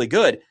just really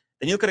good.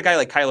 Then you look at a guy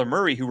like Kyler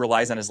Murray, who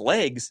relies on his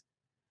legs.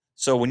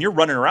 So when you're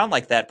running around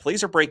like that,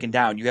 plays are breaking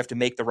down. You have to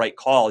make the right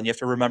call, and you have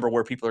to remember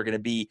where people are going to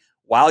be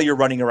while you're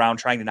running around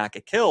trying to not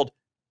get killed.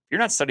 If you're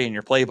not studying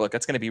your playbook,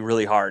 that's going to be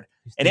really hard.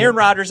 And Aaron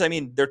Rodgers, I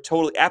mean, they're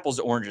totally apples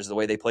to oranges the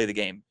way they play the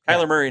game.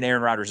 Kyler Murray and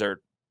Aaron Rodgers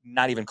are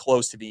not even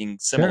close to being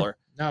similar.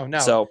 Sure. No.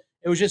 So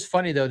it was just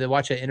funny though to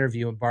watch that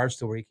interview in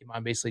Barstool where he came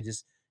on, basically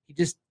he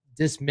just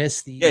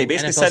dismissed the he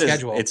basically NFL said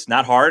schedule. It's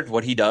not hard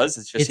what he does.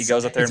 It's just he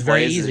goes up there and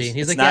plays. It's very easy.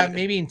 He's like,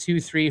 maybe in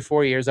 2, 3,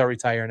 4 years I'll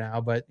retire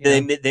now. But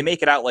they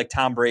make it out like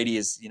Tom Brady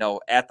is,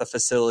 at the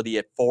facility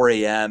at 4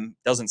 a.m.,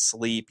 doesn't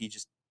sleep. He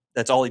just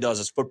that's all he does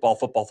is football,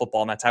 football,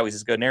 football, and that's how he's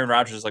as good. And Aaron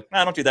Rodgers is like,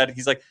 nah, don't do that.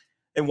 He's like,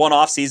 in one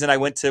off season, I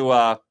went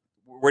to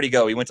where'd he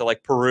go? He went to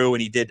like Peru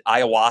and he did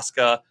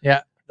ayahuasca.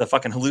 Yeah. The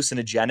fucking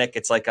hallucinogenic.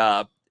 It's like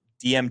a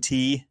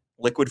DMT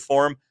liquid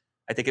form.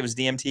 I think it was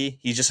DMT.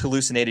 He just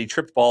hallucinated. He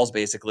tripped balls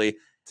basically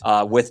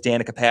with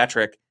Danica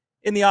Patrick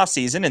in the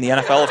offseason. In the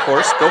NFL, of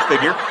course, go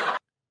figure.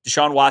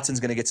 Deshaun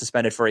Watson's going to get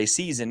suspended for a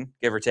season,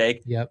 give or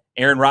take. Yep.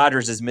 Aaron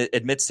Rodgers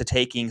admits to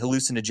taking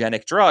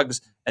hallucinogenic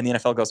drugs, and the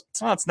NFL goes,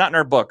 oh, it's not in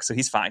our book, so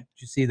he's fine.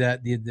 Did you see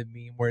that the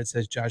meme where it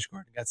says Josh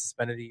Gordon got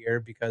suspended a year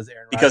because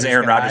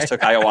Aaron Rodgers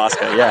took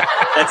ayahuasca? Yeah,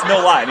 that's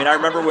no lie. I mean, I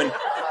remember when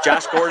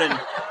Josh Gordon,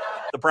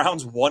 the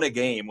Browns won a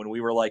game when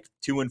we were like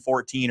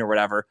 2-14 or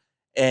whatever,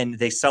 and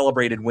they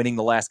celebrated winning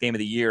the last game of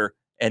the year,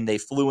 and they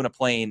flew in a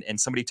plane, and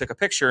somebody took a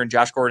picture, and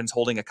Josh Gordon's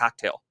holding a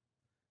cocktail.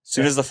 As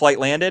soon as the flight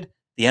landed,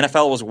 the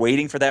NFL was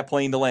waiting for that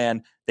plane to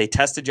land. They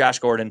tested Josh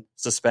Gordon,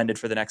 suspended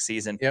for the next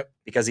season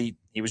because he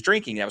was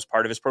drinking. That was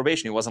part of his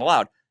probation. He wasn't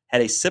allowed.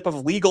 Had a sip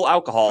of legal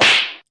alcohol.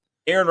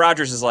 Aaron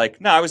Rodgers is like,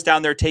 no, I was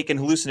down there taking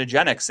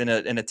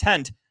hallucinogenics in a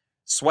tent,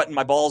 sweating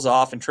my balls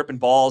off and tripping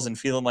balls and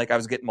feeling like I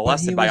was getting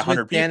molested by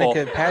 100 people.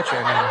 Danica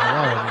Patrick,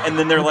 hello. And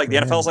then they're like, the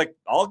NFL's like,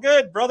 all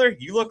good, brother.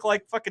 You look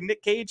like fucking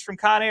Nick Cage from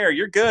Con Air.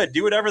 You're good.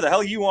 Do whatever the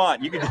hell you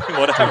want. You can do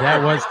whatever. Dude,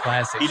 that was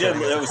classic. He did.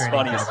 That was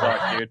funny as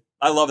fuck, dude.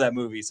 I love that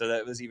movie, so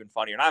that was even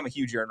funnier. And I'm a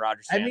huge Aaron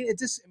Rodgers fan.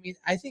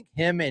 I think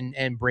him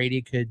and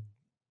Brady could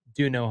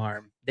do no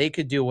harm. They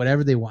could do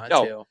whatever they want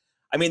to.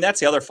 I mean, that's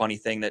the other funny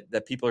thing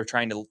that people are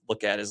trying to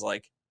look at is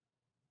like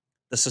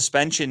the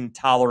suspension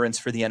tolerance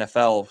for the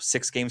NFL,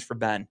 6 games for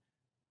Ben,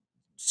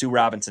 Sue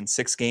Robinson,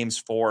 6 games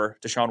for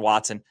Deshaun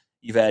Watson.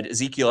 You've had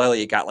Ezekiel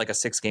Elliott got like a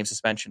 6-game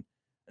suspension.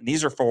 And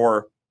these are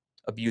for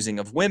abusing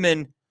of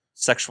women,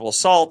 sexual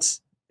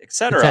assaults,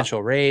 etc.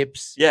 Potential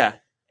rapes. Yeah.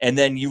 And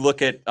then you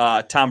look at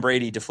Tom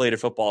Brady deflated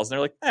footballs, and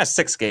they're like,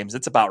 6 games.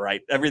 It's about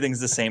right.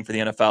 Everything's the same for the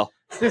NFL.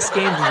 6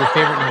 games is a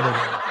favorite number of the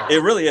NFL.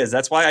 It really is.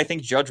 That's why I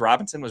think Judge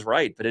Robinson was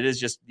right. But it is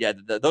just,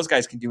 those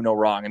guys can do no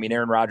wrong. I mean,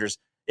 Aaron Rodgers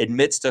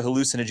admits to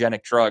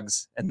hallucinogenic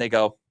drugs, and they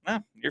go,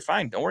 you're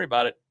fine. Don't worry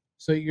about it.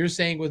 So you're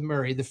saying with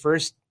Murray, the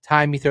first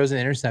time he throws an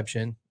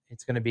interception,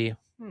 it's going to be,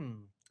 I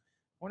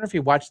wonder if he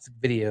watched the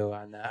video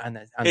on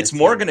that. It's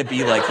more going to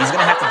be like he's going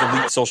to have to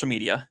delete social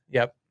media.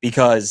 Yep.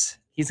 Because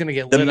he's going to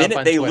get the lit minute up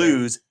on they Twitter.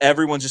 lose,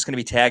 everyone's just going to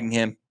be tagging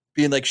him,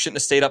 being like, shouldn't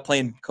have stayed up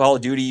playing Call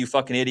of Duty, you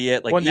fucking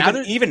idiot. Like,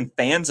 even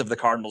fans of the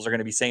Cardinals are going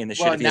to be saying this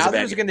shit. If he has now a bad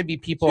there's going to be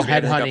people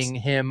headhunting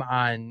him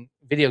on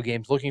video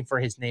games looking for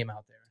his name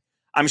out there.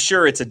 I'm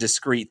sure it's a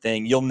discreet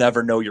thing. You'll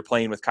never know you're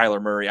playing with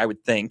Kyler Murray, I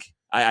would think.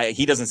 I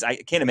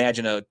can't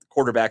imagine a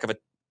quarterback of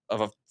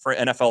a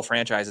NFL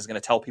franchise is going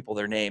to tell people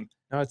their name.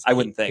 No, I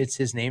wouldn't think. It's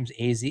his name's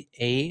AZ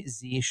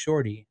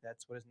Shorty.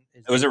 That's what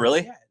his Was it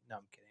really? Yeah. No,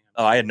 I'm kidding.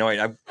 Oh, I had no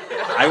idea.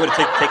 I would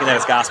have taken that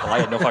as gospel. I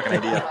had no fucking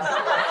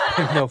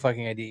idea. No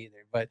fucking idea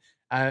either. But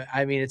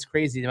I mean, it's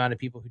crazy the amount of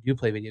people who do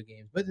play video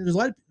games. But there's a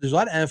lot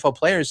of NFL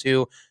players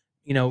who,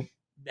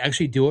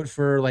 actually do it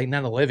for like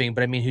not a living,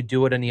 but I mean, who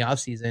do it in the off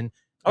season.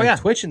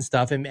 Twitch and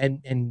stuff,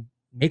 and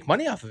make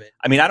money off of it.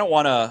 I mean, I don't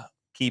want to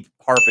keep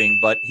harping,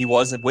 but he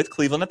was with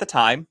Cleveland at the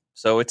time,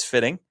 so it's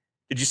fitting.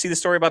 Did you see the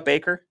story about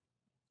Baker?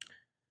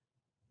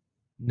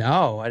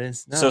 No, I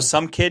didn't. No. So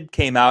some kid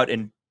came out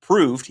and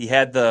proved he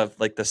had the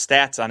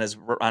stats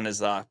on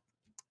his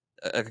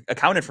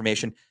account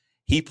information.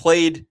 He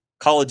played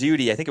Call of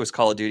Duty, I think it was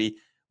Call of Duty,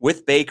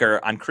 with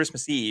Baker on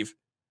Christmas Eve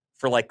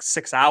for like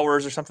 6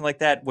 hours or something like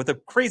that, with a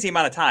crazy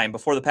amount of time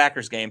before the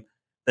Packers game.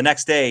 The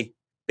next day,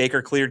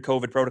 Baker cleared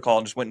COVID protocol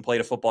and just went and played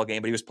a football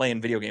game, but he was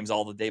playing video games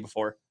all the day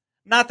before.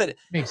 Not that, I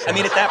mean,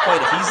 at that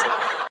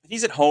point, if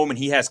he's at home and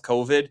he has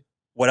COVID,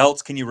 what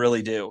else can you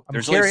really do?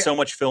 There's only so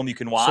much film you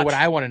can watch. So what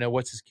I want to know,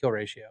 what's his kill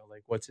ratio?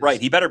 Like, what's his... Right,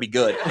 he better be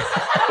good.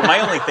 But my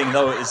only thing,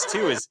 though,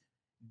 is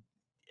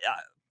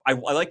I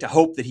like to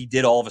hope that he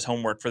did all of his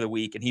homework for the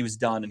week and he was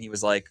done and he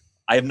was like,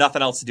 I have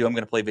nothing else to do. I'm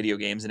going to play video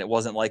games. And it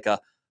wasn't like a,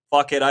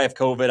 fuck it, I have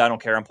COVID, I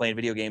don't care, I'm playing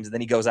video games. And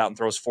then he goes out and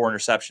throws 4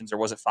 interceptions, or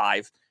was it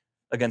 5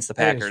 against the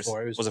Packers?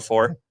 Was it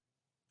 4?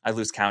 I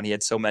lose count. He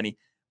had so many.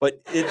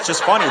 But it's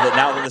just funny that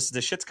now that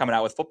this shit's coming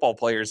out with football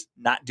players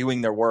not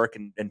doing their work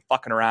and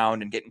fucking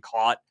around and getting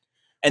caught.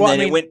 And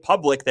it went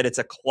public that it's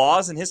a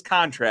clause in his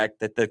contract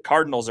that the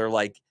Cardinals are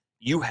like,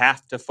 you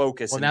have to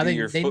focus and do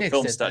your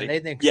film study. They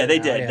did. Yeah.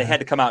 They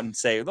had to come out and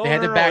say, they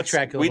had to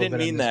backtrack a little bit. We didn't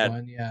mean that.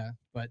 One. Yeah,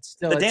 but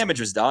still, the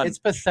damage was done. It's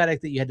pathetic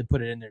that you had to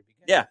put it in there.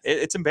 Yeah,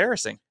 it's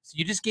embarrassing. So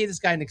you just gave this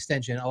guy an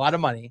extension, a lot of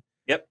money.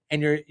 Yep.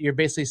 And you're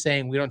basically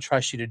saying we don't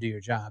trust you to do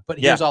your job, but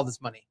here's all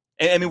this money.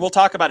 I mean, we'll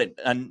talk about it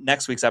on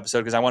next week's episode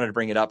because I wanted to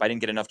bring it up. I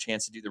didn't get enough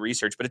chance to do the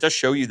research, but it does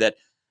show you that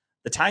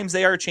the times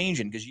they are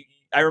changing. Because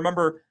I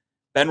remember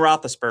Ben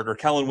Roethlisberger,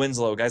 Kellen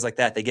Winslow, guys like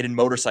that, they get in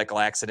motorcycle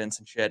accidents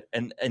and shit,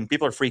 and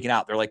people are freaking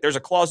out. They're like, there's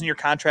a clause in your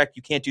contract.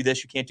 You can't do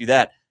this. You can't do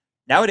that.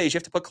 Nowadays, you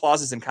have to put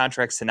clauses in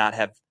contracts to not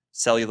have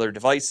cellular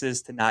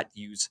devices, to not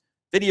use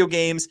video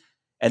games.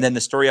 And then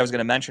the story I was going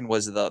to mention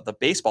was the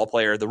baseball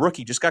player, the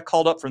rookie, just got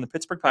called up from the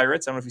Pittsburgh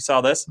Pirates. I don't know if you saw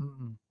this.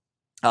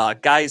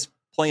 Guys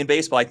playing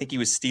baseball, I think he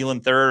was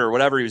stealing third or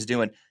whatever he was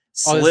doing.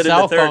 slid in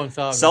cell the phone third.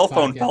 fell out of his Cell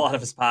phone pocket. fell out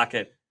of his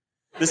pocket.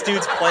 This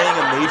dude's playing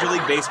a Major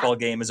League Baseball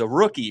game as a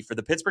rookie for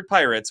the Pittsburgh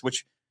Pirates,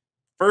 which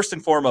first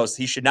and foremost,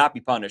 he should not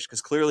be punished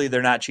because clearly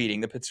they're not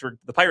cheating.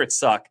 The Pirates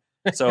suck.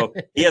 So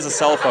he has a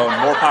cell phone,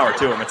 more power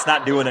to him. It's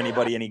not doing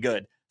anybody any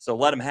good. So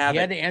let him have He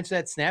it. had to answer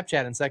that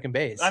Snapchat in second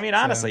base. I mean,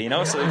 honestly,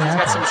 so if he's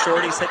got some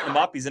shorties hitting him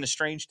up. He's in a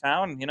strange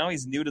town.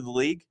 He's new to the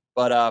league.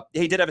 But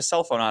he did have a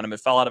cell phone on him. It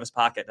fell out of his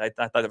pocket. I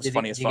thought that was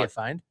funny as fuck. Did he get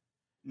fined?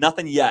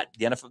 Nothing yet.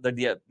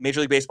 The Major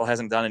League Baseball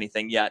hasn't done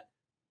anything yet.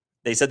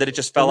 They said that it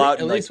just fell out.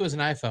 At least it was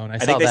an iPhone. I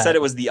think they said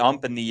it was the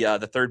ump and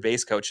the third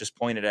base coach just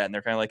pointed at it, and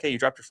they're kind of like, "Hey, you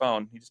dropped your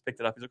phone." He just picked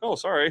it up. He's like, "Oh,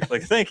 sorry."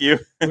 Like, "Thank you."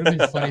 It would have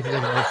been funny if he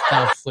had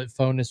a flip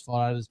phone just fall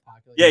out of his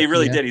pocket. Like yeah, he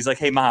really did. He's like,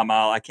 "Hey, Mom,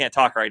 I can't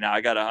talk right now.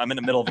 I'm in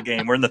the middle of the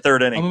game. We're in the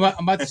third inning. I'm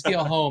about to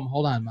steal home.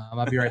 Hold on, Mom.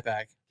 I'll be right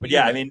back. But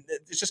yeah, I mean,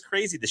 it's just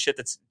crazy the shit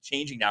that's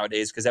changing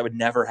nowadays because that would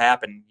never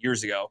happen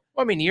years ago.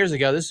 Well, I mean, years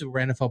ago, this is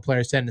where NFL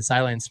players sat in the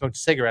sideline and smoked a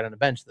cigarette on the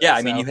bench. Though, yeah,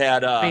 I mean, you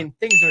had.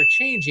 things are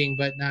changing,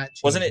 but not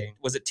changing.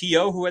 Was it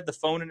T.O. who had the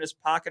phone in his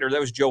pocket, or that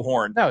was Joe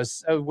Horn? No,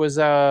 it was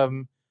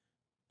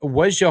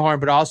Joe Horn,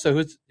 but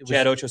also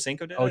Chad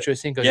Ochocinco did.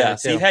 Ochocinco, yeah. did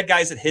So you had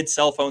guys that hid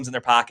cell phones in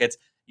their pockets.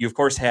 You of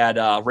course had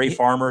Ray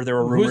Farmer. There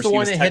were rumors he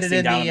was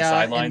texting down on the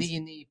sidelines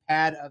in the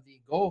pad of the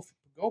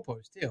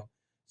goalpost too.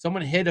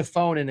 Someone hid a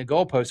phone in a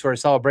goalpost for a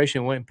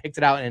celebration, went and picked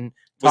it out, and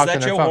was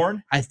that Joe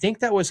Horn? I think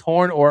that was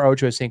Horn or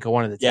Ochocinco,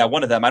 one of the two. Yeah,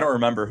 one of them. I don't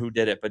remember who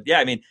did it, but yeah,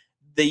 I mean,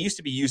 they used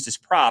to be used as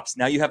props.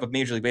 Now you have a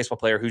Major League Baseball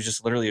player who's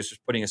just literally just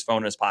putting his phone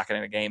in his pocket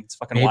in a game. It's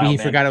fucking wild. Maybe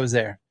he forgot it was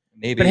there.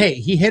 Maybe. But hey,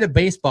 he hit a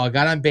baseball,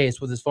 got on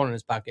base with his phone in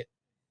his pocket.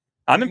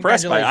 I'm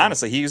impressed by it,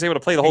 honestly. He was able to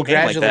play the whole game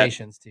like that.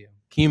 Congratulations to you.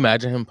 Can you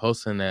imagine him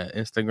posting that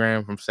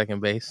Instagram from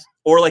second base?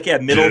 Or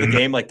middle of the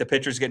game, like the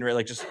pitcher's getting ready,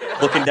 like just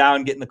looking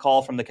down, getting the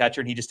call from the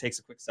catcher, and he just takes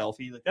a quick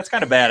selfie. Like that's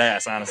kind of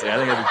badass, honestly. I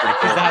think that'd be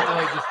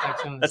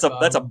pretty cool.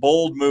 That's a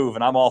bold move,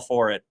 and I'm all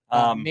for it.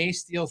 May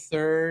steal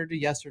third,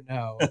 yes or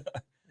no?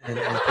 and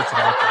puts it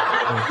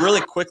out there.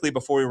 Really quickly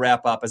before we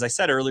wrap up, as I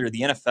said earlier,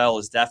 the NFL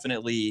is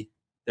definitely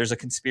there's a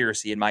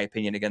conspiracy, in my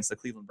opinion, against the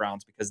Cleveland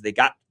Browns because they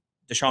got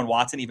Deshaun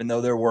Watson, even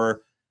though there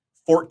were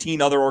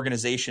 14 other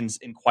organizations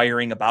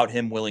inquiring about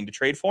him, willing to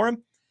trade for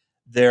him.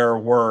 There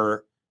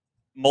were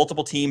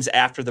multiple teams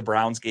after the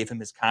Browns gave him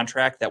his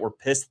contract that were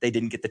pissed they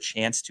didn't get the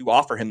chance to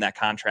offer him that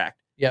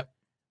contract. Yep.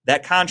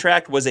 That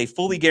contract was a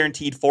fully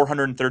guaranteed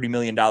 $430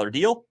 million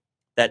deal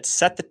that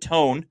set the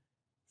tone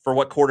for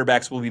what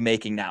quarterbacks will be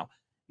making now.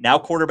 Now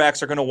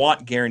quarterbacks are going to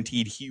want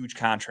guaranteed huge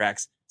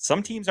contracts.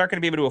 Some teams aren't going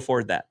to be able to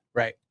afford that.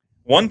 Right.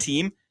 One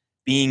team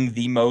being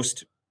the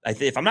most,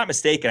 if I'm not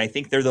mistaken, I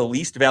think they're the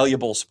least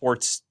valuable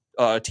sports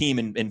team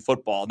in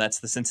football, and that's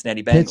the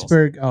Cincinnati Bengals.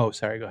 Pittsburgh. Oh,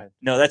 sorry. Go ahead.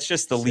 No, that's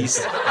just the least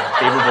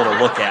favorable to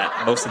look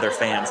at, most of their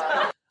fans.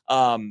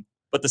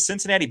 But the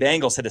Cincinnati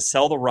Bengals had to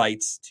sell the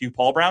rights to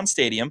Paul Brown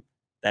Stadium.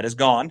 That is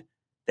gone.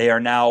 They are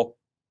now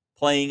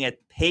playing at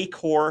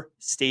Paycor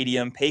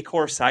Stadium.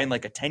 Paycor signed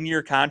like a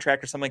 10-year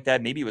contract or something like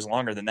that. Maybe it was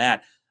longer than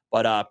that.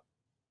 But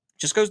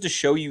just goes to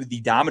show you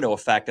the domino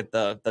effect that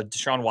the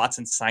Deshaun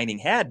Watson signing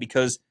had,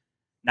 because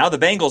now the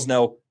Bengals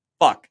know,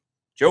 fuck,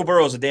 Joe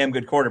Burrow's a damn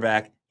good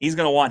quarterback. He's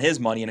going to want his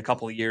money in a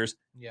couple of years.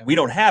 Yeah. We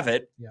don't have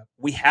it. Yeah.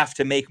 We have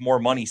to make more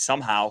money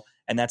somehow,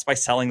 and that's by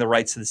selling the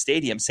rights to the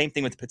stadium. Same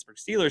thing with the Pittsburgh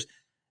Steelers.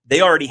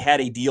 They already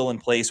had a deal in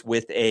place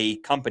with a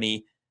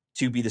company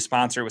to be the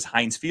sponsor. It was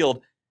Heinz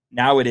Field.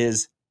 Now it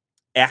is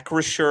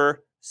Acrisure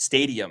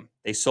Stadium.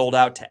 They sold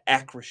out to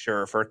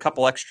Acrisure for a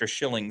couple extra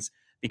shillings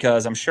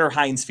because I'm sure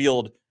Heinz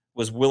Field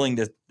was willing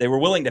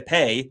to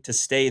pay to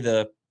stay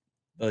the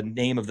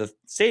name of the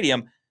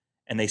stadium,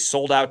 and they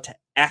sold out to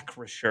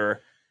Acrisure.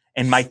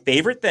 And my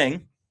favorite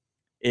thing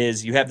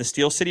is you have the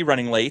Steel City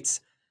Running Lates.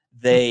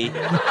 They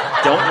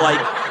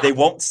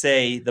won't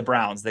say the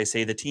Browns. They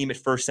say the team at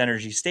First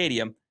Energy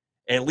Stadium.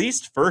 At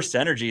least First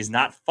Energy is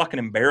not fucking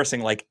embarrassing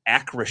like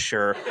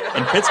Acrisure.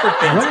 And Pittsburgh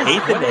fans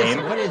hate the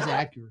name. What is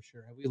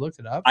Acrisure? Have we looked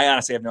it up? I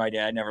honestly have no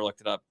idea. I never looked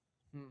it up.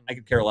 I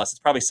could care less. It's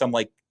probably some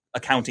like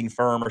accounting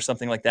firm or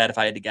something like that if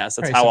I had to guess.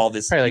 That's probably how all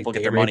these people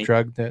get their money.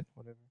 Drug that,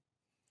 whatever.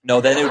 No,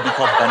 then it would be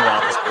called Ben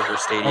Roethlisberger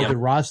Stadium. Oh, the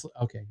Ross.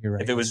 Okay, you're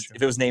right. If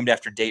it was named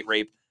after date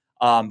rape.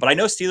 But I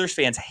know Steelers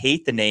fans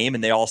hate the name,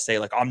 and they all say,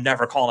 like, I'm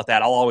never calling it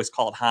that. I'll always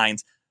call it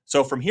Heinz.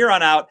 So from here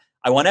on out,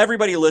 I want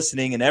everybody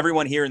listening and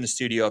everyone here in the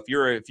studio,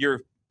 if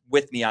you're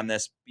with me on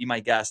this, be my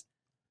guest.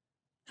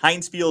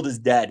 Heinz Field is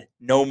dead.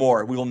 No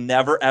more. We will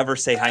never, ever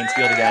say Heinz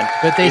Field again.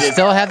 But they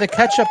still have the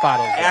ketchup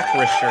bottles.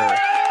 Acrisure.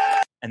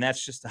 And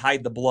that's just to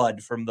hide the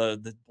blood from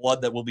the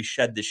blood that will be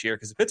shed this year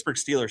because the Pittsburgh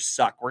Steelers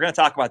suck. We're going to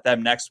talk about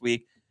them next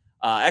week.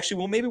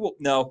 Actually,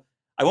 no,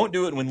 I won't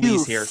do it when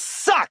Lee's here.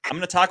 Suck. I'm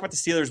going to talk about the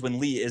Steelers when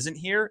Lee isn't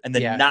here, and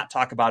then not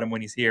talk about him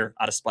when he's here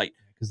out of spite.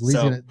 Because Lee's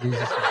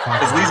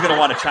going to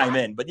want to chime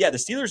in. But yeah, the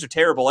Steelers are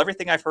terrible.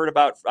 Everything I've heard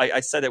about, I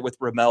said it with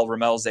Ramel.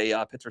 Ramel's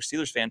a Pittsburgh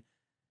Steelers fan.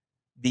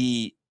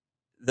 The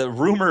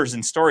rumors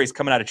and stories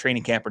coming out of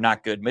training camp are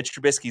not good. Mitch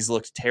Trubisky's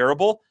looked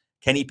terrible.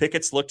 Kenny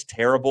Pickett's looked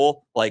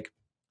terrible, like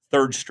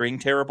third string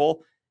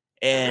terrible.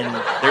 And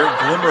their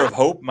glimmer of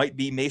hope might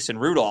be Mason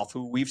Rudolph,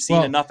 who we've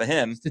seen enough of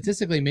him.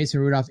 Statistically, Mason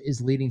Rudolph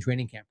is leading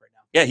training camp right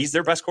now. Yeah, he's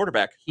their best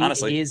quarterback,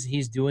 honestly.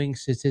 He's doing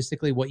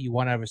statistically what you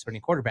want out of a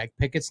starting quarterback.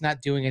 Pickett's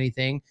not doing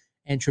anything,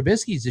 and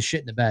Trubisky's just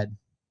shit in the bed.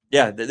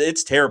 Yeah,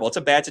 it's terrible. It's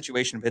a bad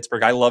situation in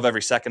Pittsburgh. I love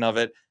every second of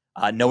it.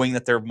 Knowing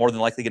that they're more than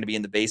likely going to be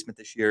in the basement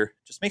this year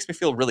just makes me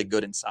feel really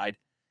good inside.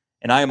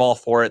 And I am all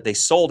for it. They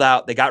sold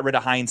out. They got rid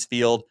of Heinz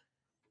Field.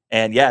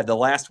 And yeah, the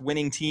last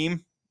winning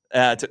team,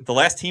 the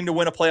last team to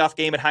win a playoff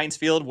game at Heinz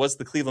Field was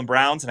the Cleveland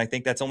Browns. And I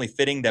think that's only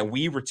fitting that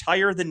we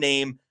retire the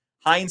name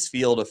Heinz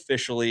Field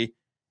officially.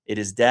 It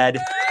is dead.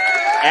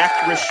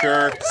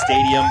 Acrisure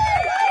Stadium.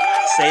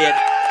 Say it,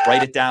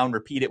 write it down,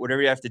 repeat it,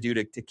 whatever you have to do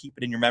to keep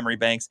it in your memory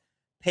banks.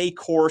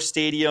 Paycor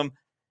Stadium.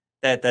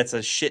 That's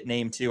a shit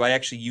name too. I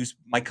actually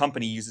my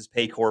company uses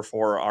Paycor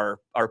for our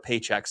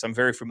paychecks. I'm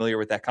very familiar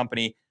with that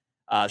company.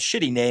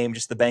 Shitty name,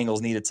 just the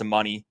Bengals needed some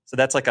money. So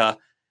that's like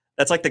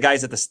the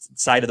guys at the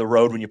side of the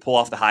road when you pull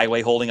off the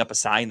highway holding up a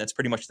sign. That's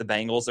pretty much the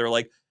Bengals. They're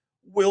like,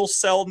 we'll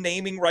sell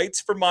naming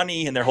rights for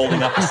money, and they're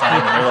holding up a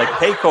sign and they're like,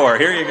 Paycor,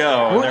 here you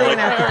go. Who are and they they're going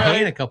to like, have to "All pay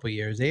in right." a couple of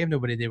years? They have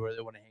nobody they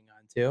really want to hang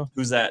on to.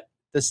 Who's that?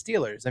 The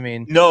Steelers. I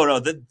mean, No,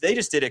 they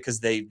just did it because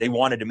they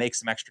wanted to make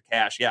some extra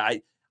cash. Yeah,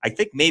 I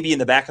think maybe in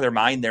the back of their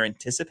mind they're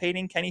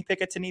anticipating Kenny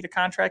Pickett to need a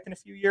contract in a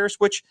few years,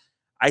 which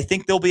I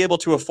think they'll be able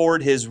to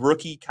afford his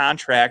rookie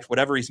contract,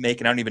 whatever he's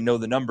making. I don't even know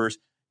the numbers.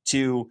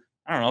 To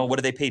I don't know, what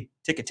do they pay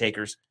ticket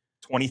takers?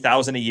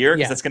 $20,000 a year,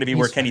 because that's going to be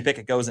where Kenny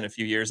Pickett goes in a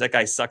few years. That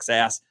guy sucks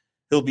ass.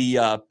 He'll be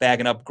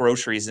bagging up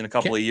groceries in a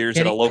couple of years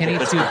at a local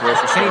Pittsburgh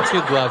grocery store. Kenny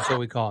Two Gloves, what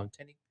we call him.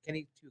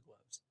 Kenny Two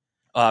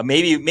Gloves.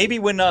 Maybe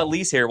when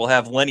Lee's here, we'll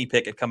have Lenny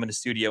Pickett come into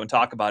studio and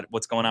talk about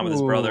what's going on with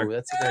his brother.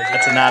 That's a good idea.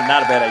 That's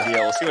not a bad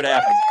idea. We'll see what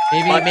happens.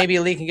 Maybe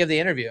Lee can give the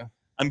interview.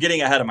 I'm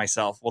getting ahead of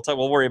myself.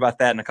 We'll worry about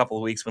that in a couple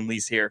of weeks when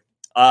Lee's here.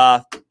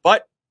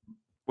 But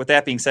with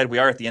that being said, we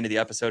are at the end of the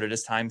episode. It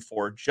is time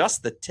for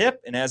Just the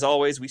Tip. And as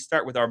always, we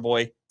start with our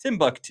boy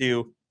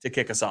Timbuktu to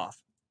kick us off.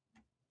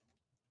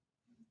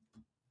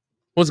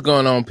 What's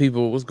going on,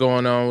 people? What's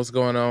going on?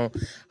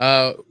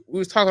 We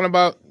was talking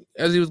about,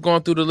 as he was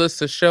going through the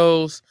list of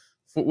shows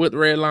with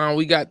Redline,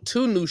 we got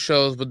 2 new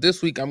shows, but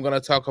this week I'm going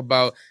to talk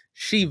about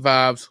She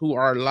Vibes, who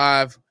are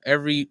live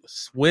every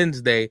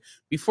Wednesday.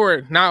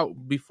 Before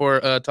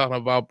talking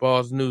about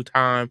Ball's new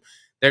time,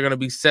 they're going to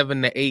be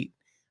 7 to 8.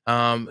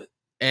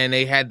 And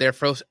they had their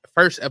first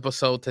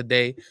episode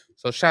today.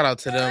 So shout out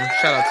to them.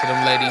 Shout out to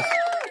them ladies.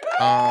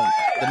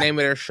 The name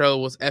of their show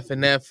was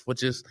F&F,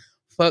 which is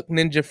Fuck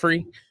Ninja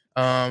Free.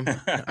 I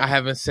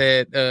haven't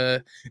said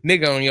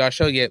nigga on y'all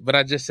show yet, but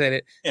I just said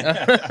it.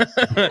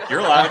 You're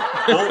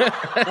allowed.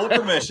 Full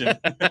permission.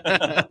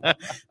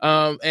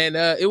 And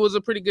it was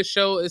a pretty good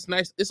show. It's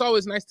nice. It's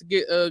always nice to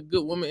get a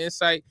good woman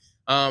insight.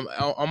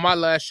 On my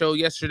last show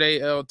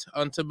yesterday on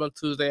Timbuk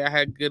Tuesday, I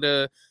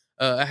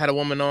had a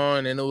woman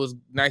on, and it was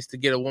nice to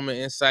get a woman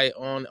insight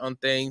on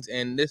things.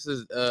 And this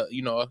is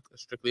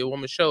strictly a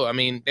woman show. I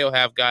mean, they'll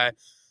have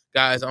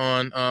guys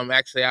on.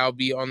 Actually, I'll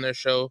be on their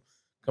show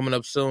coming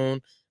up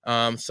soon.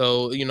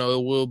 So it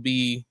will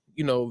be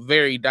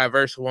very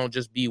diverse. It won't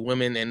just be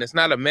women, and it's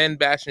not a men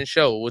bashing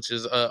show, which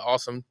is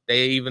awesome.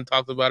 They even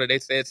talked about it. They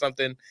said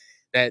something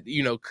that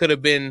could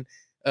have been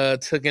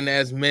taken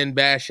as men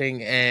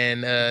bashing,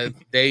 and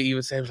they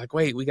even said, like,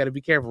 wait, we got to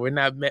be careful. We're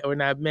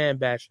not man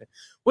bashing,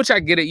 which I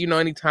get it.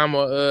 Anytime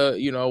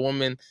a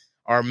woman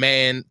or a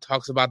man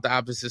talks about the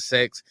opposite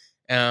sex,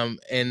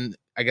 and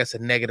I guess a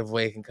negative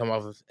way it can come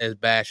off as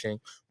bashing,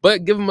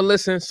 but give them a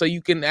listen so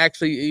you can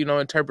actually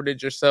interpret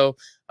it yourself.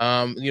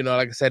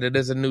 Like I said, it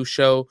is a new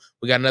show.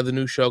 We got another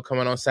new show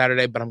coming on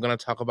Saturday, but I'm going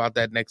to talk about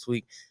that next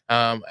week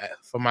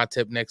for my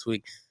tip next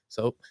week.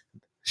 So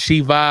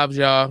She Vibes,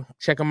 y'all.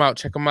 Check them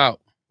out.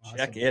 Awesome.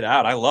 Check it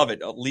out. I love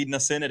it. Leading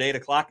us in at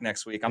 8:00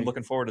 next week. I'm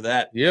looking forward to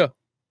that. Yeah.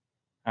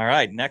 All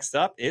right. Next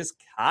up is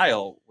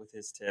Kyle with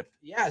his tip.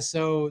 Yeah.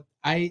 So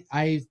I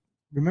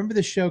remember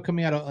the show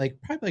coming out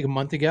probably a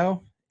month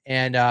ago,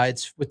 and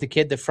it's with the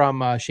kid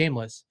from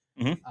Shameless.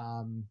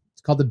 Mm-hmm.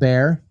 It's called The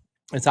Bear.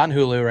 It's on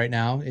Hulu right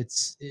now.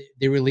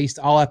 They released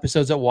all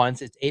episodes at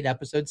once. It's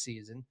 8-episode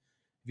season.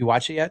 Have you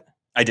watched it yet?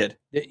 I did.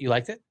 You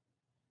liked it?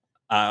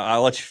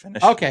 I'll let you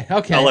finish. Okay.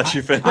 I'll let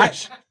you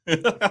finish.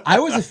 I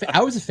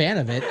was a fan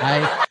of it.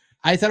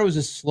 I thought it was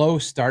a slow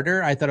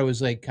starter. I thought it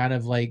was kind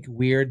of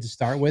weird to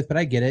start with, but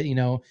I get it.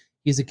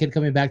 He's a kid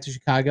coming back to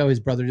Chicago.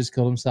 His brother just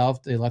killed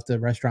himself. They left the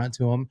restaurant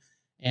to him,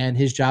 and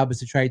his job is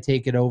to try to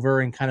take it over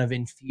and kind of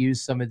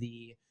infuse some of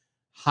the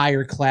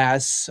higher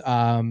class,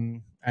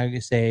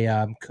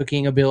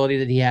 cooking ability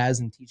that he has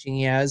and teaching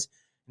he has.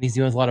 And he's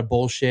dealing with a lot of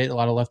bullshit, a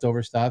lot of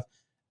leftover stuff.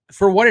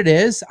 For what it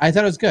is, I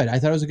thought it was good. I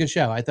thought it was a good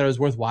show. I thought it was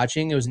worth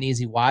watching. It was an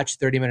easy watch,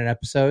 30-minute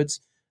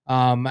episodes.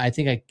 I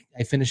think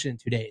I finished it in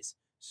 2 days.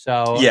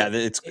 So yeah,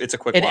 it's a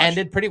quick watch. It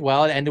ended pretty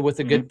well. It ended with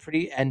a good,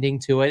 pretty ending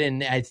to it.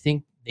 And I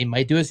think they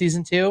might do a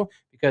season 2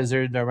 because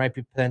there might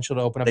be potential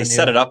to open up. They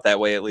set it up that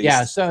way at least.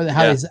 Yeah. So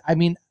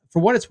for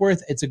what it's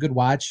worth, it's a good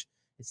watch.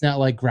 It's not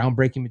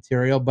groundbreaking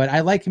material, but I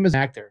like him as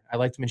an actor. I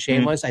liked him in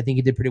Shameless. I think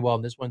he did pretty well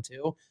in this one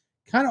too.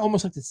 kind of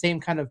almost like the same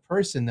kind of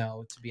person,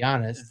 though. To be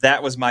honest,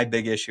 That was my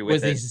big issue with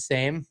was he it. the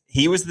same?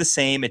 He was the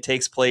same. It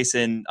takes place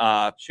in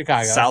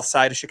Chicago, south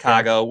side of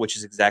Chicago, which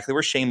is exactly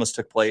where Shameless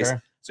took place.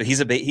 Sure. So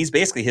he's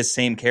basically his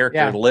same character,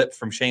 Yeah. Lip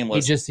from He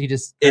Shameless. just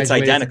It's graduated to be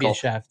a identical.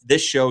 chef.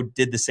 This show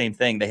did the same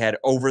thing. They had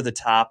over the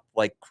top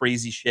like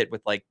crazy shit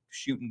with like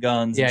shooting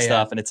guns and Yeah,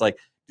 stuff, and it's like,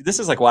 dude, this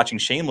is like watching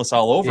Shameless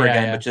all over Yeah,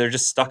 again, yeah. but they're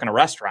just stuck in a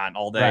restaurant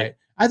all day. Right.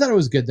 I thought it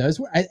was good though.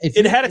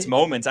 It had its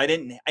moments. I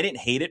didn't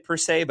hate it per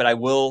se, but I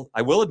will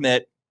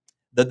admit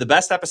the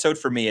best episode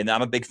for me, and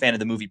I'm a big fan of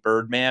the movie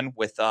Birdman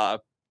with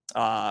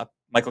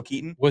Michael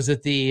Keaton. Was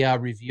it the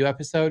review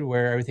episode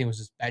where everything was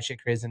just batshit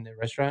crazy in the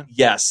restaurant?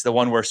 Yes, the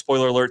one where,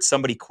 spoiler alert,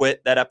 somebody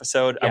quit that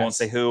episode. I won't Yes.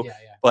 say who, Yeah.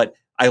 but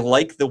I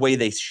like the way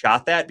they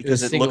shot that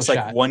because was it looks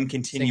single like shot. one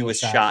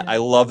continuous Single shot. shot, yeah. I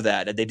love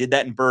that. They did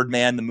that in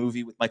Birdman, the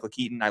movie with Michael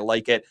Keaton. I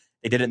like it.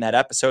 They did it in that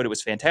episode. It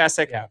was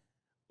fantastic. Yeah.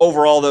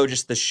 Overall, though,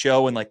 just the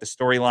show and like the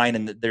storyline,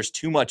 and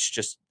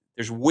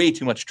there's way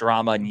too much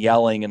drama and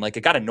yelling, and like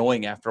it got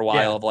annoying after a while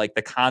Yeah. of like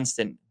the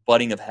constant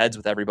butting of heads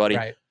with everybody.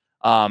 Right.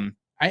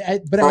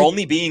 But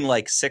only being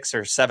like 6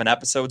 or 7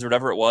 episodes or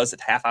whatever it was, at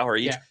half hour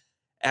each. Yeah.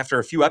 After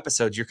a few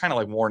episodes, you're kind of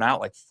like worn out.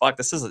 Like, fuck,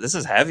 this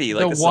is heavy.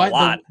 Like, the this one, is a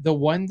lot. The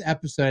one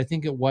episode, I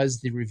think it was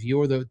the review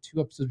or the 2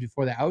 episodes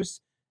before that.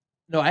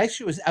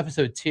 Actually, it was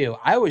episode 2.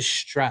 I was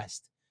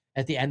stressed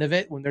at the end of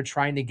it when they're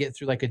trying to get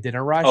through like a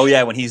dinner rush. Oh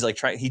yeah, when he's like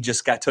he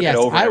just took it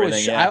over. I and was.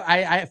 everything, yeah.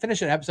 I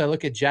finished an episode. I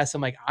look at Jess.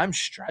 I'm like, I'm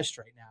stressed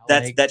right now.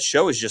 That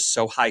show is just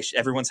so high.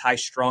 Everyone's high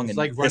strung it's and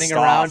like running pissed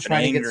around off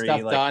trying and to angry. get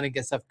stuff like, done and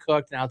get stuff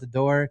cooked and out the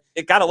door.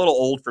 It got a little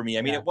old for me.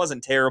 I mean, Yeah. it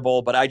wasn't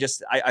terrible, but I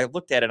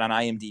looked at it on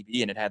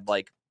IMDb and it had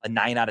like a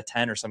 9 out of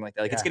 10 or something like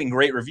that. Like it's Yeah. getting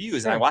great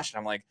reviews, and I Sure. watched it.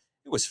 I'm like,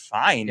 it was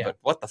fine, Yeah. but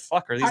what the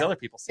fuck are these other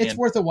people saying? It's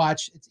worth a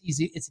watch. It's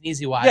easy. It's an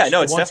easy watch. Yeah, no,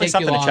 It it's won't definitely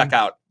take you something to check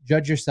long. out.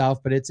 Judge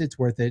yourself, but it's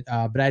worth it.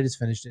 But I just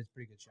finished it. It's a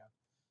pretty good show.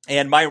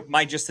 And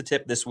my just the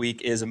tip this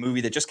week is a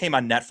movie that just came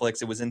on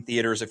Netflix. It was in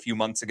theaters a few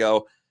months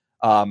ago.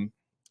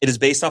 It is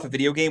based off a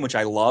video game, which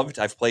I loved.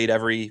 I've played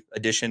every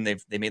edition.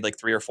 They made like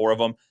 3 or 4 of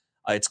them.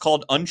 It's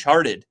called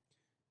Uncharted.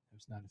 I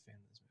was not a fan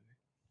of this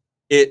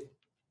movie.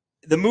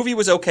 The movie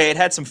was okay. It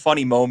had some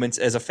funny moments.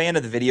 As a fan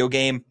of the video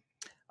game,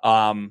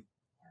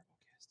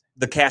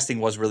 the casting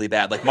was really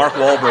bad. Like Mark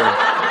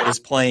Wahlberg is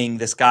playing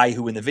this guy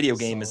who in the video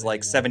game is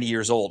like 70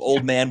 years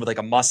old man with like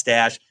a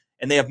mustache,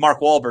 and they have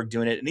Mark Wahlberg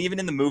doing it. And even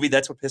in the movie,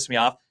 that's what pissed me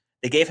off.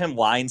 They gave him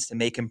lines to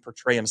make him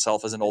portray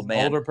himself as an old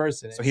man. Older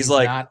person. So he's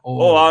like, not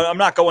old. "Oh, I'm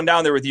not going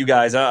down there with you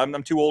guys.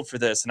 I'm too old for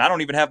this, and I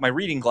don't even have my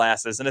reading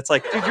glasses." And it's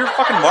like, dude, you're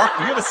fucking Mark.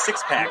 You have a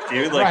 6-pack,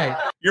 dude. Like,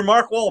 right. You're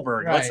Mark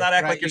Wahlberg. Let's not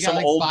act like you're you got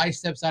some old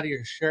biceps out of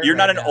your shirt. You're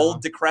not right an now.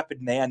 old,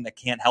 decrepit man that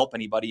can't help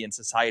anybody in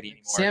society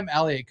anymore. Sam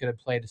Elliott could have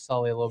played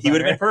Sully a little bit. He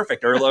would have been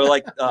perfect, or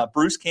like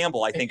Bruce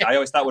Campbell. I think I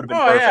always thought would have been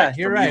Oh, perfect yeah,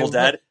 you're from right. Evil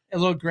Dead. A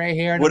little gray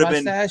hair and Would a have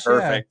been mustache.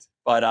 perfect.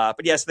 But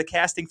yes, the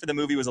casting for the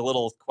movie was a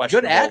little Yeah.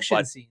 questionable. Good action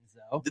but scenes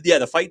though. yeah,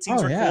 the fight scenes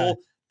Oh, were yeah. cool.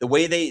 The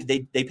way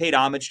they paid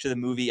homage to the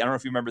movie. I don't know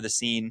if you remember the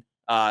scene.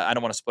 I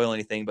don't want to spoil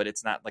anything, but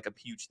it's not like a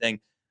huge thing.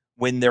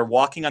 When they're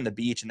walking on the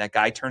beach and that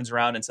guy turns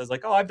around and says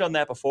like, "Oh, I've done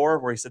that before,"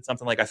 where he said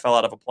something like, "I fell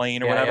out of a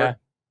plane" or Yeah, whatever. yeah.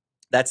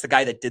 That's the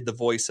guy that did the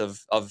voice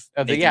of The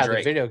Nathan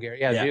Drake. video game.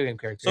 Yeah, the Yeah. video game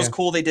character. So it's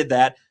cool they did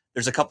that.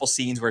 There's a couple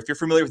scenes where if you're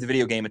familiar with the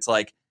video game, it's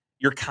like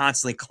you're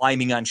constantly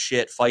climbing on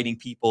shit, fighting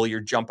people, you're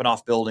jumping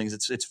off buildings.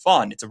 It's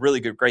fun. It's a really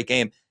great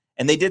game.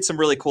 And they did some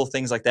really cool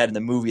things like that in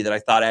the movie that I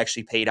thought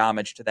actually paid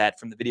homage to that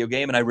from the video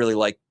game, and I really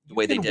liked the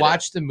way they You did can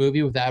watch the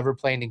movie without ever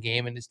playing the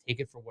game and just take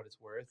it for what it's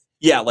worth. it.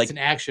 Yeah, like It's an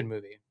action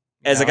movie.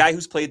 as you a know? guy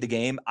who's played the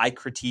game, I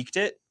critiqued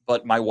it,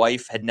 but my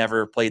wife had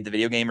never played the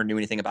video game or knew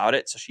anything about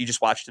it, so she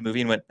just watched the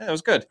movie and went, "It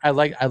was good." I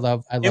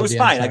love. It was the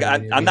fine.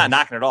 Uncharted video I'm not games.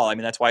 knocking it at all. I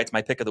mean, that's why it's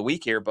my pick of the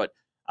week here. But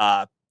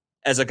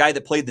as a guy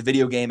that played the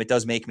video game, it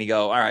does make me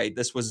go, all right,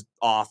 this was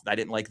off. I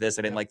didn't like this.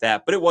 I didn't like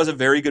that. But it was a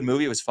very good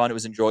movie. It was fun. It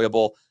was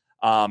enjoyable.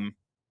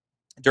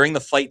 During the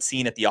fight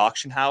scene at the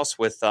auction house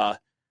with,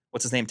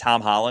 what's his name,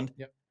 Tom Holland.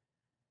 Yep.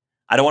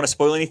 I don't want to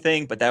spoil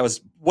anything, but that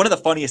was one of the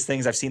funniest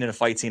things I've seen in a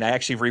fight scene. I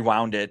actually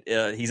rewound it.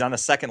 He's on the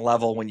second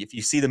level. If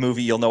you see the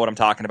movie, you'll know what I'm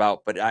talking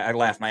about. But I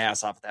laughed my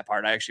ass off at that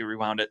part. I actually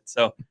rewound it.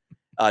 So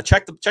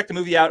check the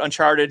movie out,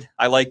 Uncharted.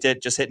 I liked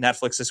it. Just hit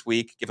Netflix this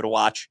week. Give it a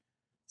watch.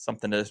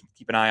 Something to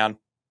keep an eye on.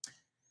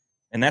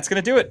 And that's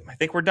going to do it. I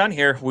think we're done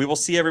here. We will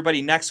see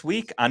everybody next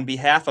week. On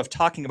behalf of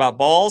Talking About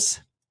Balls,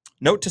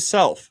 note to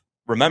self,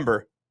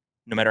 remember,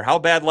 no matter how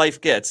bad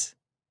life gets,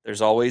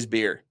 there's always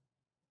beer.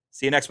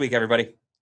 See you next week, everybody.